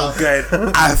aft out. I'm going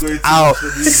aft out.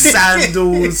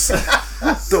 Sandals,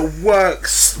 the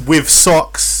works with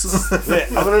socks. Yeah,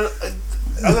 I'm gonna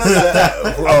like that.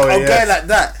 I'm going like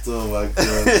that. Oh my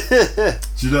god!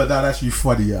 Do you know that's actually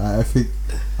funny? I think.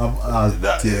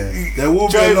 There will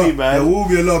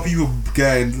be a lot of people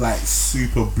going like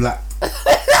super black.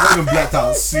 Not even blacked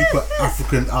out, super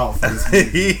African outfits.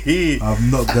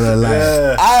 I'm not gonna lie.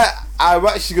 Yeah. I'm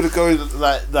actually gonna go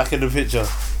like in the picture.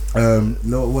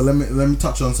 No, well, let me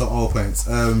touch on some old points.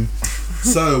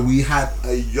 So we had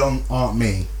a young Aunt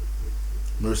May,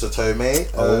 Marissa Tomei.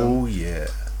 Oh yeah.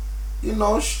 You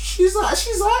know, she's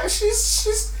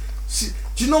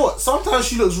do you know what? Sometimes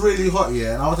she looks really hot,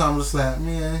 yeah, and other times I'm just like,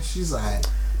 man, she's alright.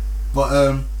 But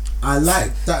I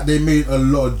like that they made a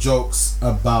lot of jokes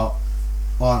about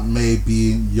Aunt May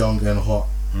being young and hot.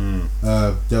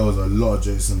 There was a lot of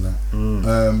jokes in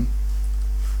that.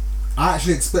 I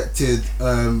actually expected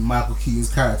Michael Keaton's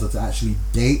character to actually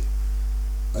date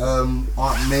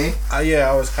Aunt May. Yeah,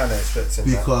 I was kind of expecting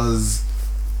because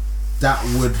that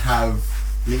would have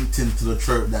linked into the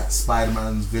trope that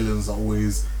Spider-Man's villains are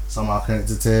always somehow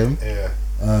connected to him. Yeah.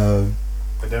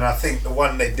 But then I think the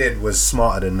one they did was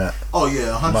smarter than that. Oh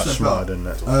yeah, 100% much smarter than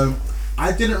that.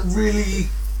 I didn't really.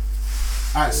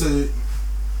 So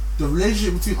the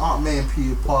relationship between Aunt May and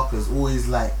Peter Parker is always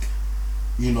like,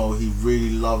 you know, he really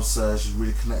loves her. She's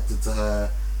really connected to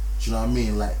her. Do you know what I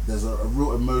mean? Like, there's a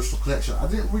real emotional connection. I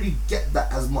didn't really get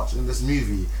that as much in this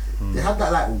movie. They had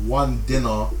that like one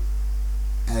dinner,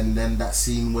 and then that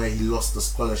scene where he lost the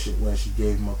scholarship where she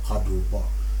gave him a cuddle. But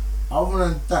other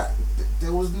than that,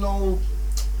 there was no.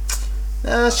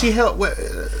 She helped.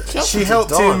 She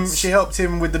helped him. She helped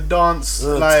him with the dance,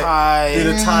 The like tie. did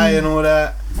a tie and all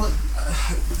that. But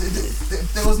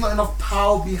there was not enough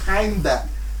power behind that.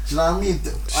 Do you know what I mean?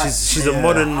 She's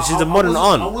a modern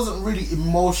aunt. I wasn't really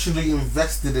emotionally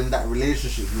invested in that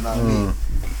relationship. You know what I mean?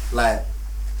 Like,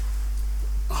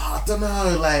 I don't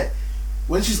know. Like,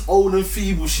 when she's old and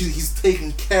feeble, he's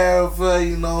taking care of her.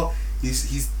 You know,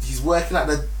 he's working at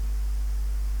the.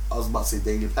 I was about to say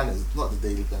Daily Planet. It's not the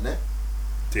Daily Planet.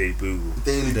 Daily Bugle.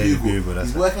 Daily Bugle.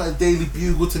 He's working at the Daily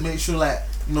Bugle to make sure, like,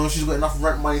 you know, she's got enough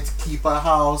rent money to keep her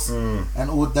house and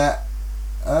all that.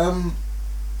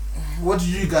 What do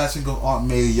you guys think of Aunt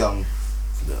Mae Young?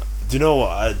 Do you know what?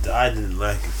 I didn't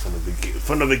like it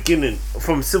from the beginning,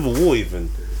 from Civil War even.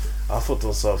 I thought to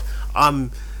myself,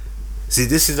 see,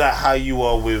 this is like how you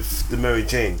are with the Mary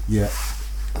Jane. Yeah.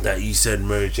 That you said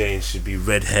Mary Jane should be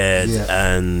red haired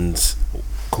Yeah. and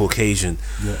Caucasian.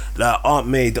 Yeah. Like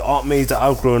the Aunt Mays that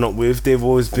I've grown up with, they've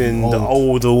always been the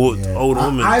older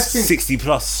woman, I think, 60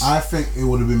 plus. I think it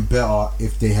would have been better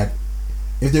if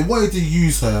they wanted to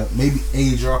use her, maybe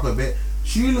age her up a bit.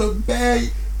 She looked bare.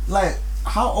 Like,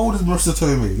 how old is Marissa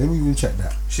Tomei? Let me even check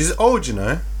that. She's old, you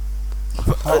know.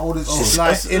 How old is She's old?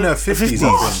 like in her 50s.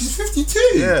 Oh, she's 52.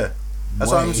 Yeah,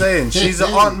 that's what I'm saying. She's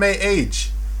an Aunt May age.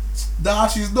 Nah,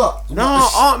 she's not. No,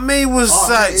 Aunt May was Aunt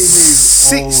like May is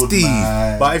 60.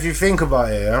 old, But if you think about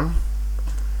it,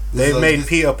 they've made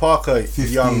Peter Parker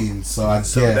 15, young, so I guess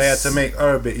so they had to make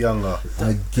her a bit younger.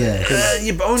 I guess.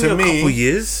 Yeah, but only To a me, couple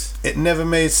years. It never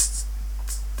made.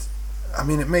 I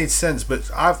mean, it made sense, but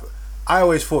I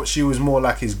always thought she was more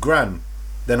like his gran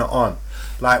than an aunt.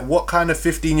 Like, what kind of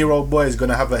 15-year-old boy is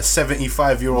gonna have a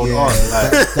 75-year-old aunt?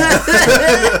 Like,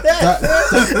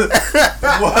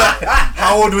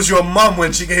 how old was your mum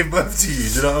when she gave birth to you?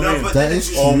 Do you know what I mean? That is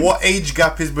true. Or what age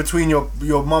gap is between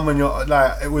your mum and your,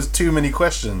 like? It was too many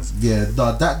questions. Yeah,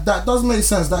 no, that does make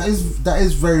sense. That is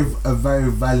a very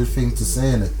valid thing to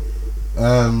say in it.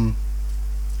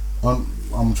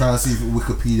 I'm trying to see if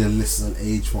Wikipedia lists an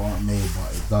age for Aunt May,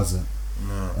 but it doesn't.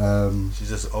 No, she's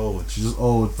just old. She's just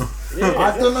old.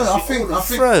 I don't know. I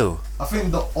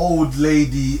think the old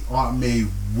lady Aunt May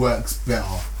works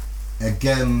better.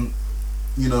 Again,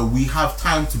 you know, we have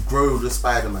time to grow the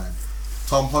Spider-Man.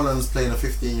 Tom Holland's playing a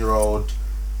 15-year-old.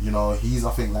 You know, he's, I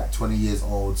think, like 20 years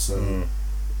old, so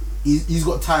he's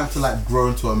got time to, like, grow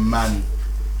into a man.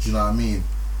 Do you know what I mean?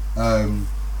 And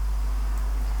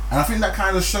I think that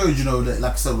kind of showed, you know, that,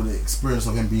 like I said, with the experience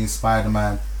of him being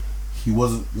Spider-Man, he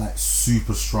wasn't, like,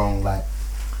 super strong. Like,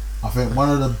 I think one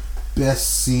of the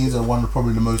best scenes and one of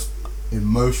probably the most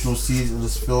emotional scenes of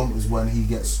this film is when he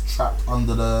gets trapped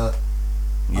under the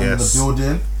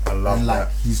building. I love and, like,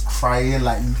 that. he's crying.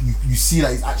 Like, you see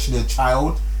that he's actually a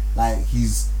child. Like,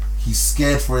 he's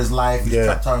scared for his life. He's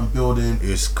trapped out in the building.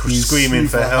 He's screaming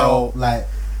for help. Like,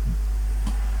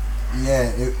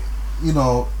 yeah, you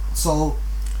know, so...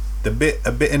 A bit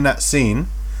in that scene,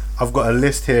 I've got a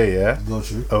list here,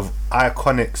 of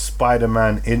iconic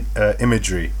Spider-Man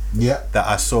imagery that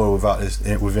I saw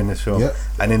within this film.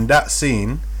 And in that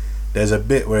scene, there's a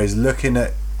bit where he's looking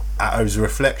at his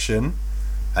reflection,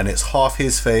 and it's half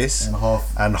his face and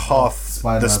half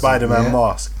the Spider-Man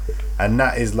mask, and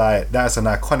that's an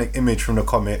iconic image from the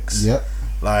comics.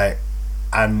 Like,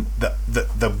 and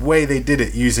the way they did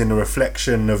it, using the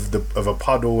reflection of a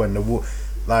puddle and the wall.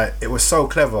 Like, it was so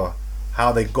clever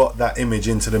how they got that image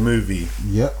into the movie.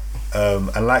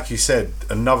 And like you said,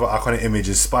 another iconic image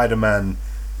is Spider-Man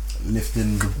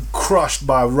crushed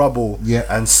by rubble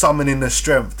and summoning the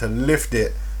strength to lift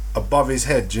it above his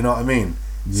head. Do you know what I mean?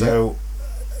 So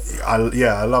I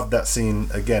love that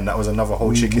scene. Again, that was another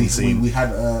whole chicken scene. We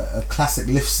had a classic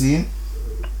lift scene.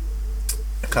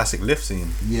 A classic lift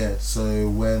scene. Yeah, so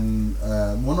when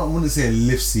I wouldn't say a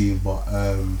lift scene, but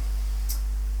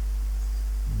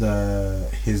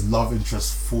his love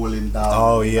interest falling down.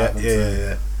 Oh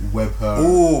yeah. Web her.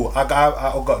 Ooh, I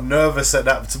got nervous at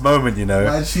that moment, you know.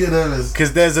 Why is she nervous?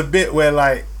 Because there's a bit where,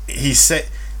 like, he said,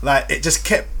 like, it just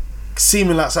kept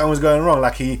seeming like something was going wrong.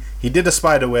 Like, he did a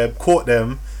spider web, caught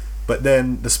them, but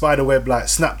then the spider web, like,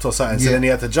 snapped or something. So then he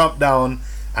had to jump down,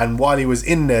 and while he was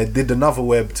in there, did another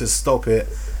web to stop it.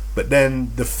 But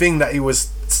then the thing that he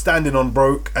was standing on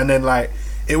broke, and then, like,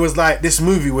 it was like this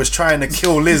movie was trying to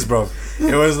kill Liz, bro.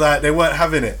 It was like they weren't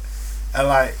having it. And,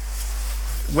 like,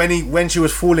 when she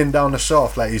was falling down the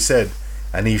shaft, like you said,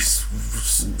 and he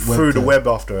threw the web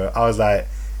after her, I was like,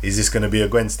 is this going to be a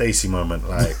Gwen Stacy moment?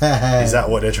 Like, is that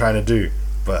what they're trying to do?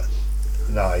 But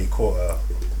no, he caught her.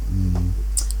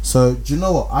 So do you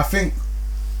know what I think?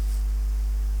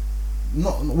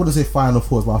 Not what to say final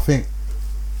thoughts, but I think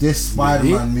this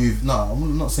Spider-Man movie. No,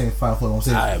 I'm not saying 5.1. I'm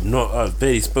saying I have not. I've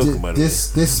barely spoken about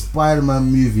this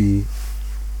Spider-Man movie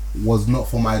was not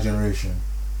for my generation.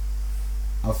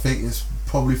 I think it's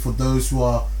probably for those who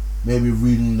are maybe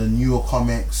reading the newer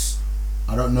comics.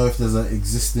 I don't know if there's an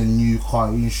existing new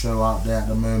cartoon show out there at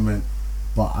the moment,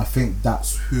 but I think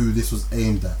that's who this was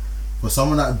aimed at. For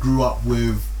someone that grew up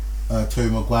with Tobey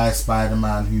Maguire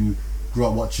Spider-Man, who grew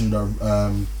up watching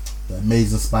the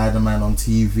Amazing Spider-Man on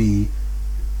TV,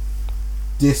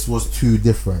 this was too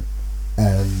different.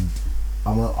 And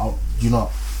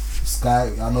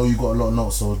Sky, I know you got a lot of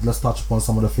notes, so let's touch upon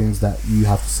some of the things that you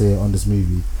have to say on this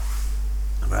movie.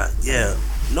 Right, yeah.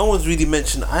 No one's really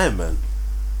mentioned Iron Man.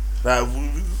 Like,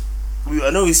 I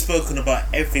know we've spoken about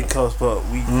everything else, but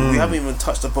we haven't even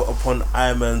touched upon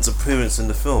Iron Man's appearance in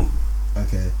the film.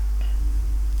 Okay.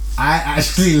 I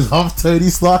actually love Tony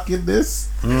Stark in this.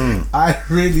 I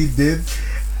really did.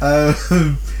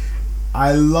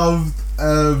 I loved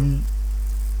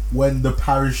when the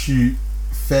parachute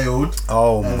failed.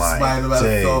 Oh my Spider-Man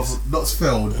days. Not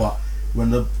failed, but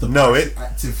when the parachute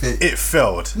activated. It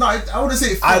failed. No, I wouldn't say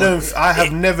it failed. I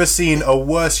have never seen a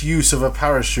worse use of a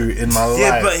parachute in my life.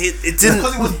 Yeah, but it didn't.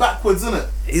 Because it was backwards, isn't it?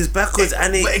 It's backwards,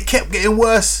 but it kept getting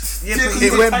worse. Yeah, but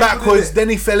it went backwards, then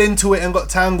he fell into it and got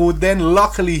tangled. Then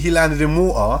luckily he landed in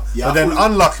water, but then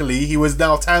unluckily he was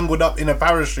now tangled up in a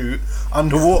parachute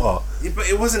underwater. Yeah, but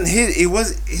it wasn't his. It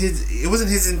wasn't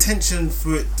his intention for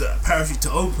the parachute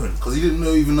to open. Because he didn't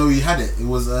even know he had it. It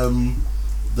was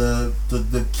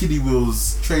the kiddie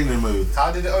wheels training mode.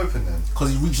 How did it open then?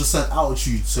 Because he reached a certain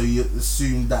altitude, so you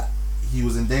assumed that he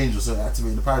was in danger, so it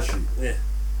activated the parachute. Yeah.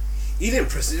 He didn't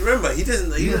press it. Remember, he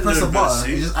didn't press the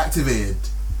button. He just activated.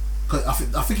 Cause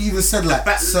I think he even said like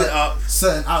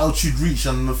certain altitude reach,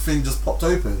 and the thing just popped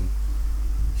open.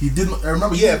 He didn't. I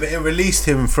remember. Yeah, but it released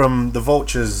him from the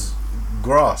vulture's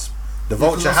grasp. The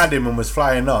vulture had him and was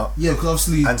flying up. Yeah, because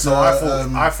obviously. And so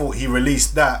I thought he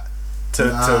released that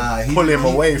to pull him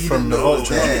away from the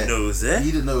vulture. He didn't know it was there.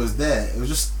 He didn't know it was there. It was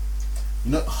just,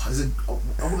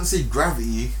 I wouldn't say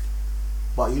gravity,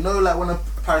 but like when a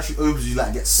parachute opens, you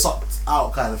like get sucked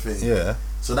out kind of thing. Yeah.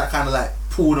 So that kind of like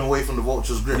pulled him away from the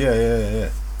vulture's grip. Yeah.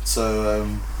 So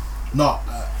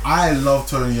I love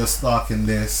Tony Stark in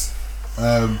this.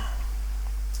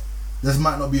 This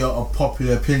might not be a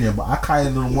popular opinion, but I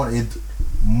kind of wanted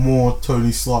more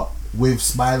Tony Stark with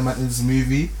Spider-Man in this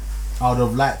movie. I would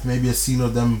have liked maybe a scene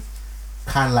of them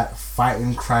kind of like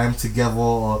fighting crime together,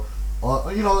 or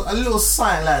a little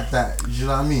sign like that. You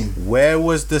know what I mean? Where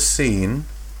was the scene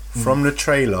from the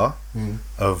trailer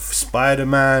of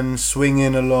Spider-Man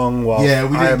swinging along while we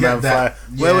didn't Iron get Man that.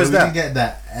 fly? Where was that? We didn't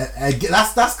get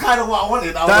that. That's kind of what I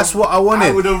wanted.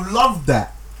 I would have loved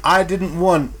that. I didn't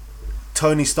want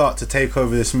Tony Stark to take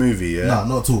over this movie. Yeah, no,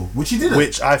 not at all. Which he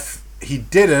didn't. He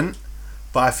didn't,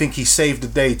 but I think he saved the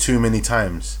day too many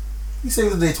times. He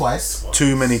saved the day twice.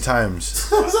 Too many times.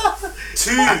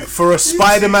 For a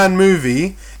Spider-Man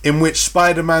movie in which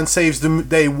Spider-Man saves the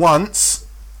day once.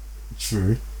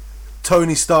 True.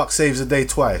 Tony Stark saves the day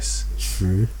twice.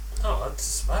 True. Oh,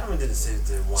 Spider-Man didn't save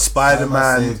the day once.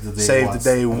 Spider-Man saved the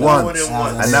day once.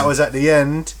 And that was at the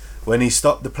end when he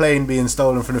stopped the plane being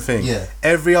stolen from the thing. Yeah.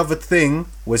 Every other thing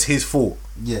was his fault.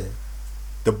 Yeah.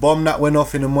 The bomb that went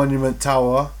off in the Monument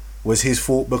Tower was his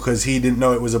fault because he didn't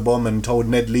know it was a bomb and told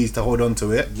Ned Leeds to hold on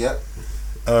to it. Yep.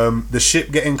 The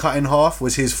ship getting cut in half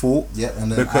was his fault. Yep.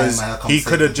 And because he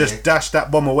could have just dashed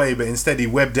that bomb away, but instead he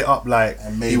webbed it up like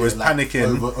he was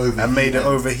panicking and made it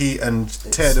overheat and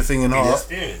tear the thing in half.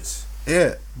 Experience.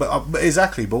 Yeah, but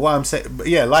exactly. But what I'm saying,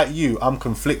 like you, I'm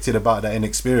conflicted about that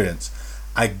inexperience.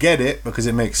 I get it because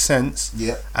it makes sense.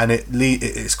 Yeah. And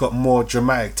it's got more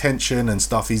dramatic tension and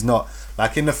stuff. He's not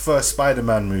like in the first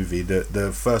Spider-Man movie,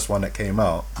 the first one that came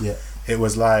out. Yeah. It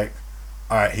was like,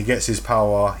 all right, he gets his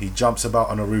power, he jumps about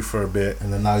on a roof for a bit,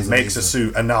 and then now he makes a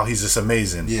suit, and now he's just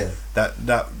amazing. Yeah.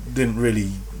 That didn't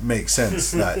really make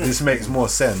sense. Like this makes more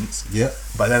sense. Yeah.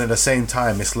 But then at the same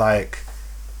time, it's like,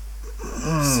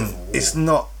 it's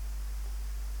not.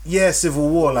 Yeah, Civil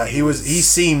War. Like he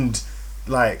seemed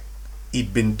like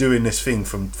he'd been doing this thing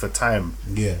for time.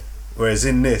 Yeah. Whereas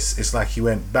in this, it's like he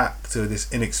went back to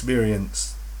this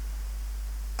inexperience,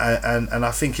 and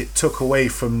I think it took away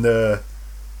from the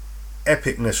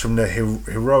epicness, from the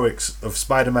heroics of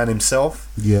Spider-Man himself.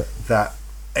 Yeah. That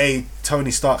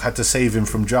Tony Stark had to save him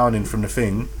from drowning from the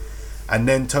thing, and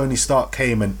then Tony Stark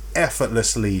came and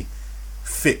effortlessly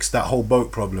fixed that whole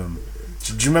boat problem.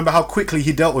 Do you remember how quickly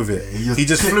he dealt with it? He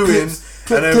just flew in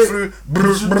and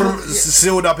then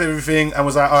sealed up everything and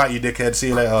was like, "All right, you dickhead, see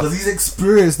you later." Because he's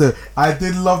experienced though. I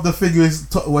did love the figure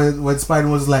when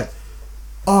Spider-Man was like,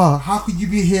 "Oh, how could you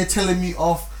be here telling me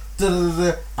off?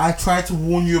 I tried to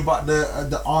warn you about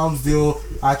the arms deal.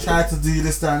 I tried to do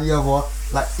this, that, and the other.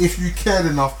 Like, if you cared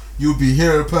enough, you'll be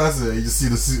here in person. And you just see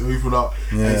the suit open up.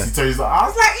 Yeah. And he Tony's like, I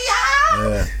was like,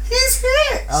 yeah, he's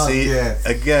here. See,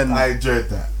 again, I enjoyed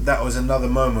that. That was another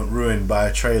moment ruined by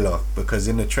a trailer, because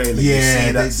in the trailer you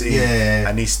see that scene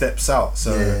and he steps out.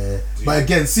 So, but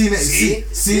again, seeing it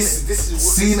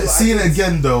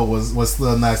again though was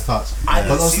still a nice touch. I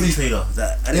didn't see the trailer.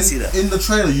 I didn't see that. In the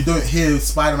trailer, you don't hear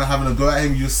Spider-Man having a go at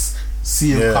him. You just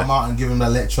see him come out and give him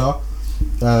that lecture.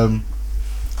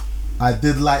 I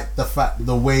did like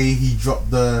the way he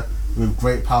dropped with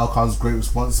great power comes great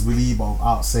responsibility, but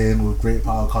without saying with great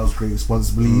power comes great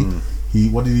responsibility.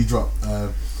 What did he drop?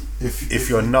 If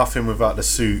you're nothing without the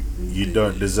suit, you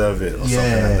don't deserve it, or something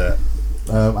like that.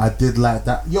 I did like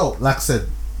that. Like I said,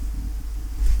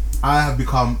 I have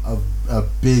become a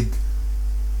big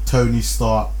Tony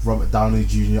Stark, Robert Downey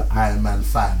Jr., Iron Man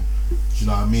fan. Do you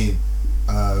know what I mean?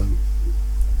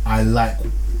 I like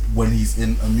when he's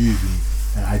in a movie,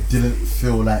 and I didn't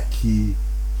feel like he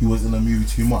was in a movie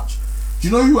too much. Do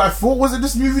you know who I thought was in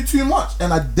this movie too much,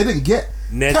 and I didn't get?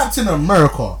 Captain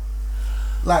America.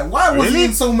 Like, why was he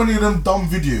in so many of them dumb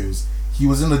videos? He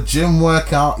was in a gym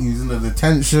workout. He was in a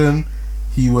detention.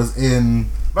 He was in...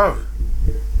 Bro,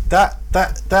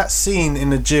 that scene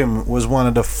in the gym was one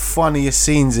of the funniest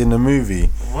scenes in the movie.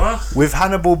 What? With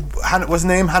what's his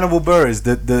name? Hannibal Buress,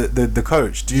 the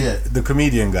coach. The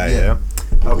comedian guy, yeah?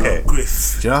 Okay.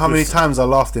 Griff. Do you know how many times I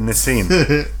laughed in this scene?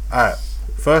 Alright.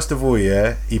 First of all,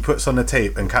 he puts on the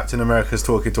tape and Captain America's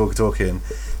talking.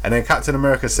 And then Captain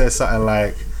America says something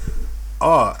like,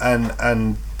 oh,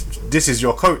 and this is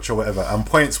your coach or whatever, and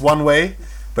points one way,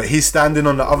 but he's standing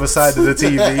on the other side of the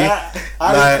TV.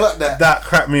 That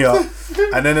cracked me up.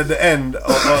 And then at the end,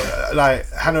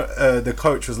 the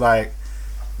coach was like,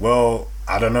 well,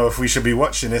 I don't know if we should be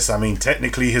watching this. I mean,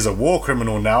 technically he's a war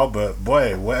criminal now, but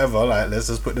boy, whatever, like, let's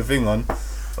just put the thing on.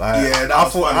 Like, I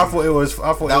thought it was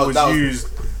used.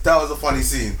 That was a funny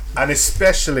scene. And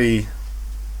especially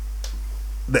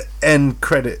the end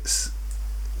credits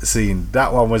scene,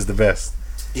 that one was the best.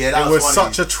 Yeah, it was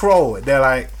such a troll. They're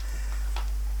like,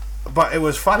 but it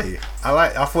was funny.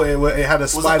 I thought it had a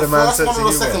Spider-Man sense of humor.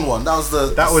 Was the second one?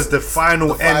 That was the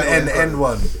final end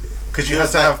one, because you had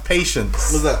to have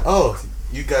patience. It was like, oh,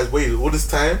 you guys waited all this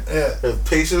time. Yeah, have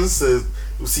patience to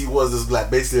see what was this, like,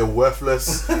 basically a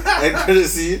worthless end credit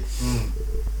scene.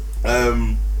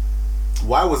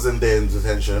 Why wasn't there in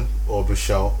detention, or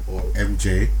Michelle or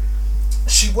MJ?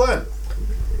 She weren't.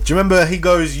 Do you remember he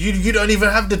goes, you don't even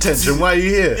have detention, why are you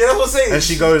here? Yeah, that's what I'm saying. And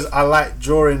she goes, I like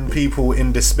drawing people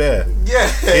in despair. Yeah.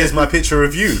 Here's my picture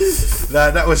of you.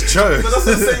 That was jokes. But that's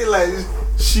what I'm saying, like,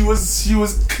 she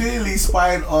was clearly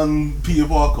spying on Peter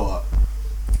Parker.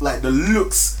 Like, the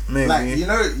looks, maybe. Like, you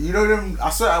know them.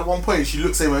 I saw at one point she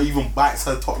looks at him and even bites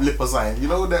her top lip or something. You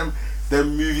know them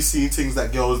movie scene things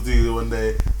that girls do when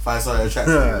they find something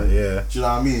attractive. Yeah. Do you know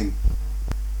what I mean?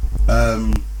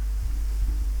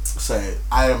 So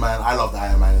Iron Man, I loved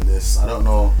Iron Man in this. I don't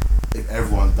know if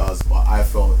everyone does, but I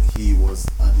felt he was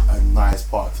a nice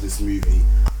part to this movie.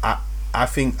 I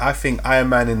think Iron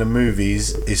Man in the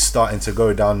movies is starting to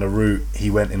go down the route he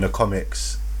went in the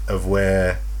comics, of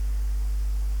where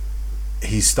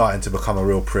he's starting to become a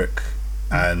real prick,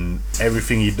 and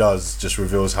everything he does just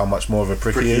reveals how much more of a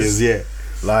prick he is. Yeah.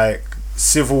 Like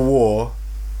Civil War,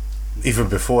 even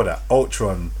before that,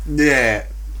 Ultron. Yeah.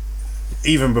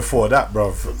 Even before that,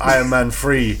 bruv. Iron Man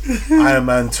 3, Iron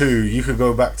Man 2. You could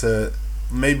go back to,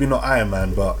 maybe not Iron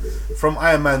Man, but from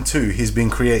Iron Man 2, he's been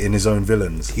creating his own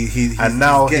villains. He's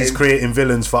creating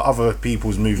villains for other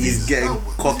people's movies. He's getting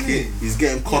cocky. He's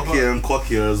getting cockier and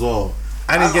cockier as well.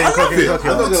 And he's getting cockier and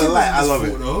cockier. I'm not gonna lie, I love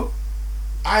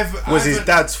it. Was his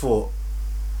dad's fault?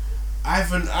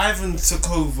 Ivan took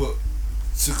over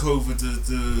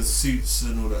the suits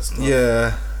and all that stuff.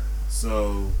 Yeah.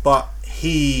 So, but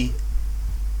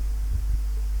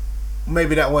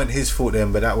maybe that wasn't his fault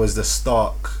then, but that was the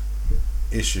Stark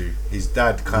issue. His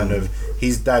dad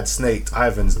his dad snaked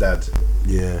Ivan's dad.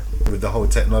 Yeah. With the whole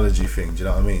technology thing, do you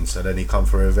know what I mean? So then he come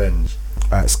for revenge.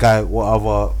 Alright, Sky, what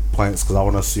other points? Because I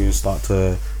want to soon start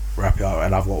to wrap it up,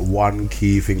 and I've got one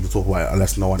key thing to talk about,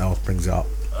 unless no one else brings it up.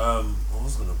 I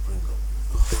was going to bring up,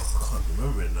 I can't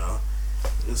remember it now.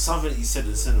 It was something he said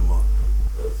in the cinema.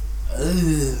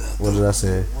 What did I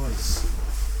say?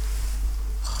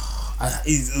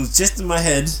 It was just in my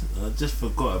head. I just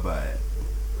forgot about it.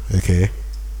 Okay.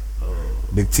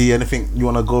 Big T, anything you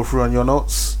want to go through on your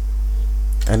notes?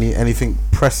 Anything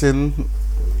pressing?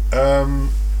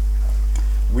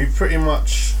 We pretty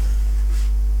much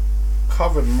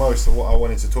covered most of what I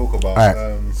wanted to talk about. Right.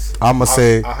 I'm gonna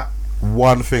say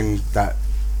one thing that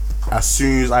as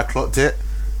soon as I clocked it,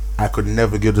 I could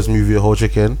never give this movie a whole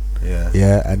chicken.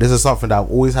 Yeah, and this is something that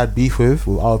I've always had beef with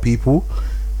other people,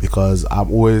 because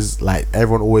I'm always like,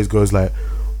 everyone always goes like,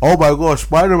 oh my gosh,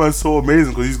 Spider-Man's so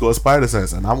amazing because he's got a spider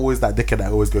sense, and I'm always that dickhead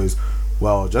that always goes,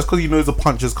 well, just because he knows the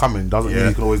punch is coming doesn't mean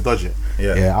you can always dodge it.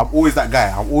 I'm always that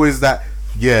guy. I'm always that,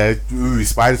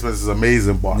 spider sense is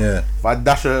amazing, but if I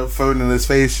dash a phone in his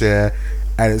face, and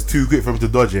it's too quick for him to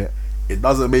dodge it, it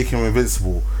doesn't make him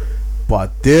invincible.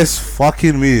 But this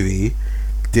fucking movie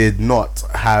did not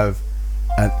have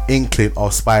an inkling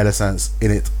of spider sense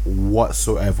in it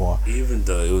whatsoever. Even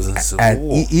though it was in Civil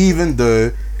War. Even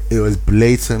though it was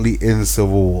blatantly in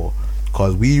Civil War,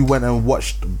 because we went and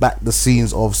watched back the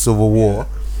scenes of Civil War,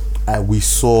 and we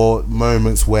saw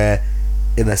moments where,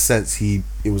 in a sense, it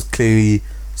was clearly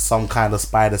some kind of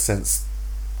spider sense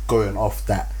going off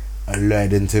that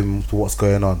alerted him to what's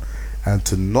going on, and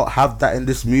to not have that in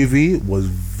this movie was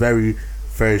very,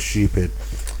 very stupid.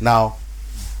 Now,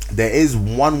 there is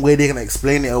one way they can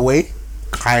explain it away,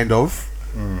 kind of,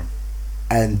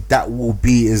 and that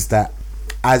is that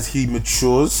as he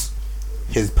matures,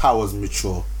 his powers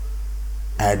mature,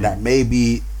 and that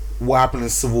maybe what happened in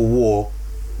Civil War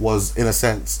was, in a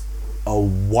sense, a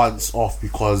once off,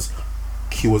 because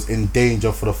he was in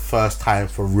danger for the first time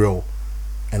for real,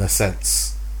 in a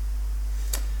sense.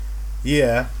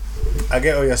 Yeah, I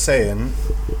get what you're saying,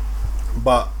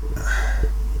 but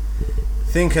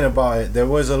thinking about it, there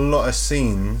was a lot of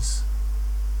scenes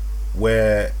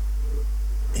where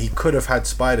he could have had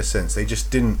spider sense. They just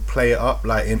didn't play it up.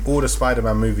 Like in all the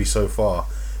Spider-Man movies so far,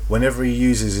 whenever he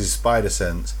uses his spider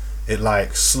sense, it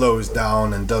like slows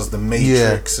down and does the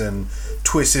Matrix and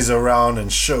twists around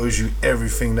and shows you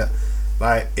everything that,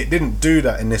 like, it didn't do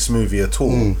that in this movie at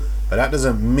all. But that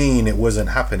doesn't mean it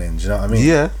wasn't happening. Do you know what I mean?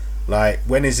 Yeah. Like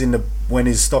when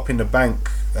he's stopping the bank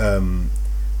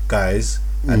guys,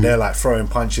 and they're like throwing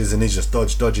punches and he's just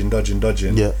dodging.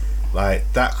 Yeah.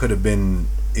 Like that could have been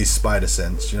his spider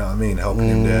sense, you know what I mean, helping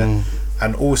him there.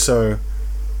 And also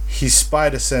his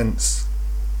spider sense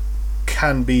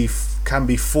can be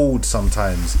fooled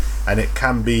sometimes, and it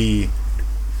can be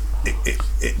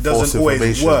it doesn't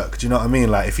always work, do you know what I mean?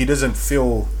 Like if he doesn't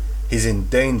feel he's in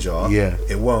danger,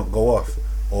 it won't go off.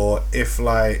 Or if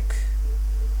like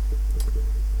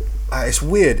it's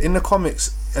weird in the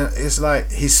comics, it's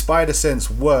like his spider sense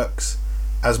works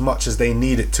as much as they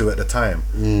need it to at the time.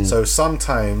 So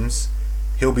sometimes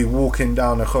he'll be walking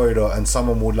down a corridor and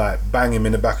someone will like bang him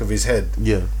in the back of his head,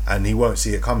 and he won't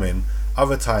see it coming.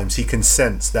 Other times he can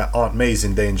sense that Aunt May's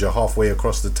in danger halfway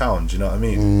across the town, do you know what I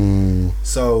mean?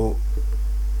 So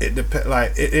it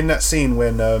like in that scene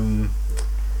when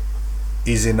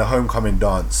he's in the homecoming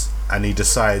dance and he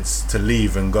decides to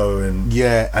leave and go and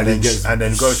then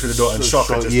go through the door and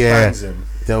Shocker just bangs him.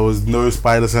 There was no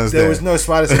spider sense there. There was no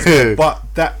spider sense, but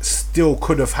that still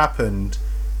could have happened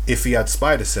if he had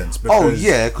spider sense. Because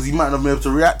because he might not be able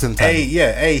to react in time.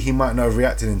 He might not have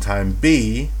reacted in time.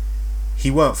 B,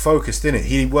 he weren't focused in it.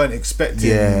 He weren't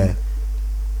expecting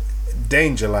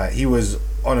danger. Like he was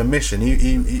on a mission.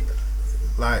 He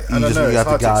like I don't know. It's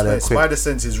hard to explain. Spider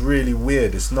sense is really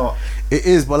weird. It's not. It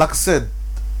is, but like I said,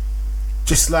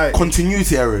 just like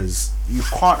continuity errors. You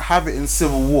can't have it in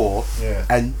Civil War,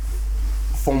 and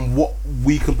from what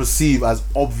we can perceive as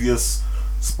obvious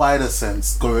spider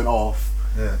sense going off,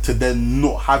 to then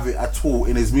not have it at all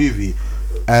in his movie.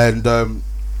 And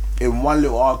in one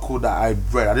little article that I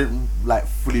read, I didn't like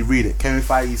fully read it, Kevin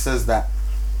Feige says that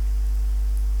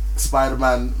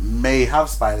Spider-Man may have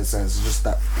spider sense, it's just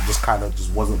that it just kind of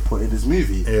just wasn't put in his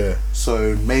movie.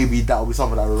 So maybe that will be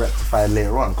something that will rectify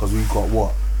later on, because we've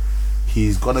got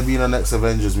he's gonna be in the next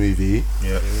Avengers movie,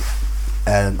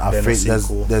 and I think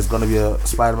there's gonna be a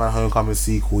Spider-Man Homecoming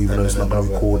sequel, even though it's not gonna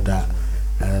be called that,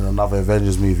 and then another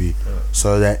Avengers movie.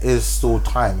 So there is still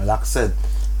time, and like I said,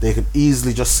 they could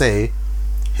easily just say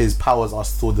his powers are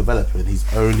still developing. He's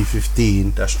only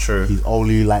 15. That's true. He's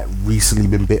only like recently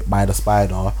been bit by the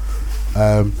spider.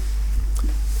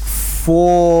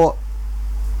 For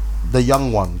the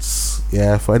young ones,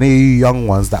 for any young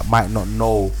ones that might not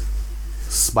know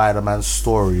Spider-Man's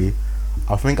story,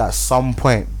 I think at some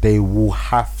point they will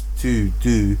have to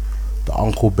do the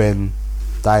Uncle Ben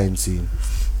dying scene.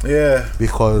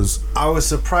 Because I was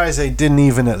surprised they didn't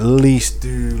even at least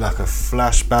do like a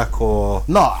flashback or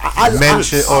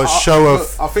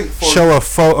show a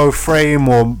photo frame,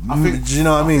 or do you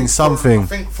know what I mean? Something. I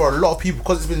think for a lot of people,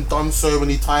 because it's been done so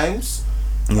many times,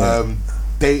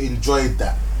 they enjoyed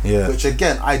that. Which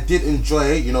again, I did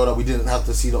enjoy it. You know, that we didn't have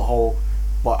to see the whole,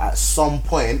 but at some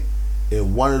point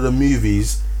in one of the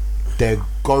movies, they're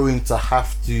going to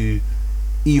have to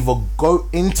either go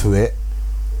into it,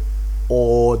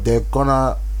 or they're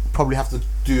gonna probably have to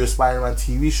do a Spider-Man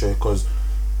TV show, because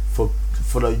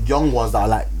for the young ones that are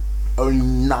like only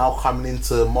now coming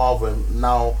into Marvel and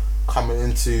now coming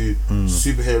into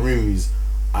superhero movies,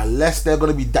 unless they're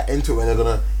gonna be that into it and they're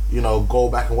gonna, you know, go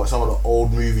back and watch some of the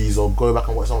old movies or go back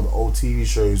and watch some of the old TV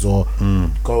shows, or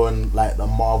go on like the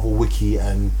Marvel wiki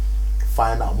and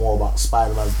find out more about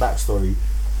Spider-Man's backstory,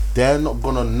 they're not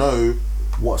gonna know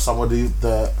what some of the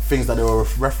things that they were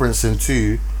referencing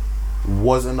to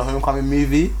was in the Homecoming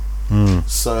movie.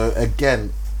 So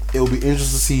again, it'll be interesting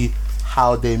to see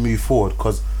how they move forward,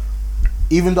 because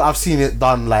even though I've seen it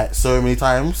done like so many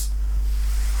times,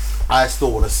 I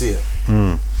still want to see it.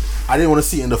 I didn't want to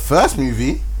see it in the first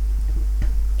movie,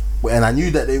 and I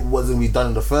knew that it wasn't be done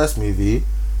in the first movie.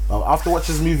 After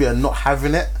watching this movie and not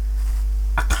having it,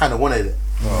 I kind of wanted it.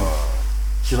 Do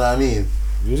you know what I mean?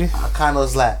 Really? I kind of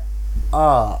was like,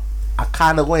 I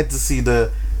kind of wanted to see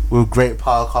the with great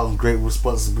power comes great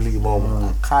responsibility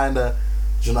moment. I kind of,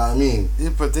 do you know what I mean? Yeah,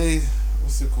 but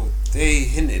what's it called? They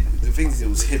hinted. The thing is, it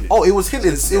was hinted. Oh, it was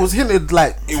hinted. It was hinted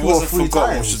like It 2 or wasn't 3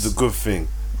 forgotten, times. which is a good thing.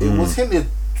 It was hinted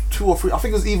 2 or 3. I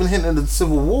think it was even hinted in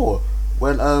Civil War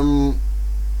when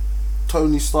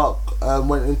Tony Stark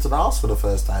went into the house for the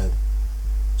first time.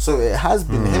 So it has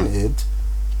been hinted,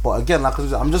 but again, like I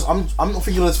said, I'm not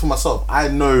thinking of this for myself. I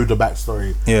know the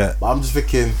backstory. Yeah. But I'm just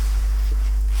thinking,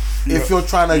 if you're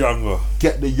trying to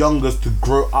get the youngest to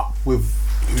grow up with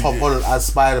Tom Holland as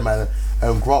Spider-Man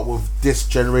and grow up with this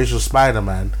generation of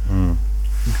Spider-Man,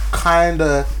 you kind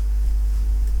of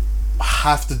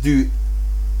have to do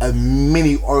a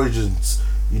mini origins.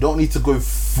 You don't need to go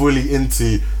fully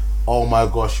into, oh my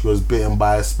gosh, he was bitten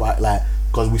by a spider, like,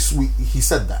 because he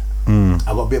said that.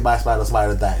 I got bit by a spider, the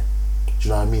spider died. Do you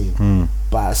know what I mean?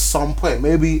 But at some point,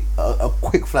 maybe a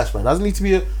quick flashback. It doesn't need to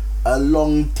be a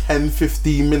long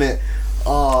 10-15 minute,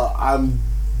 I'm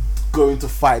going to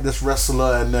fight this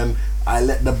wrestler and then I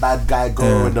let the bad guy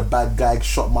go and the bad guy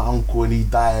shot my uncle and he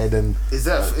died. And is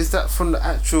that from the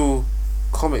actual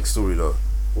comic story though?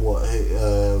 What?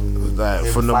 Like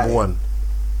for number fighting. 1?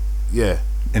 Yeah.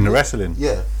 In the wrestling?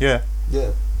 Yeah. Yeah.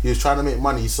 He was trying to make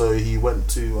money, so he went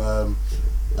to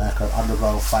like an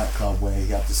underground fight club where he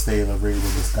had to stay in a ring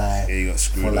with this guy. Yeah, he got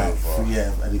screwed for like over.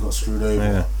 and he got screwed over.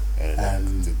 Yeah.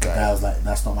 And the guy was like,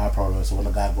 "That's not my problem." So when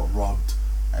the guy got robbed,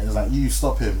 and he was like, "You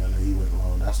stop him," and then he went,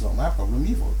 "Well, that's not my problem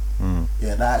either."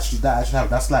 Yeah, that actually happened.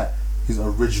 That's like his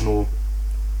original.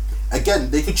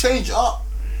 Again, they could change it up.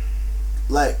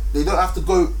 Like, they don't have to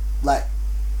go like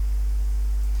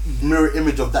mirror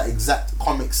image of that exact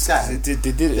comic scan. They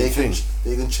did it.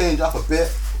 They can change up a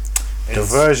bit. The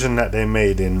version that they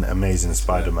made in Amazing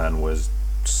Spider-Man was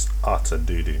just utter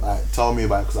doo-doo. Alright, tell me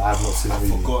about it, because I have not seen the I've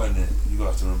movie. forgotten it. You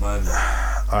got to remind me.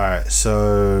 Alright,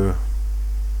 so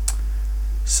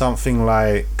something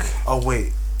like Oh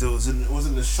wait,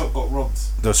 wasn't the shop got robbed?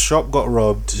 the shop got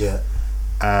robbed, Yeah.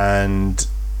 and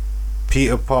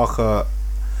Peter Parker.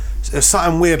 It's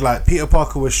something weird, like Peter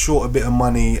Parker was short a bit of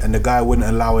money and the guy wouldn't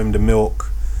allow him the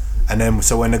milk, and then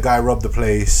so when the guy robbed the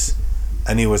place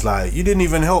and he was like, "You didn't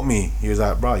even help me," he was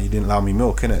like, "Bro, you didn't allow me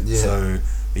milk, innit?" Yeah. So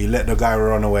he let the guy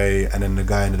run away, and then the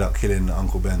guy ended up killing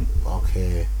Uncle Ben.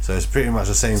 Okay. So it's pretty much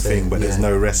the same thing, but there's yeah.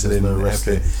 no wrestling. There's no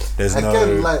wrestling. There's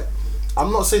Again, no like,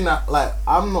 I'm not saying that. Like,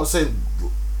 I'm not saying.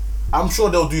 I'm sure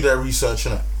they'll do their research,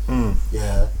 innit?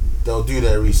 Yeah, they'll do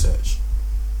their research.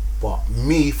 But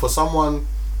me, for someone,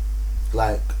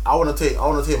 like, I want to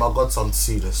take my godson to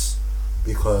see this,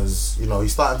 because, you know,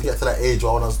 he's starting to get to that age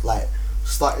where I want to like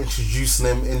start introducing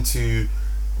him into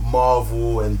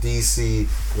Marvel and DC,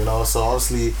 you know. So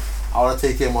obviously I want to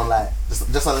take him on like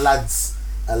just a lads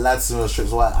cinema trip.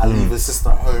 So I leave his sister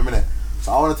at home, innit?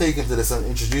 So I want to take him to this and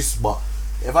introduce. But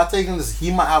if I take him to this,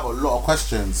 he might have a lot of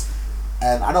questions,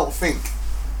 and I don't think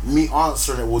me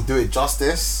answering it will do it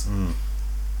justice.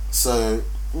 So,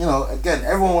 you know, again,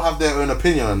 everyone will have their own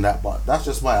opinion on that, but that's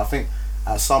just why I think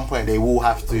at some point they will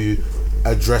have to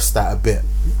address that a bit.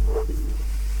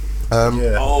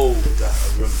 yeah. Oh,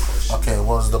 I remember the question. Okay,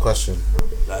 what was the question?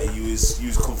 Like you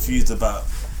was confused about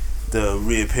the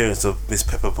reappearance of Miss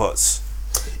Pepper Potts.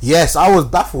 Yes, I was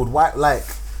baffled. Why, like,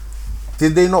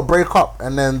 did they not break up?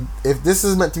 And then, if this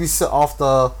is meant to be set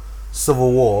after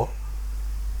Civil War,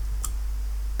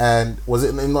 and was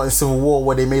it not in Civil War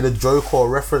where they made a joke or a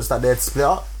reference that they had split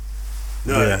up?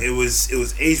 No, Yeah. it was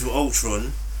Age of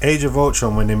Ultron. Age of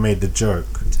Ultron when they made the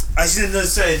joke. I shouldn't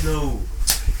say no.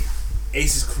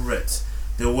 Ace is correct.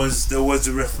 There was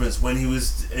a reference when he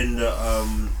was in the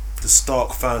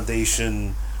Stark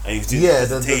Foundation and he was doing the The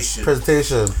presentation.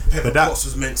 presentation. Pepper But that- Potts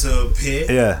was meant to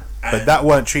appear. Yeah, but that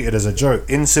weren't treated as a joke.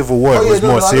 In Civil War, it was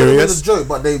more I know serious. it was a joke,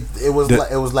 but it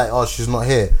was like, oh, she's not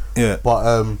here. Yeah.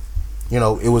 But you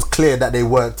know, it was clear that they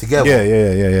weren't together.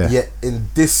 Yeah. Yet in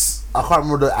this, I can't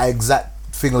remember the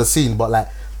exact thing of the scene, but like,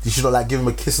 did she not like give him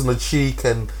a kiss on the cheek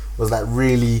and was like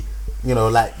really, you know,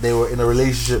 like they were in a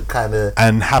relationship kind of.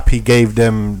 And Happy gave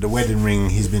them the wedding ring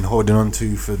he's been holding on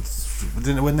to for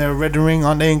when they're a wedding ring,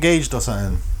 aren't they engaged or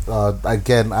something?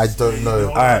 Again, I don't know.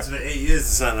 Alright, 8 years or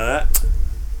something like that.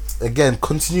 Again,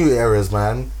 continuity errors,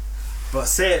 man. But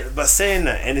saying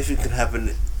that anything could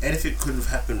happen. Anything could have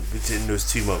happened within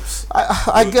those 2 months.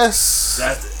 I guess.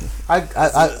 That's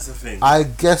the thing. I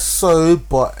guess so,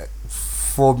 but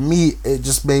for me, it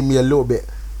just made me a little bit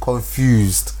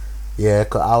confused. Yeah,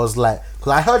 because I was like,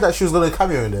 because I heard that she was gonna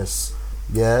cameo in this.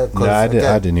 Yeah, I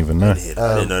didn't even know. I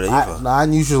didn't know that either. I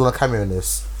knew she was gonna cameo in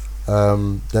this.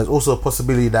 There's also a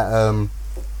possibility that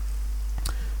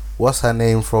what's her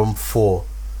name from 4?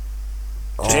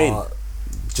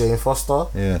 Jane Foster.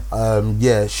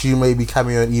 Yeah. She may be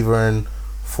cameoing either in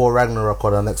 4 Ragnarok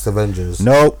or the next Avengers.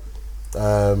 Nope.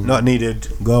 Not needed.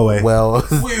 Go away. Well,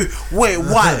 Wait,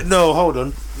 why? No, hold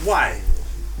on. Why?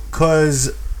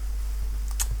 Because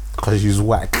she's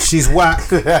whack. she's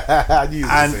whack,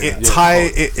 and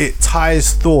it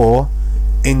ties Thor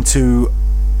into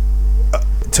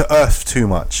to Earth too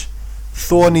much.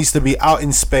 Thor needs to be out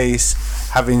in space,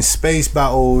 having space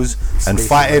battles and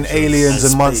fighting aliens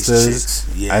and monsters,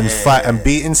 and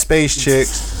beating space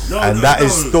chicks, that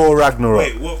is Thor Ragnarok.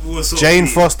 Wait, what sort Jane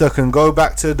of Foster can go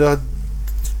back to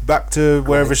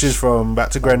wherever she's from, back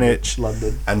to Greenwich,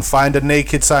 London, and find a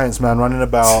naked science man running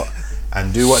about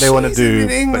and do what they want to do, in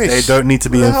but English. they don't need to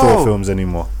be in Thor films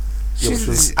anymore.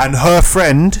 And her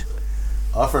friend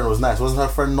was nice. Wasn't her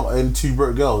friend not in Two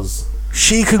Broke Girls?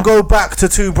 She can go back to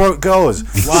Two Broke Girls.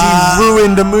 Wow. She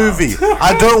ruined the movie.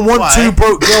 I don't want Two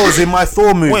Broke Girls in my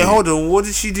Thor movie. Wait, hold on. What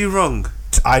did she do wrong?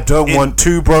 I don't want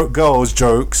Two Broke Girls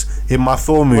jokes in my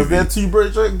Thor movie. Was there Two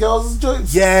Broke Girls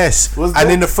jokes? Yes. Was and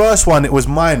there? in the first one, it was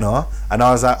minor, and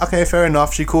I was like, okay, fair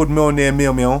enough. She called Mjolnir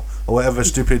Meow or whatever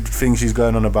stupid thing she's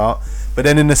going on about. But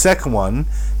then in the second one,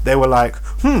 they were like,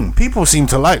 people seem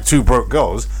to like Two Broke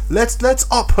Girls. Let's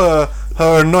up her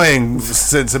annoying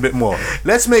sense a bit more.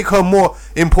 Let's make her more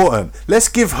important. Let's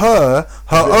give her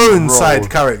own side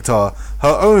character,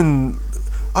 her own.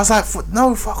 I was like,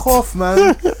 no, fuck off,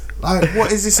 man. Like,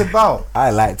 what is this about?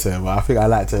 I liked her, but I think I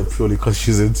liked her purely because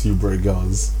she's in Two Broke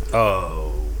Girls.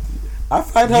 Oh, I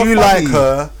find her You funny. like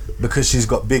her because she's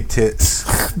got big tits,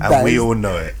 and we all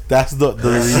know it. That's not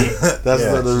the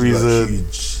not the reason.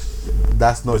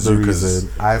 That's not the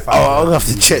reason. I find I'm gonna have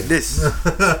to check this.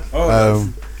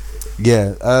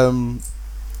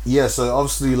 Yeah. So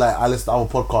obviously, like, I listened to our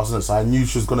podcast, so I knew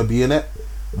she was gonna be in it,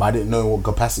 but I didn't know in what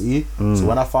capacity. So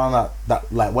when I found out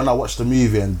that, like, when I watched the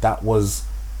movie and that was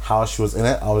how she was in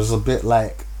it, I was a bit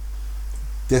like,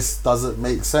 this doesn't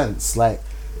make sense. Like,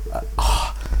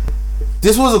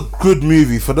 this was a good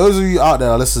movie. For those of you out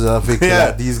there listening and thinking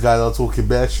like these guys are talking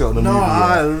bare shit on the movie.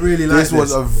 I really like this.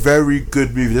 Was a very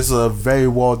good movie. This is a very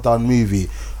well done movie.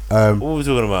 What are we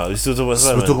talking about? We're still talking about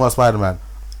Spider-Man. We're talking about Spider-Man.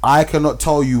 I cannot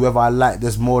tell you whether I like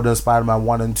this more than Spider-Man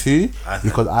 1 and 2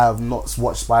 because I have not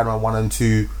watched Spider-Man 1 and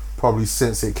 2 probably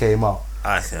since it came out.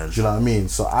 I can. Do you know what I mean?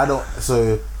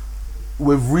 So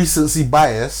with recency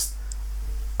bias,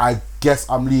 I guess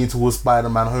I'm leaning towards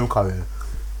Spider-Man Homecoming.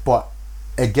 But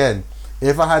again,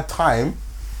 if I had time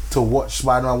to watch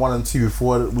Spider-Man 1 and 2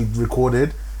 before we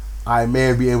recorded, I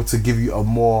may be able to give you a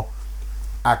more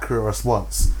accurate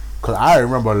response. Because I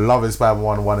remember loving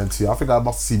Spider-Man 1 and 2. I think I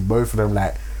must have seen both of them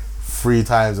like 3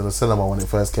 times in the cinema when it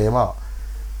first came out.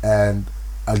 And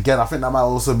again, I think that might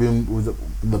also be with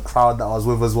the crowd that I was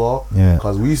with as well. Yeah.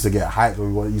 Because we used to get hyped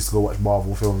when we used to go watch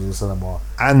Marvel films in the cinema.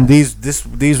 And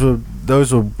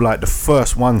those were like the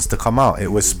first ones to come out. It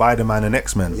was Spider-Man and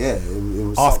X-Men. Yeah, it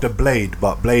was after Blade,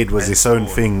 but Blade was its own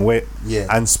thing.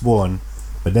 And Spawn,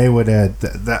 but they were there.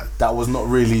 That was not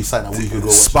really something that we could go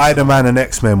watch. Spider-Man and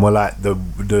X-Men were like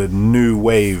the new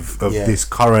wave of this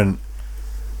current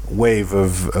wave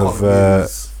of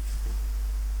movies.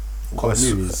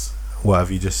 What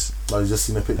have you just? I've just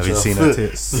seen a picture. Have you seen her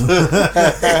tits?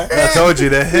 I told you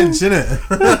they're hench, innit?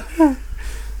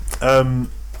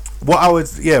 What I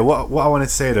wanted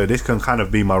to say though, this can kind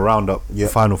of be my roundup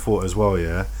final thought as well.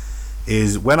 Yeah,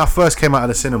 is when I first came out of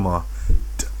the cinema.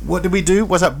 What did we do?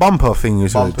 Was that bumper thing you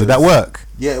saw? Did that work?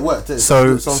 Yeah, it worked. It's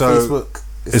on Facebook.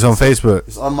 It's on Facebook.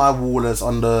 It's on my wall. It's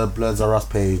on the Bloods Are Us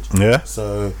page. Yeah.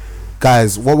 So,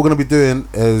 guys, what we're gonna be doing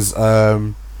is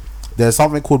there's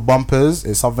something called bumpers.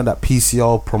 It's something that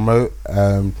PCL promote.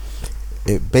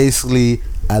 It basically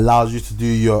allows you to do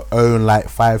your own like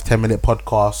 5-10 minute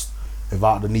podcast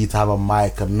without the need to have a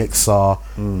mic, a mixer.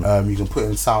 You can put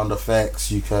in sound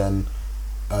effects. You can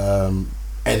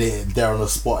edit it there on the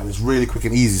spot, and it's really quick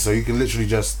and easy. So you can literally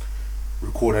just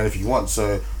record anything you want.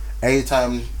 So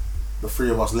anytime the three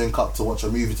of us link up to watch a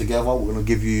movie together, we're gonna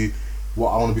give you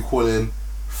what I want to be calling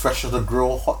fresh of the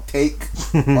grill hot take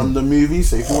on the movie.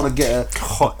 So if you want to get a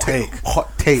hot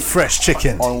take, fresh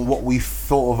chicken on what we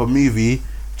thought of a movie,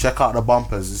 check out the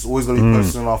bumpers. It's always going to be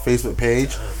posted on our Facebook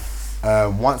page.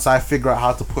 Once I figure out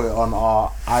how to put it on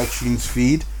our iTunes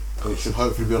feed, it should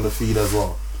hopefully be on the feed as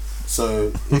well.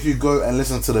 So if you go and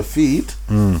listen to the feed,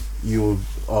 you'll,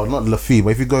 or not the feed,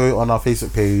 but if you go on our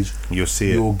Facebook page, you'll see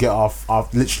it. You'll get our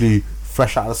literally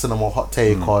fresh out of the cinema hot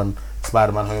take on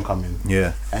Spider-Man Homecoming.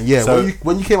 Yeah. And yeah, so,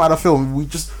 when you came out of the film, we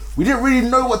didn't really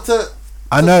know what to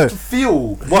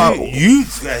feel. Well, you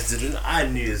guys didn't. I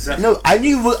knew exactly. No,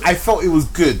 I felt it was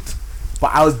good,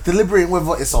 but I was deliberating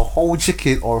whether it's a whole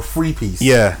chicken or a 3-piece.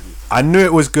 Yeah, I knew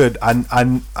it was good.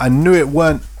 I knew it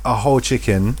weren't a whole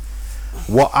chicken.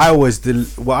 What I was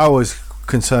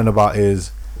concerned about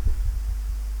is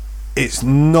it's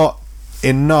not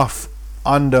enough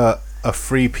under a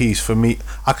 3-piece for me.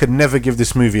 I could never give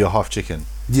this movie a half chicken.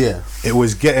 Yeah, it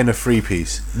was getting a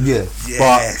 3-piece. Yeah,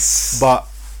 yes. But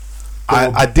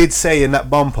I did say in that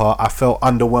bumper I felt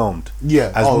underwhelmed.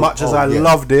 Yeah, as much as I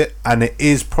loved it, and it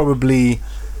is probably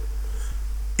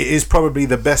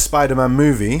the best Spider-Man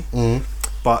movie.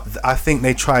 But I think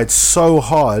they tried so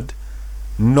hard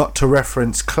not to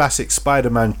reference classic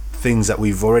Spider-Man things that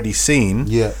we've already seen.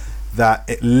 Yeah, that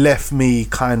it left me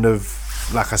kind of,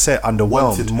 like I said,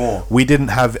 underwhelmed. Wanted more. We didn't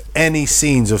have any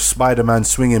scenes of Spider-Man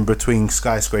swinging between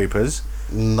skyscrapers.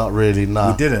 Not really,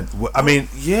 nah. We didn't. I mean,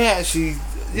 yeah, actually,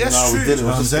 yes, no, true. we didn't.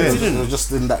 It was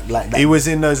just in that, like that. He was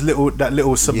in that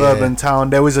little suburban town.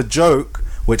 There was a joke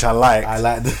which I liked.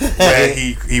 Where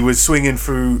he was swinging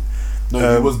through.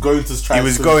 No, he was going to try. He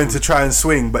was going to try and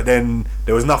swing, but then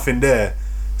there was nothing there,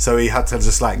 so he had to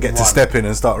just like get to step in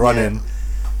and start running. Yeah.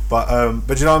 But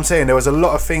you know what I'm saying? There was a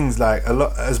lot of things, like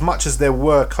as much as there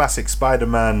were classic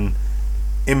Spider-Man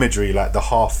imagery, like the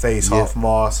half face, half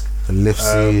mask, the lift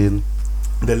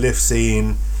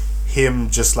scene, him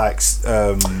just like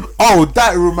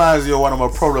that reminds me of one of my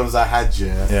problems I had.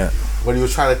 Yeah. When he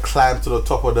was trying to climb to the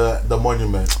top of the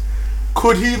monument,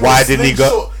 could he? Why didn't he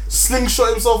go slingshot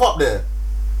himself up there?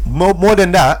 More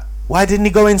than that, why didn't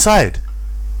he go inside?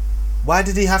 Why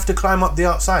did he have to climb up the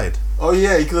outside? Oh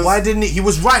yeah, why didn't he? He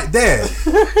was right there.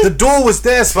 The door was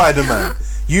there, Spider-Man.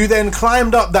 You then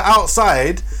climbed up the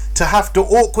outside to have to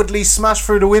awkwardly smash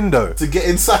through the window to get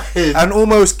inside and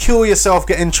almost kill yourself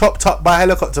getting chopped up by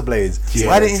helicopter blades. Yeah,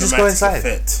 why didn't you just go inside?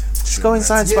 Just go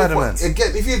inside, Spider-Man.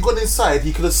 Again, if he had gone inside,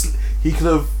 he could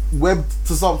have webbed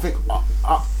to something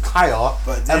up higher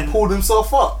and pulled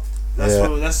himself up. That's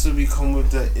what we come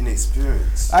with the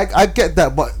inexperience. I get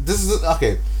that, but this is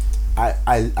okay.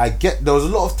 I get there was a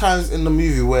lot of times in the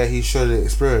movie where he showed the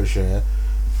experience,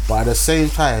 but at the same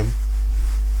time,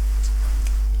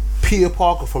 Peter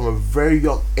Parker from a very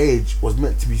young age was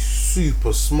meant to be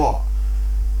super smart.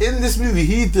 In this movie,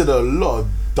 he did a lot of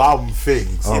dumb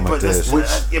things. But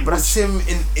that's him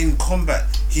in combat.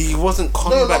 He wasn't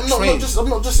combat trained. I'm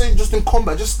not just saying just in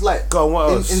combat. Just like go on,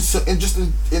 what else?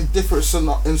 In different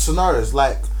scenarios.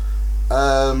 Like,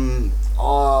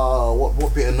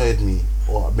 what bit annoyed me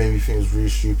or made me think it was really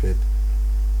stupid.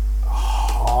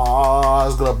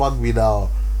 It's gonna bug me now.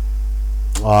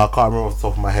 I can't remember off the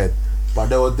top of my head. But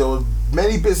there were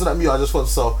many bits of that movie I just thought,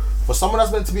 so for someone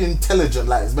that's meant to be intelligent,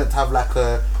 like it's meant to have like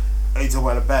a. Are you talking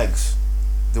about the bags?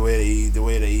 The way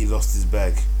that he lost his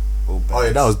bag. Oh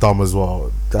yeah, that was dumb as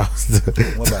well. That was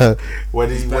when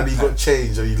he got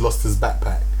changed and he lost his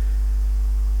backpack.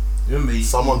 Remember,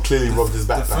 someone clearly robbed his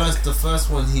backpack. The first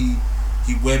one he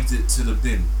webbed it to the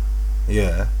bin.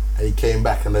 Yeah. And he came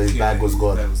back and his bag was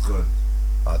gone. Bag was gone.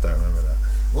 I don't remember that.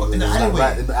 What, in the alleyway?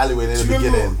 Right in the alleyway in the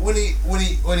beginning. When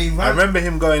he ran, I remember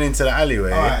him going into the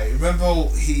alleyway. Alright, remember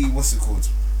what's it called?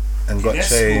 And got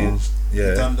changed. He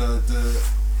done the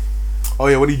oh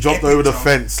yeah, when he jumped over the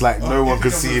fence, like no one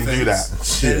could see him do that.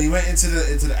 Then he went into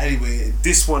the alleyway.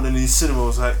 This one in his cinema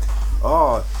was like,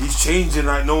 oh, he's changing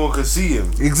like no one could see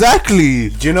him. Exactly.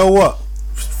 Do you know what?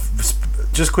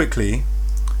 Just quickly,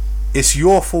 it's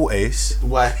your fault, Ace.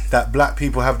 Why? That black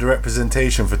people have the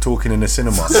representation for talking in the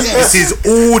cinema. Yes. This is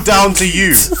all down to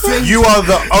you. You are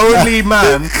the only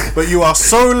man, but you are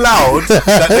so loud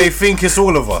that they think it's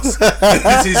all of us.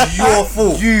 This is your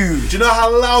fault. Do you know how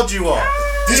loud you are?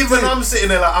 Even I'm sitting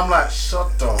there like, I'm like,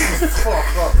 shut the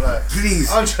fuck up, like, please.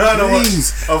 I'm trying to watch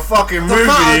a fucking movie. The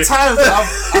amount of times that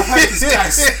I've heard this guy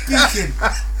speaking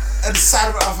and the side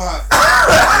of it, I've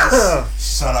heard,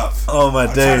 Shut up. Oh my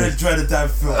I'm trying to days. enjoy the damn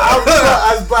film. I'm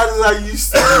not as bad as I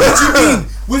used to. What do you mean?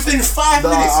 Within 5 Nah,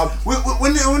 minutes,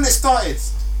 when it started,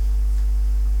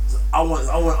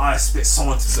 I expect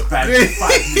someone to be bad in 5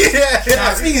 minutes.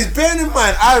 Now, the thing is, bearing in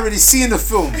mind, I already seen the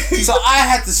film, so I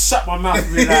had to shut my mouth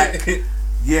and be like,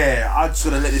 yeah, I'm just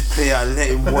gonna let this play out and let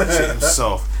him watch it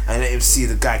himself and let him see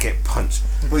the guy get punched.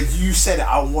 But you said it,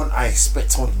 I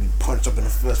expect someone to be punched up in the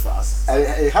first place.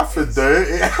 It happened though.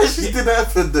 It actually did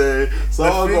happen though.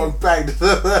 Someone got banged.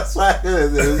 That's why.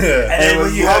 And then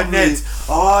when you heard Ned,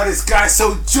 oh, this guy's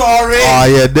so jarring. Oh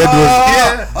yeah, Ned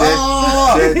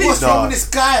was. What's wrong with this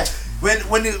guy?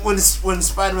 When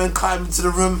Spider-Man climbed into the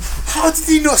room, how did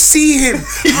he not see him?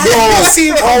 How did he not see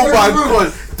him? Oh my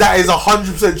god, that is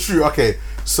 100% true. Okay,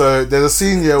 so there's a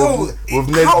scene here with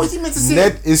Ned. How is he meant to see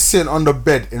Ned him? is sitting on the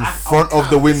bed in front of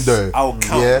the window. I'll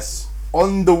count. Yes,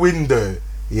 on the window.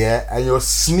 Yeah, and you're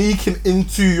sneaking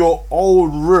into your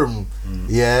old room.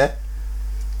 Yeah.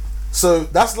 So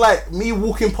that's like me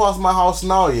walking past my house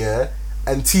now. Yeah,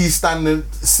 and T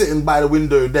sitting by the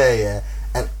window there. Yeah,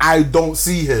 and I don't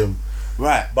see him.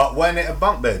 Right. But when it a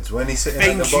bunk bed, when he's sitting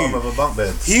at the bottom of a bunk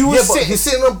bed. He was He's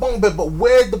sitting on a bunk bed, but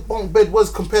where the bunk bed was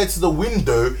compared to the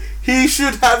window, he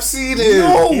should have seen him.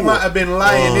 No. He might have been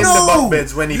lying in the bunk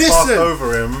beds when he passed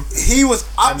over him. He was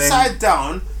upside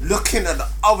down, looking at the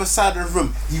other side of the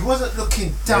room. He wasn't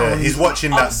looking down. Yeah, he's watching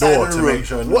that upside door of the to room. make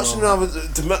sure.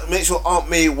 To make sure Aunt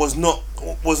May was not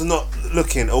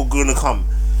looking or gonna come.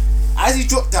 As he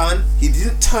dropped down, he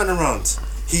didn't turn around.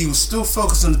 He was still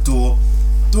focused on the door.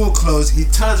 Door closed. He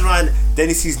turns around. Then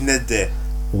he sees Ned there.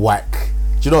 Whack.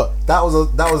 Do you know what? That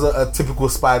was a typical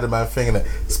Spider-Man thing, innit?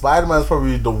 Spider-Man's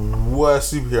probably the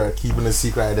worst superhero at keeping a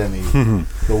secret identity.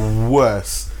 The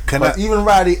worst. But even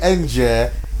right at the end,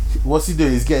 yeah, what's he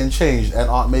doing? He's getting changed, and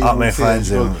Aunt May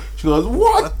finds him. She goes,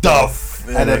 "What the f?"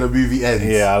 And then the movie ends.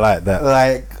 Yeah, I like that.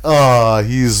 Like, oh,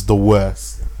 he's the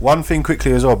worst. One thing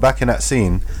quickly as well, back in that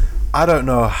scene, I don't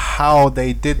know how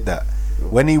they did that.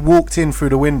 When he walked in through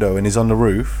the window and he's on the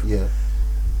roof, Yeah.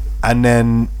 and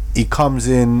then he comes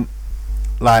in,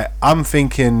 like I'm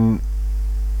thinking,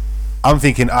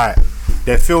 alright,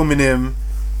 they're filming him.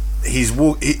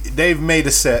 They've made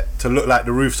a set to look like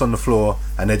the roof's on the floor,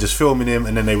 and they're just filming him,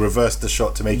 and then they reverse the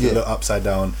shot to make it look upside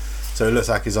down, so it looks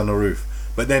like he's on the roof.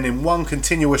 But then in one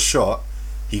continuous shot,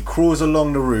 he crawls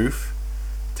along the roof,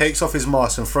 takes off his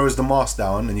mask and throws the mask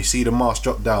down, and you see the mask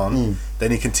drop down. Then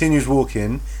he continues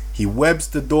walking. He webs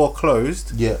the door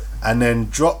closed, and then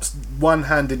drops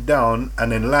one-handed down,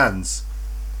 and then lands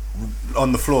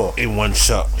on the floor In one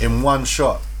shot.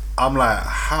 I'm like,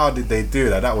 how did they do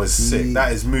that? That was sick.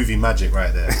 That is movie magic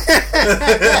right there.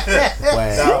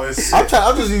 That was sick.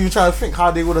 I'm just even trying to think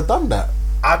how they would have done that.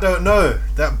 I don't know.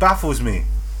 That baffles me.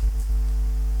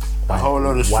 A whole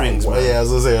load of strings, man. Yeah, I was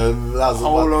gonna say that was A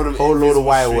whole load of whole load of invisible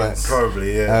wire strings. work.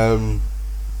 Probably, yeah.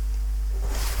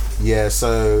 Yeah.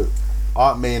 So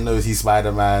Aunt May knows he's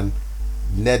Spider-Man.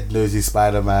 Ned knows he's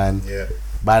Spider-Man. Yeah.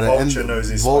 By the Vulture end, knows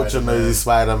he's Vulture Spider-Man. knows he's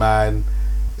Spider-Man.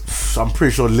 I'm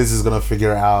pretty sure Liz is gonna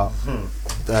figure it out.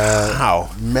 How?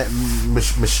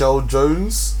 Michelle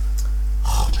Jones.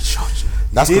 Oh, Michelle Jones.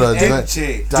 That's Did gonna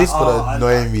MJ. that's gonna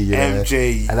annoy me. Yeah.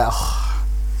 MJ. And that,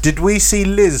 Did we see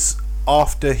Liz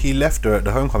after he left her at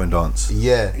the homecoming dance?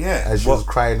 yeah. Yeah. And she was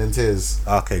crying in tears.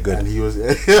 Okay, good. And he was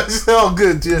oh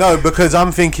good. Yeah. No, because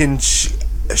I'm thinking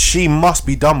she must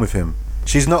be done with him.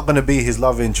 She's not going to be his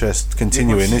love interest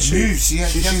continuing, is she?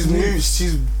 She's moved.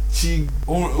 She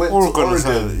went to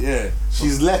Oregon. Yeah.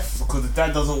 She's left Because the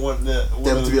dad doesn't want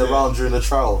them to be around during the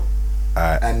trial.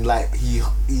 Alright. And like he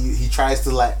tries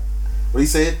to like, what do you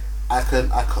say? I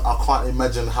can't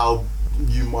imagine how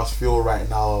you must feel right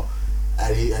now.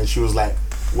 And she was like,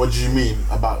 what do you mean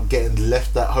about getting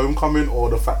left at homecoming, or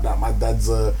the fact that my dad's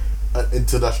an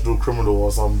international criminal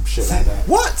or some shit like that?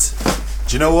 What?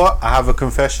 Do you know what? I have a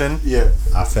confession. Yeah.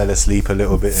 I fell asleep a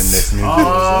little bit in this movie.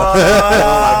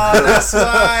 That's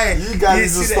why. You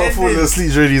guys need to stop falling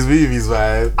asleep during these movies,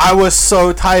 man. I was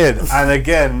so tired, and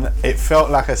again, it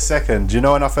felt like a second. Do you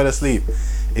know when I fell asleep?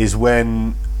 Is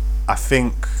when I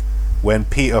think when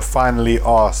Peter finally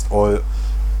asked, or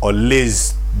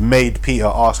Liz made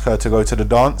Peter ask her to go to the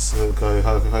dance,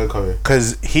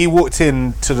 because he walked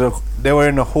in they were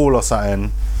in a hall or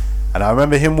something, and I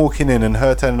remember him walking in and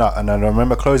her turning up, and I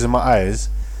remember closing my eyes,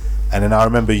 and then I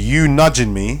remember you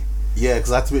nudging me. Yeah,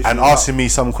 because I had to make sure and asking me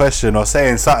some question or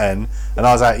saying something, and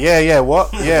I was like,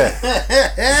 what? Yeah.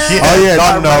 Oh yeah,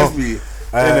 that no. reminds me.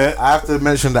 I have to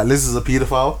mention that Liz is a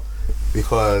paedophile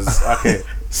because okay,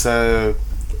 so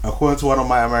according to one of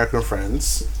my American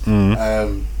friends,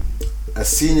 a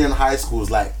senior in high school is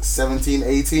like 17,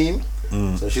 18.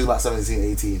 So she's about 17,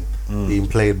 18. being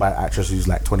played by an actress who's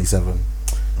like 27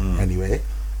 anyway,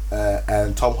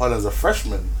 and Tom Holland's a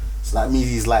freshman, so that means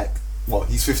he's like, well,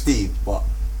 he's 15, but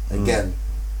again,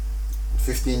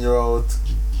 15-year-old,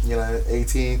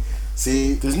 18.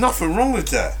 See, there's nothing wrong with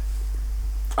that.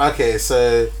 Okay,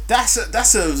 so that's a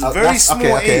very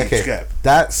small age gap.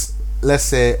 That's, let's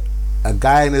say, a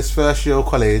guy in his first year of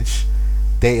college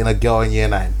dating a girl in year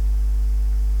 9.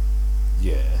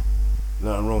 Yeah,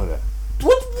 nothing wrong with that.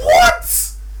 What?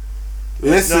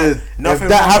 Listen, No, if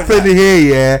that happened here,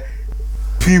 yeah,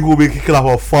 people will be kicking up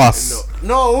a fuss.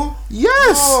 No.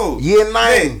 Yes. No. Year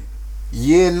 9.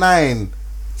 Year 9.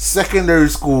 Secondary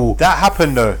school. That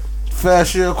happened though.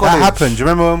 First year of college. That happened. Do you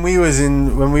remember when we was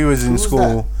in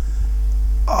school?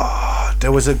 Oh,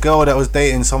 there was a girl that was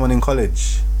dating someone in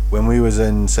college when we was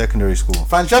in secondary school.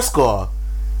 Francesca.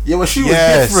 Yeah, well, she was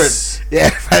different. Yeah,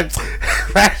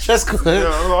 Francesca.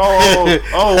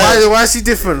 Why is she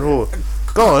different?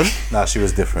 Go on. Nah, she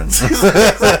was different.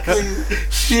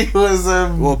 She was.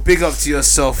 Well, big up to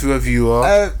yourself, whoever you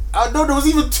are. No, there was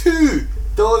even 2.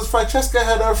 There was Francesca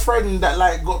had her friend that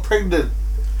like got pregnant,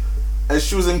 and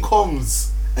she was in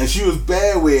comms, and she was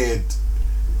bare weird.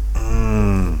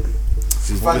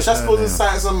 Francesca was in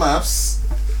science and maths,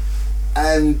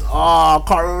 and I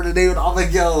can't remember the name of the other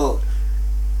girl.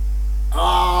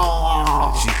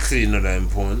 She clearly not that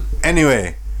important.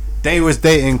 Anyway, they was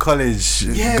dating college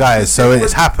guys, so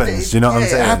it happens. Do you know what I'm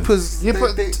saying? It happens. Yeah,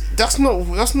 but that's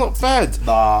not bad.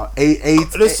 Nah,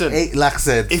 Listen, eight, like I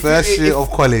said, first year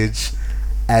of college,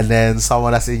 and then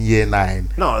someone that's in year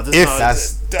 9. No,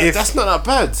 that's not that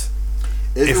bad.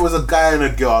 If it was a guy and a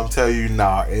girl, I'm telling you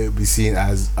now, it would be seen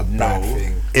as a bad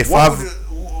thing.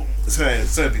 Sorry,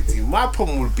 big team. My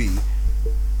problem would be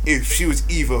if she was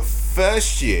either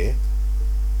first year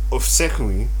of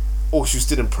secondary or she was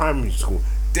still in primary school.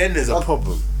 Then there's a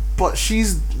problem. But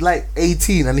she's like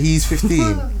 18 and he's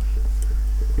 15.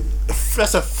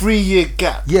 That's a 3-year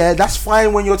gap. Yeah, that's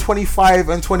fine when you're 25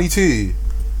 and 22,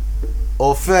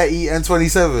 or 30 and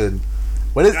 27.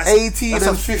 When it's 18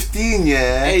 and 15,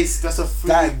 yeah, that's a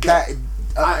 3-year gap.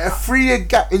 A 3-year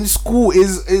gap in school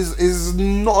is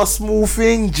not a small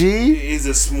thing, G. It is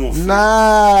a small thing.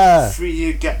 Nah.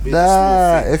 3-year gap is a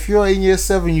small thing. If you're in year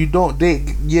 7, you don't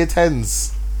date year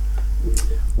 10s.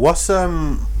 What's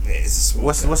the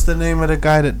name of the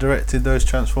guy that directed those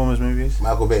Transformers movies?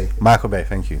 Michael Bay. Michael Bay,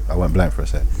 thank you. I went blank for a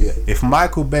sec. Yeah. If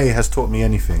Michael Bay has taught me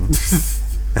anything,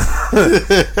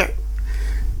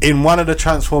 in one of the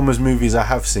Transformers movies I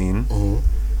have seen,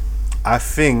 I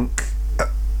think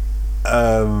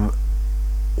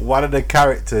one of the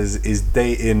characters is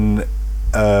dating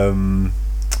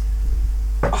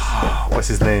what's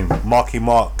his name? Mark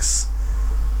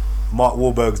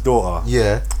Wahlberg's daughter.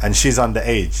 Yeah. And she's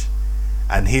underage.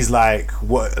 And he's like,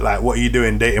 what are you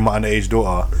doing dating my underage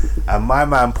daughter? And my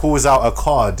man pulls out a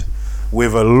card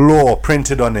with a law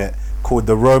printed on it called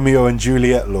the Romeo and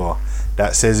Juliet law,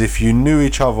 that says if you knew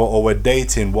each other or were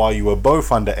dating while you were both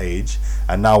underage,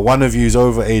 and now one of you's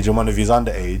overage and one of you's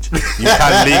underage, you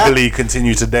can legally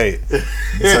continue to date.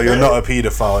 So you're not a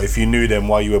paedophile if you knew them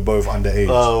while you were both underage.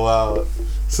 Oh wow.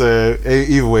 So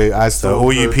either way, so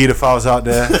all you paedophiles out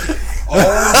there.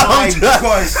 Oh my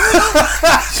gosh!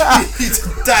 You need to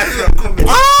die for a comment.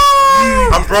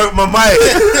 I broke my mic.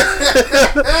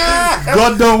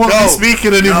 God don't want me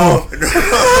speaking anymore. No.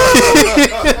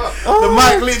 The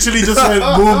mic literally just went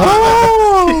boom.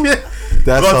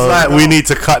 God's like, we need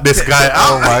to cut this guy out.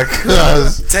 Oh my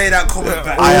gosh. Take that comment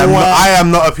back. I am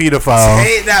not a paedophile.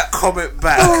 Take that comment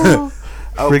back.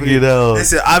 Freaking hell.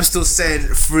 Listen, I'm still saying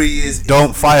 3 years.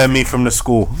 Don't fire me from the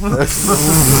school.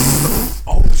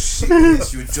 Oh shit!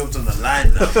 Yes, you jumped on the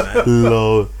line now, man.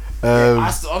 Lord.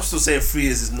 I'm still saying 3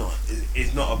 years is not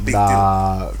a big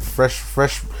deal.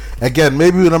 Fresh. Again,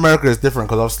 maybe in America it's different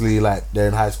because obviously like they're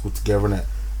in high school together, innit?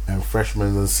 And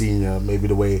freshmen and senior, maybe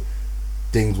the way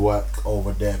things work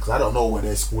over there. Because I don't know what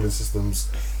their schooling systems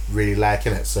really like,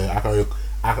 innit? So I can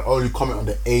only comment on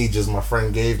the ages my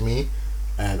friend gave me,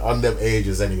 and on them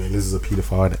ages anyway. This is a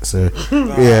paedophile, innit? So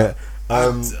yeah.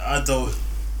 I don't.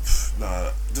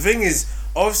 Nah. The thing is,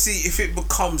 obviously, if it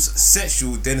becomes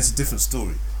sexual, then it's a different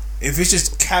story. If it's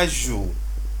just casual,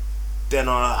 then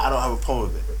I don't have a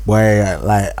problem with it. Where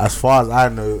like as far as I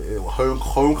know,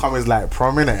 homecoming is like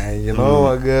prominent, and you know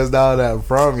what goes down at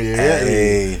prom.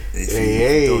 Hey,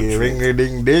 ring a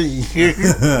ding ding.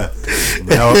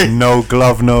 No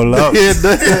glove, no love. You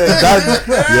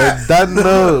done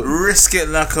know. Risk it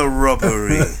like a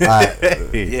robbery. Right.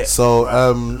 Yeah. So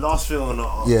last thing I wanna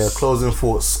ask. Yeah, closing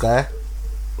thoughts, Sky.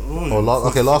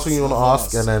 Last thing you wanna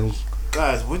ask, and then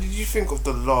guys, what did you think of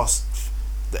the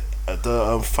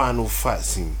final fight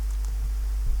scene?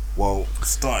 Well,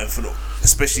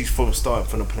 especially starting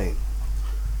from the plane.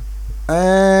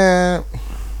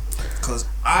 Because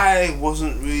I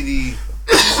wasn't really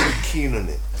keen on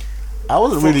it. I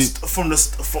wasn't really from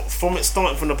it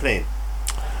starting from the plane.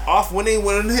 After when they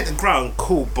hit the ground,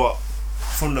 cool, but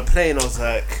from the plane I was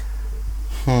like,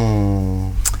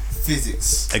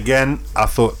 physics. Again, I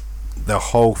thought the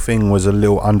whole thing was a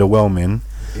little underwhelming.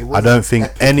 I don't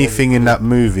think anything in that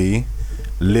movie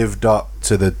lived up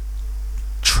to the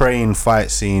train fight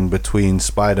scene between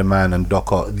Spider-Man and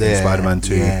Doc Ock in Spider-Man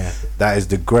 2. Yeah. That is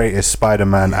the greatest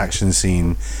Spider-Man action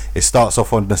scene. It starts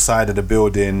off on the side of the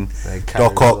building.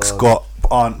 Doc Ock's got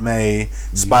Aunt May.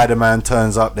 Spider-Man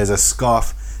turns up. There's a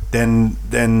scarf. Then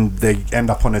they end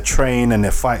up on a train and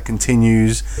their fight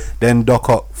continues. Then Doc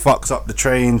Ock fucks up the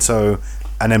train,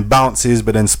 and then bounces,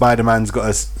 but then Spider-Man's got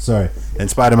to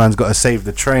save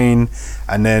the train,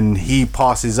 and then he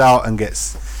passes out and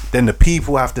then the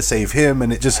people have to save him,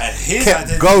 and it just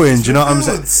kept going. Do you know what I'm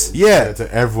saying? Yeah, to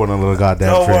everyone on the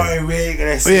goddamn Don't train. worry, we ain't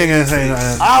gonna say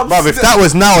that. Bruv, if that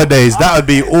was nowadays, that would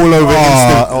be all over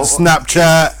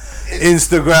Snapchat,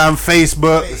 Instagram,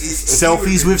 Facebook,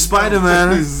 selfies with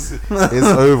Spider-Man. It's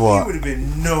over. He would have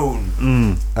been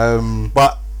known.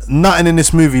 But nothing in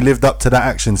this movie lived up to that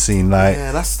action scene. Like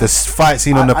the fight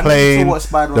scene on the plane,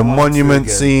 the monument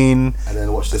scene, and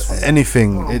then watch this one.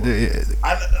 Anything. Like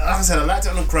I said, I liked it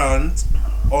on the ground.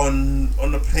 On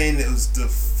the plane, it was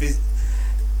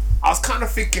I was kind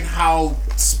of thinking how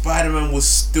Spider-Man was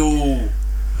still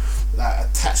like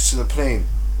attached to the plane,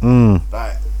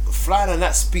 like flying at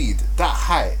that speed, that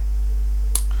height.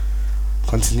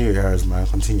 Continuity errors, man.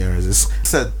 Continuity errors. It's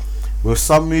said with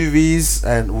some movies,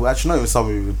 and well, actually not even some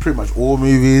movies, pretty much all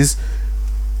movies,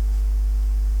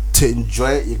 to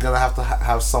enjoy it, you're gonna have to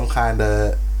have some kind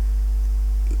of.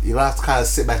 You're gonna have to kind of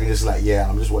sit back and just like, yeah,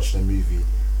 I'm just watching a movie.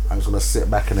 I'm just gonna sit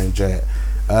back and enjoy it.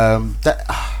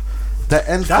 The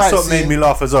end. That's what made me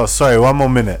laugh as well. Sorry, one more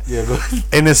minute. Yeah, go ahead.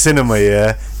 In the cinema,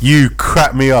 you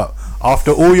cracked me up.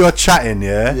 After all your chatting,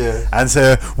 and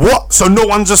say what? So no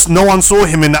one saw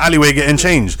him in the alleyway getting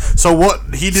changed. So what?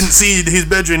 He didn't see his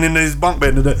bedroom in his bunk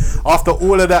bed. After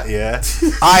all of that,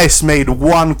 Ice made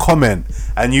one comment,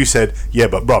 and you said, "Yeah,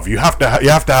 but bruv, you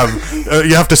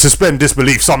have to suspend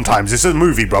disbelief sometimes. It's a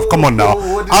movie, bruv. Come on now."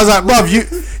 I was like, "Bruv,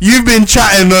 you've been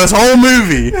chatting this whole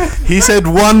movie." He said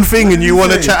one thing, and you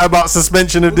want to chat about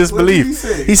suspension of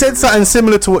disbelief. He said something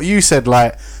similar to what you said,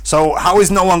 like, "So how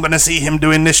is no one gonna see him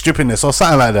doing this, stripping this, or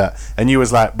something like that?" And you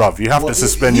was like, "Bruv, you have to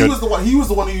suspend He was the one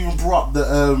who even brought up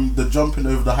the jumping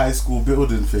over the high school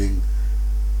building thing.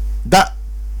 That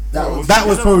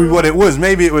was probably what it was.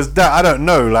 Maybe it was that. I don't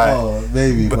know. Like,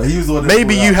 maybe, but he was the one.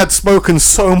 Maybe you had spoken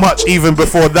so much even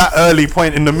before that early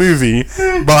point in the movie,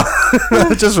 but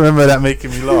I just remember that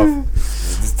making me laugh.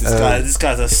 This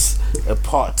guy's a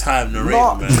part-time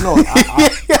narrator, man. No,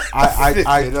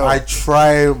 I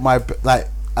try my like.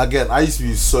 Again, I used to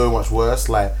be so much worse.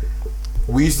 Like,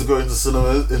 we used to go into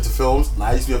cinemas, into films, and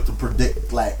I used to be able to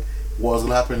predict like what was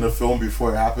gonna happen in the film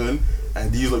before it happened.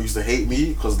 And these lot used to hate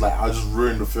me because like I just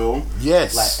ruined the film.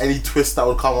 Yes. Like any twist that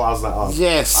would come, I was like, oh.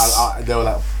 Yes. They were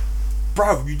like,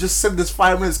 bruv, you just said this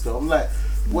 5 minutes ago. I'm like,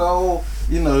 well,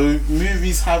 you know,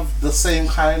 movies have the same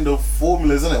kind of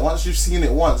formulas, isn't it? Once you've seen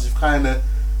it once, you've kind of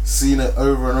seen it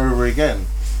over and over again.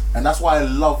 And that's why I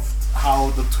loved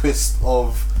how the twist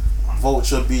of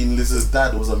Vulture being Liz's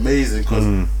dad was amazing,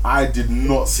 because I did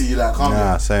not see that coming.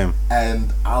 Yeah, same.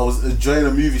 And I was enjoying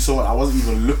the movie so much, I wasn't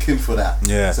even looking for that.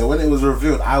 Yeah. So when it was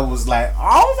revealed, I was like,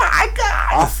 oh my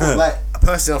god! I felt like,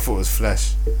 personally, I thought it was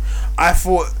Flash. I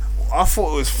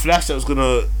thought it was Flash that was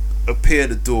gonna appear at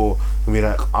the door and be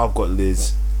like, "I've got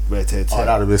Liz." That would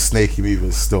have been snaky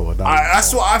moving still.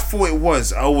 That's what I thought it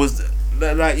was. I was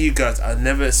like you guys. I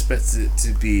never expected it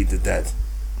to be the dad.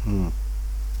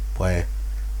 Boy.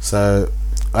 So,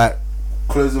 like,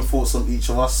 closing thoughts on each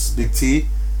of us. Big T,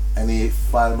 any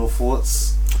final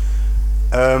thoughts?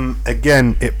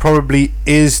 Again, it probably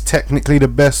is technically the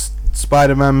best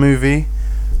Spider-Man movie,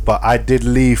 but I did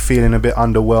leave feeling a bit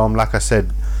underwhelmed. Like I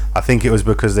said, I think it was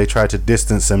because they tried to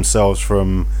distance themselves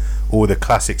from all the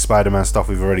classic Spider-Man stuff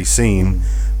we've already seen,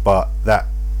 but that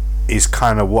is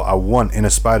kind of what I want in a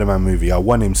Spider-Man movie. I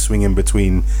want him swinging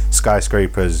between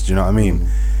skyscrapers, do you know what I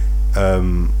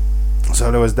mean? So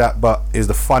there was that, but it's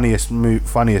the funniest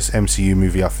MCU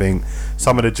movie, I think.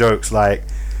 Some of the jokes, like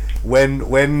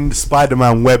when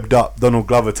Spider-Man webbed up Donald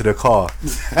Glover to the car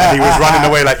and he was running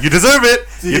away like, you deserve it,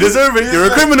 you're a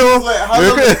criminal.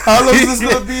 Like, how long is this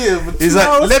gonna be here? He's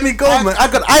like, let me go, man. I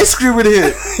got ice cream in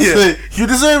here. Yeah. Like, you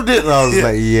deserved it. And I was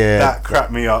like, yeah. That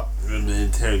cracked me up. in the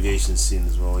interrogation scene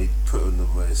as well, he put on the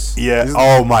voice. Yeah.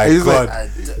 Oh my god.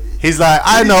 He's like,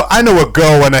 I know a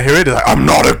girl when I hear it. He's like, I'm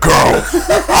not a girl.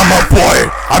 I'm a boy.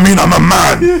 I mean, I'm a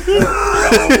man.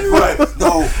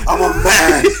 No, I'm a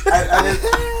man. And then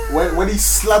when he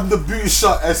slammed the boot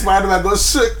shot and Spider-Man got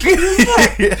shook.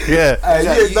 Yeah. And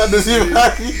he ain't done this either.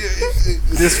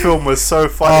 This film was so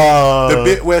funny. The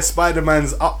bit where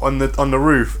Spider-Man's up on the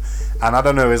roof, and I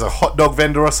don't know, there's a hot dog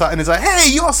vendor or something. He's like,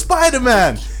 hey, you're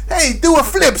Spider-Man. Hey, do a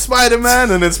flip,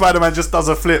 Spider-Man. And then Spider-Man just does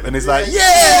a flip, and he's like,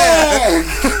 yeah.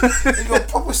 He got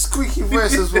proper squeaky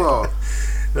voice as well.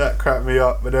 That cracked me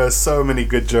up. But there are so many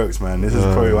good jokes, man. This is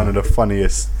probably one of the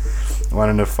funniest.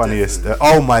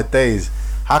 Oh my days.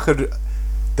 How could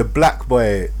the black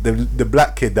boy, the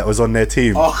black kid that was on their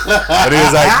team, and he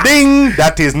was like, ding,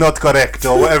 that is not correct,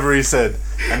 or whatever he said.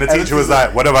 And the teacher was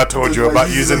like, what have I told you about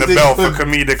using the bell for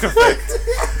comedic effect?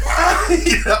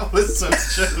 That was so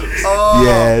true.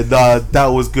 Yeah, nah, that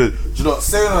was good. Do you know,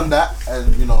 saying on that,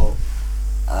 and you know,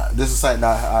 this is something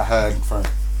that I heard from.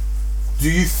 Do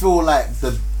you feel like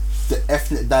the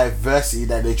ethnic diversity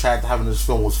that they tried to have in this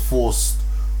film was forced,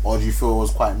 or do you feel it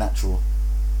was quite natural?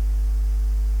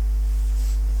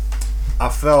 I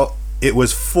felt it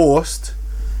was forced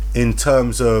in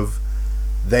terms of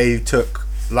they took,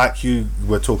 like you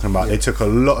were talking about, they took a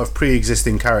lot of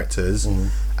pre-existing characters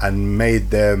and made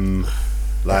them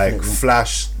like Ethnic.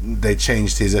 Flash. They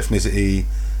changed his ethnicity.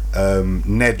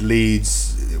 Ned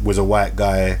Leeds was a white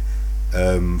guy.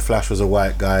 Flash was a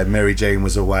white guy. Mary Jane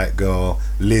was a white girl.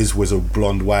 Liz was a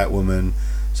blonde white woman.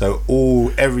 So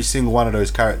every single one of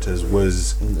those characters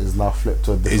is now flipped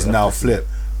to a different ethnicity. flipped.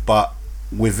 But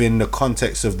within the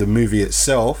context of the movie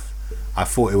itself, I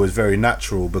thought it was very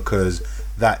natural because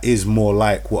that is more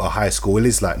like what a high school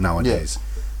is like nowadays.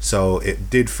 So it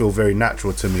did feel very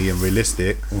natural to me and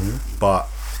realistic. But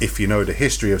if you know the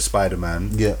history of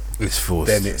Spider-Man, It's forced.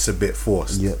 then it's a bit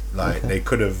forced. They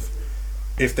could have,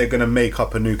 if they're gonna make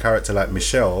up a new character like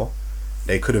Michelle,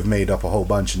 they could have made up a whole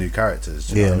bunch of new characters.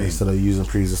 Do you know what I mean? Instead of using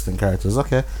pre-existing characters.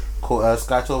 Okay, cool.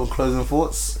 Sky 12, closing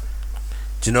thoughts.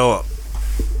 Do you know what?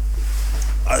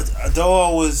 I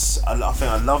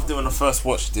think I loved it when I first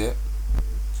watched it,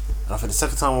 and I think the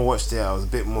second time I watched it, I was a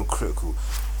bit more critical.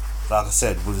 Like I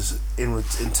said, was in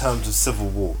terms of Civil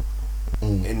War,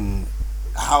 in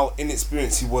how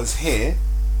inexperienced he was here,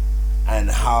 and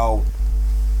how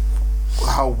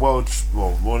I won't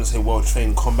say well trained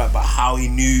in combat, but how he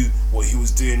knew what he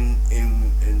was doing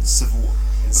in Civil War.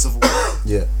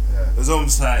 It was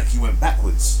almost like he went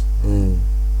backwards.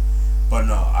 But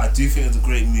no, I do think it's a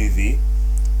great movie.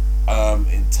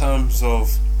 In terms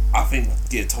of, I think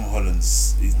Tom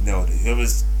Holland's he's nailed it.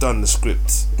 Whoever's done the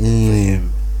script for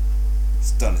him,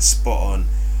 he's done it spot on.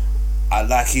 I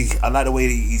like the way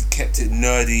that he's kept it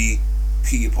nerdy,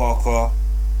 Peter Parker,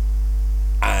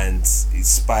 and he's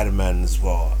Spider-Man as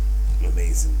well.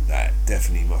 Amazing. Like,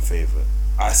 definitely my favourite.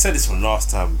 I said this one last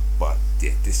time, but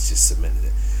yeah, this just cemented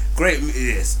it. Great,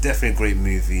 it's definitely a great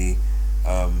movie.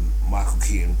 Michael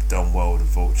Keaton done well with the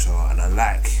Vulture, and I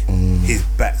like his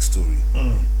backstory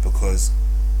because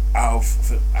out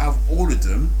of all of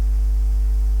them,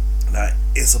 like,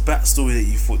 it's a backstory that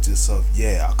you thought to yourself,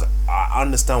 I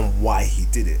understand why he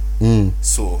did it,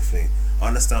 sort of thing. I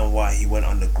understand why he went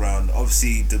underground.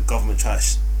 Obviously, the government tried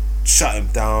to shut him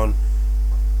down.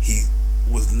 He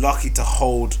was lucky to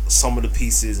hold some of the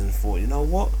pieces and thought, you know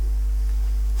what,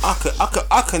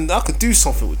 I could do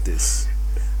something with this.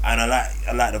 And I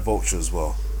like the Vulture as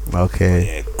well.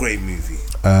 Okay. Yeah, great movie.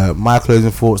 My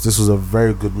closing thoughts. This was a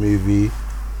very good movie.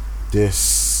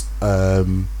 This,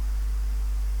 I'm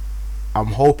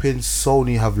hoping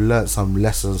Sony have learnt some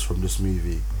lessons from this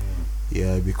movie.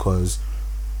 Yeah, because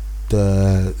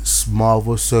the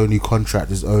Marvel Sony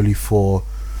contract is only for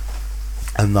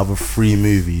another 3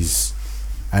 movies,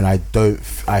 and I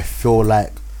feel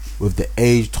like with the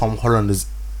age Tom Holland is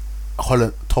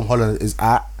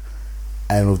at,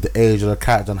 and with the age of the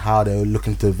character and how they're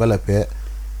looking to develop it,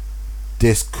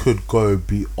 this could go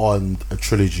beyond a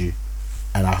trilogy,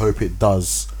 and I hope it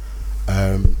does.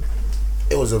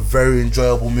 It was a very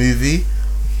enjoyable movie.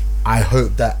 I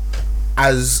hope that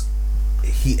as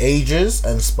he ages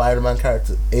and Spider-Man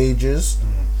character ages,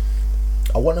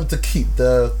 I want them to keep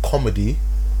the comedy,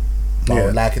 but I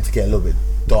would like it to get a little bit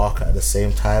darker at the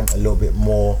same time, a little bit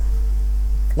more,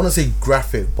 I want to say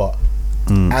graphic, but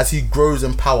as he grows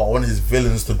in power, I want his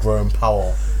villains to grow in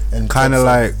power, and kind of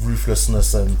like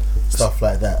ruthlessness and stuff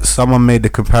like that. Someone made the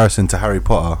comparison to Harry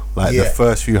Potter. Like, the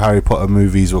first few Harry Potter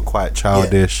movies were quite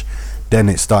childish, then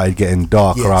it started getting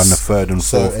dark around the 3rd and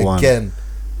 4th one. Again,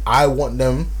 I want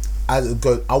them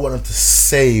to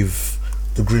save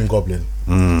the Green Goblin.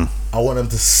 I want them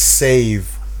to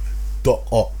save Doc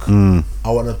Ock. I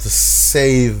want them to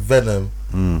save Venom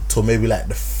till maybe like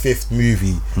the 5th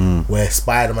movie where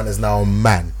Spider-Man is now a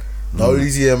man. Not only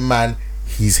is he a man,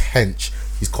 he's hench.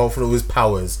 He's confident with his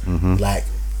powers. Like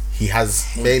he has,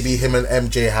 maybe him and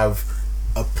MJ have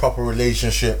a proper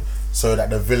relationship so that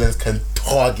the villains can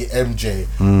target MJ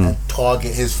and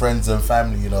target his friends and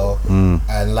family, you know,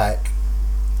 and like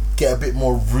get a bit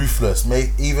more ruthless.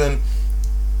 Make even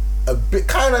a bit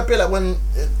like when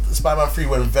Spider-Man 3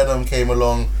 when Venom came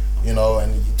along, you know,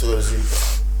 and he took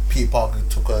Peter Parker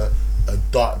took a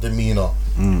dark demeanor.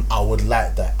 I would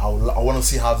like that. I want to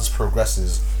see how this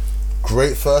progresses.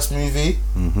 Great first movie,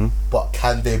 but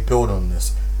can they build on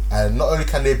this? And not only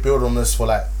can they build on this for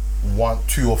like 1,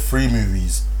 2 or 3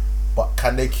 movies, but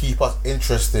can they keep us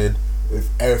interested with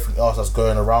everything else that's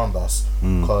going around us?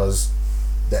 Because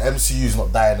the MCU is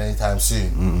not dying anytime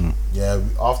soon. Yeah,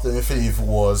 after Infinity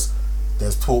Wars,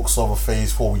 there's talks of a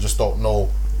Phase 4. We just don't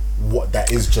know what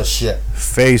that is just yet.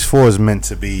 Phase 4 is meant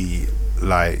to be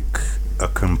like a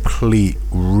complete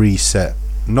reset.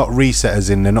 Not reset as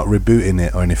in they're not rebooting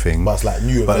it or anything, but it's like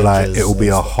new but like it'll be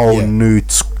a whole new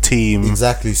team.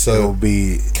 Exactly. So it'll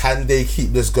be, can they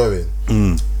keep this going?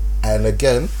 And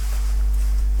again,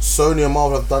 Sony and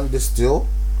Marvel have done this deal.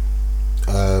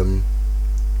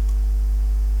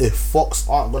 If Fox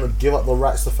aren't going to give up the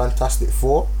rights to Fantastic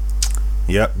Four,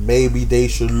 maybe they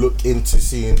should look into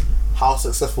seeing how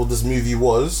successful this movie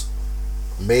was.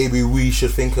 Maybe we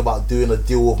should think about doing a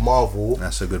deal with Marvel.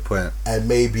 That's a good point. And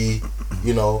maybe,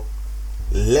 you know,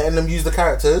 letting them use the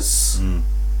characters,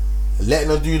 letting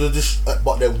them do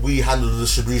but then we handle the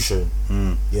distribution.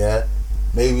 Yeah,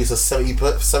 maybe it's a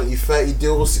 70-30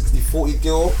 deal, 60-40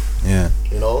 deal. Yeah,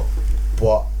 you know,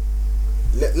 but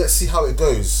let's see how it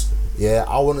goes. Yeah,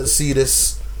 I want to see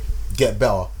this get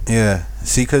better. Yeah,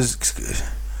 see, because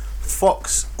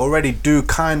Fox already do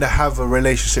kind of have a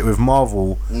relationship with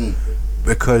Marvel,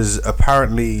 because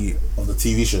apparently of the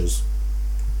TV shows.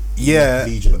 Yeah,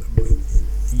 Legion.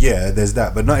 Yeah, there's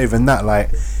that, but not even that.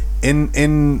 Like in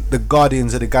the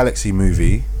Guardians of the Galaxy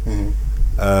movie,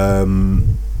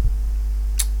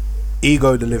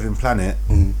 Ego the Living Planet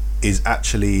is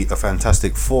actually a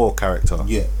Fantastic Four character.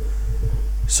 Yeah.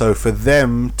 So for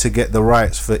them to get the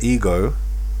rights for Ego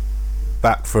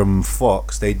back from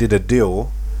Fox, they did a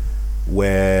deal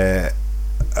where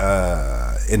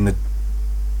in the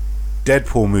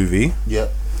Deadpool movie,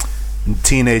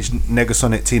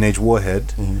 Negasonic Teenage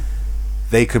Warhead,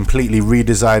 they completely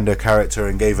redesigned her character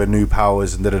and gave her new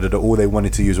powers and all they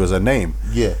wanted to use was her name.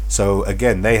 Yeah. So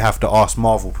again, they have to ask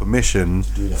Marvel permission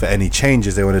for any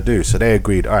changes they want to do. So they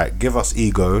agreed, alright, give us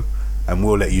Ego and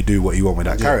we'll let you do what you want with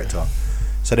that character.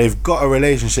 So they've got a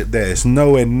relationship there. It's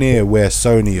nowhere near where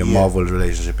Sony and Marvel's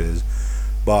relationship is.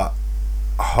 But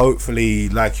hopefully,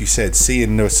 like you said,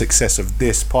 seeing the success of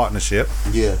this partnership,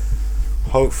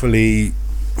 hopefully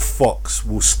Fox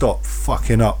will stop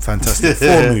fucking up Fantastic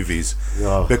Four movies,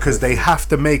 because they have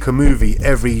to make a movie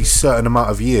every certain amount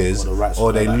of years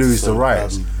or they lose the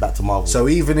rights. Back to Marvel. So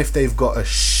even if they've got a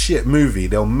shit movie,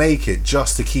 they'll make it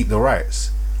just to keep the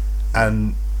rights,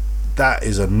 and that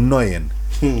is annoying.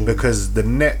 Because the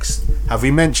next, have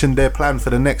we mentioned their plan for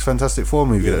the next Fantastic Four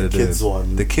movie that they're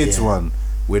doing? The kids one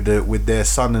with their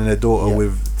son and their daughter.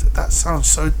 With that sounds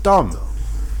so dumb.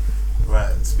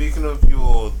 Right. Speaking of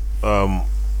your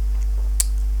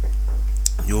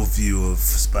view of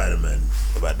Spider-Man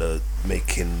about the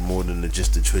making more than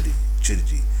just a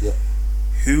trilogy.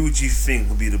 Who would you think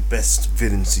would be the best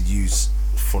villains to use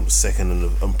from the second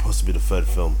and possibly the third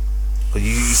film? Because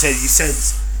you said.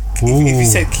 If you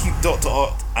said keep Dr.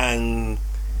 Ock and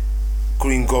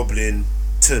Green Goblin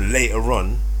to later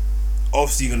on,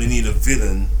 obviously you're gonna need a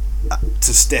villain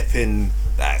to step in.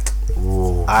 Like,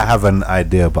 I have an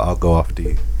idea, but I'll go after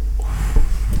you.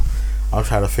 I'm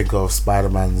trying to think of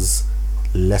Spider-Man's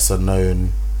lesser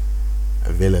known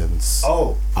villains.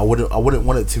 I wouldn't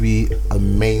want it to be a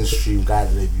mainstream guy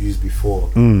that they've used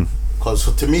before.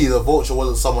 Because to me, the Vulture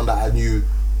wasn't someone that I knew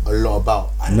a lot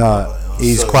about.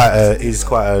 He's quite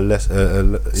a less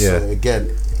So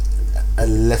again, a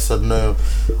lesser known.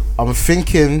 I'm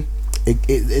thinking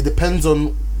it depends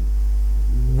on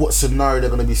what scenario they're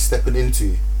going to be stepping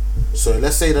into. So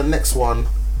let's say the next one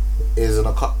is in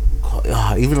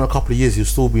even in a couple of years he'll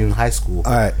still be in high school.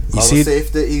 Alright, say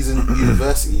if he's in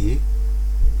university,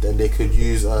 then they could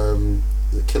use the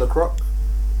Killer Croc.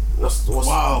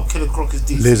 Wow, Killer Croc is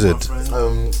decent.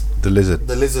 Lizard.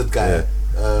 The lizard guy. Yeah.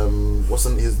 What's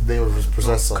his name of his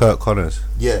professor? Kirk Connors.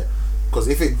 Yeah, because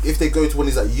if they go to when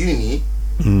he's at uni,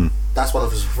 that's one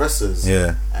of his professors.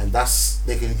 Yeah, and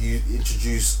they can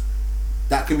introduce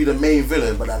that could be the main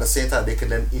villain, but at the same time they can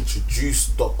then introduce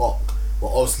Doc Ock, but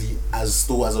obviously as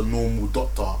a normal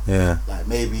doctor. Yeah. Like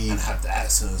maybe And have the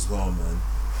accent as well, man.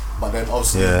 But then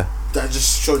obviously that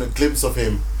just showing a glimpse of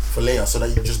him for later, so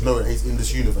that you just know that he's in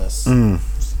this universe.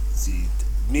 See,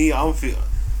 me,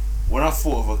 when I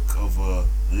thought of a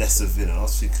lesser villain, I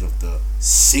was thinking of the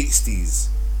 60s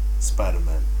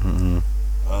Spider-Man.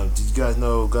 Did you guys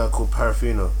know a guy called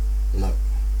Parafino? No.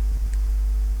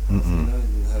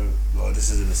 Well, this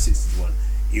is in the 60s one.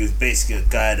 He was basically a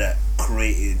guy that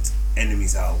created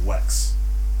enemies out of wax.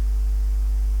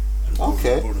 And brought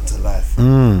them to life.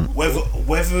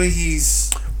 Whether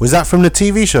he's... Was that from the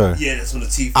TV show? Yeah, that's from the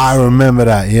TV I show. remember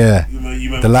that, yeah. You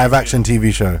remember The live action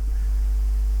TV show.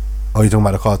 Oh, you're talking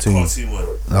about the cartoon? Cartoon one.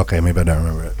 Okay, maybe I don't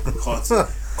remember it.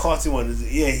 Cartoon one.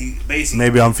 Yeah, he basically...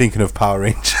 Maybe I'm thinking of Power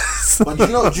Rangers. But do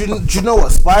you know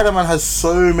what? Spider-Man has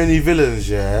so many villains,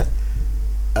 yeah.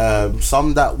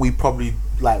 Some that we probably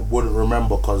like wouldn't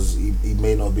remember because he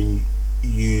may not have been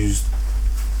used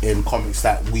in comics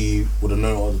that we would have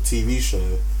known on the TV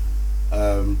show.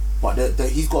 But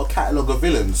he's got a catalogue of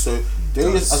villains, so they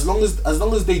just, as long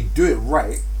as they do it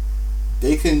right,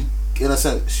 they can, in a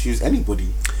sense, use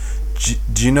anybody.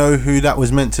 Do you know who that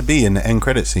was meant to be in the end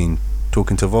credit scene?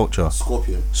 Talking to Vulture.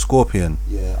 Scorpion.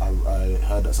 Yeah, I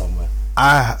heard that somewhere.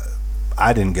 I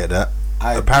didn't get that.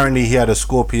 Apparently he had a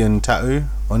scorpion tattoo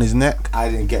on his neck. I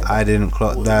didn't get that. I didn't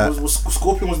clock that.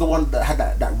 Scorpion was the one that had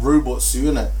that robot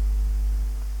suit, innit?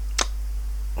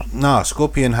 Nah,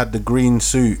 Scorpion had the green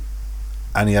suit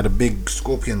and he had a big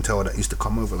scorpion tail that used to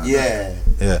come over like that.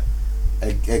 Yeah.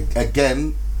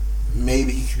 Again,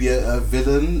 maybe he could be a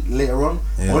villain later on.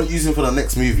 Yeah. I won't use him for the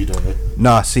next movie though.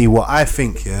 Nah, see what I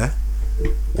think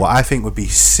would be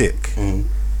sick.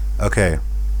 Okay.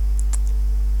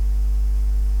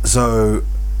 So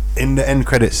in the end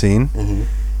credit scene,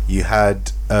 you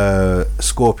had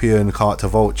Scorpion, Carter,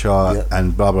 Vulture,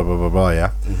 and blah blah blah blah blah.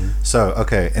 Yeah. So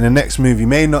okay, in the next movie,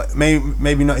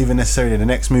 maybe not even necessarily the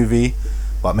next movie,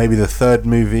 but maybe the third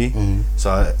movie.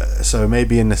 So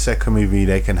maybe in the second movie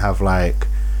they can have like,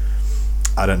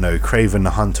 I don't know, Kraven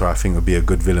the Hunter. I think would be a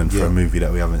good villain for a movie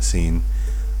that we haven't seen.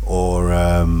 Or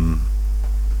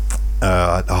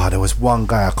there was one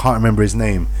guy, I can't remember his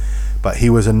name, but he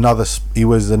was another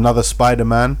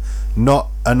Spider-Man, not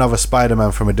another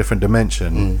Spider-Man from a different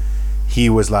dimension. He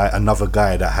was like another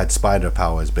guy that had spider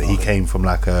powers, but he came from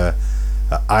like a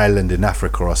island in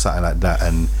Africa or something like that.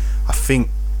 And I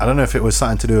don't know if it was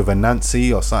something to do with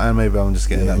Anansi or something. Maybe I'm just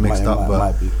getting that mixed up,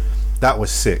 but that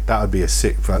was sick. That would be a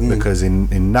sick fact, because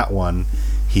in that one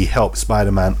he helped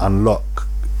Spider-Man unlock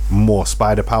more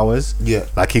spider powers. Yeah,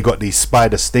 like he got these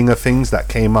spider stinger things that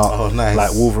came out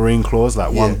like Wolverine claws,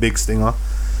 like one big stinger.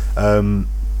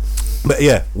 But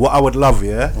yeah, what I would love,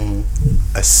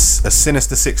 a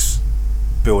Sinister Six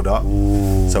build up.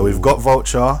 So we've got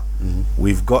Vulture,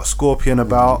 we've got Scorpion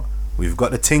about, we've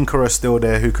got the Tinkerer still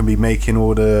there who can be making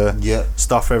all the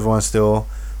stuff for everyone still.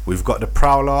 We've got the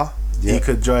Prowler. He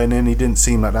could join in. He didn't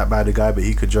seem like that bad a guy, but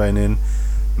he could join in.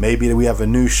 Maybe we have a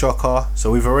new Shocker. So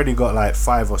we've already got like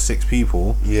 5 or 6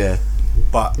 people. Yeah.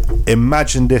 But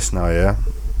imagine this now,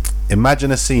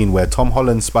 Imagine a scene where Tom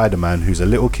Holland's Spider-Man, who's a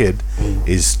little kid,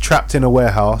 is trapped in a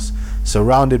warehouse,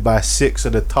 surrounded by 6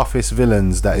 of the toughest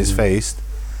villains that is faced,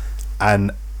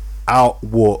 and out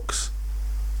walks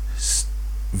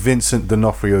Vincent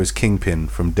D'Onofrio's Kingpin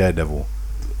from Daredevil.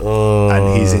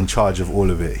 And he's in charge of all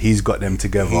of it. He's got them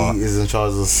together. He is in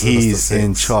charge of He's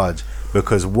in charge.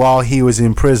 Because while he was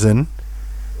in prison,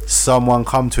 someone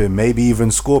come to him, maybe even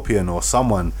Scorpion or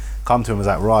someone come to him and was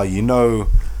like, "Right, you know,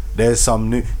 there's some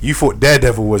new. You thought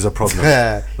Daredevil was a problem.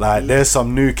 Like, there's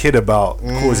some new kid about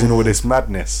causing all this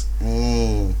madness."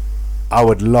 I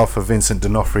would love for Vincent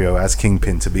D'Onofrio as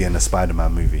Kingpin to be in a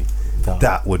Spider-Man movie.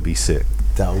 That would be sick.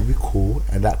 That would be cool,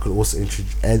 and that could also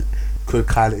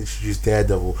kind of introduce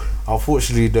Daredevil.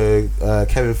 Unfortunately, though,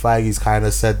 Kevin Feige's kind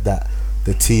of said that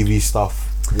the TV stuff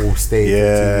will stay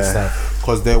in TV stuff,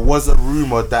 because there was a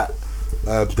rumor that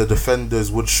the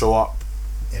Defenders would show up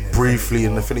briefly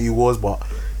in Infinity Wars, but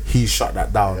he shut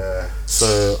that down.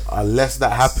 So unless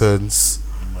that happens,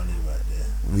 money right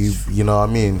there. You know what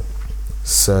I mean?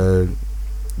 So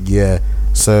yeah.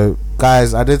 So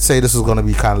guys, I did say this was gonna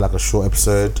be kind of like a short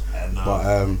episode,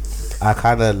 but I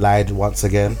kind of lied once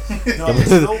again.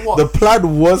 The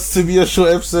plan was to be a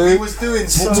short episode. We was doing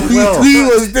so well. We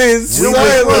was doing so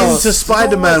well. Into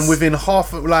Spider-Man within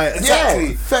half of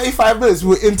 35 minutes. We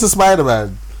were into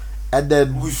Spider-Man, and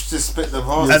then we've just spent the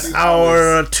whole an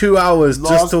hour, 2 hours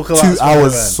just talking about 2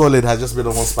 hours solid has just been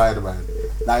on one Spider-Man.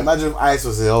 Like, imagine if Ice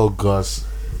was saying, "Oh gosh,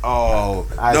 Oh,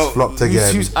 Ice flopped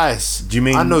again. Who's Ice? Do you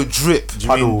mean? I know Drip. Do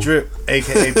you mean Drip,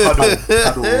 aka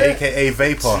Puddle, aka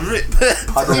Vapor? Drip.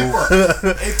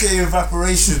 Puddle, AKA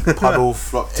evaporation. Puddle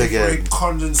flopped AKA again.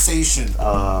 condensation.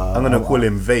 I'm gonna call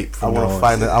him Vape. I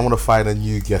want to find a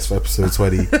new guest for episode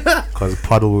 20 because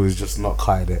Puddle is just not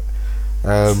kind it.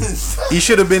 He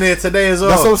should have been here today as well.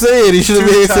 That's what I'm saying. He should have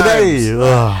been here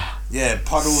today. Yeah,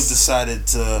 Puddle decided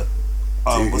to.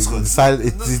 What's good? He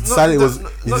decided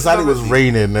it was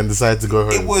raining and decided to go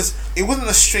home. It wasn't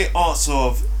a straight answer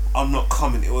of I'm not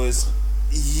coming. It was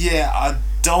I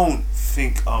don't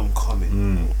think I'm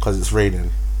coming because it's raining.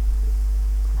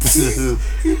 Who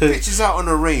bitches out on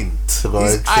the rain?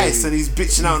 He's ice and he's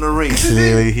bitching out on the rain.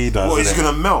 Clearly he does. What, he's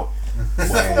gonna melt?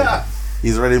 Well,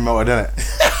 he's already melted, innit?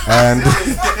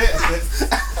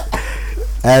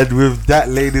 And with that,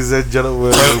 ladies and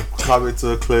gentlemen, we're coming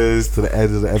to a close to the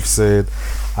end of the episode.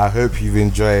 I hope you've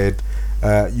enjoyed.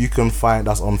 You can find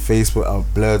us on Facebook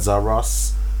at Blurs Are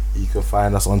Us. You can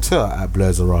find us on Twitter at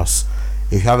Blurs Are Us.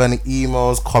 If you have any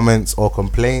emails, comments, or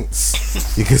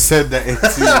complaints, you can send that into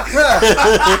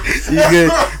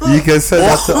you can send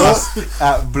that to us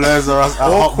at blursareus at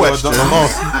Or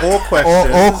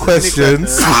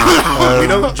questions. We Um,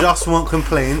 don't just want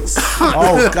complaints.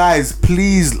 Oh, guys,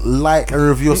 please like and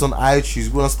review us on iTunes.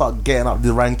 We want to start getting up the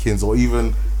rankings or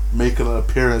even making an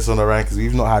appearance on the rankings.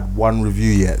 We've not had one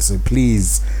review yet, so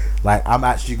please, I'm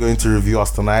actually going to review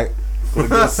us tonight. Give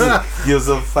us a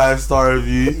 5-star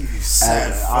review.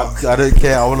 I don't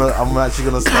care. I'm actually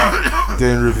gonna start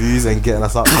doing reviews and getting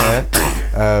us up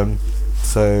there.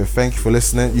 So thank you for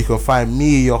listening. You can find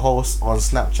me, your host, on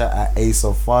Snapchat at Ace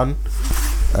of Fun.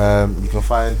 You can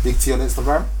find Big T on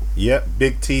Instagram. Yep,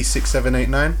 Big T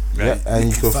 6789. Yeah, and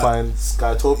you can find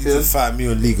Skytopian. You can find me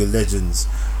on League of Legends,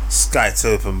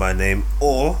 Skytopian by name,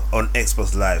 or on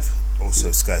Xbox Live, also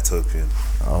Skytopian.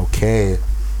 Okay.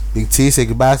 Big T, say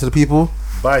goodbye to the people.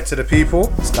 Bye to the people.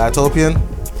 Skytopian.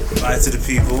 Bye to the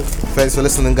people. Thanks for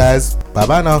listening, guys. Bye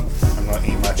bye now. I'm gonna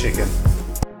eat my chicken.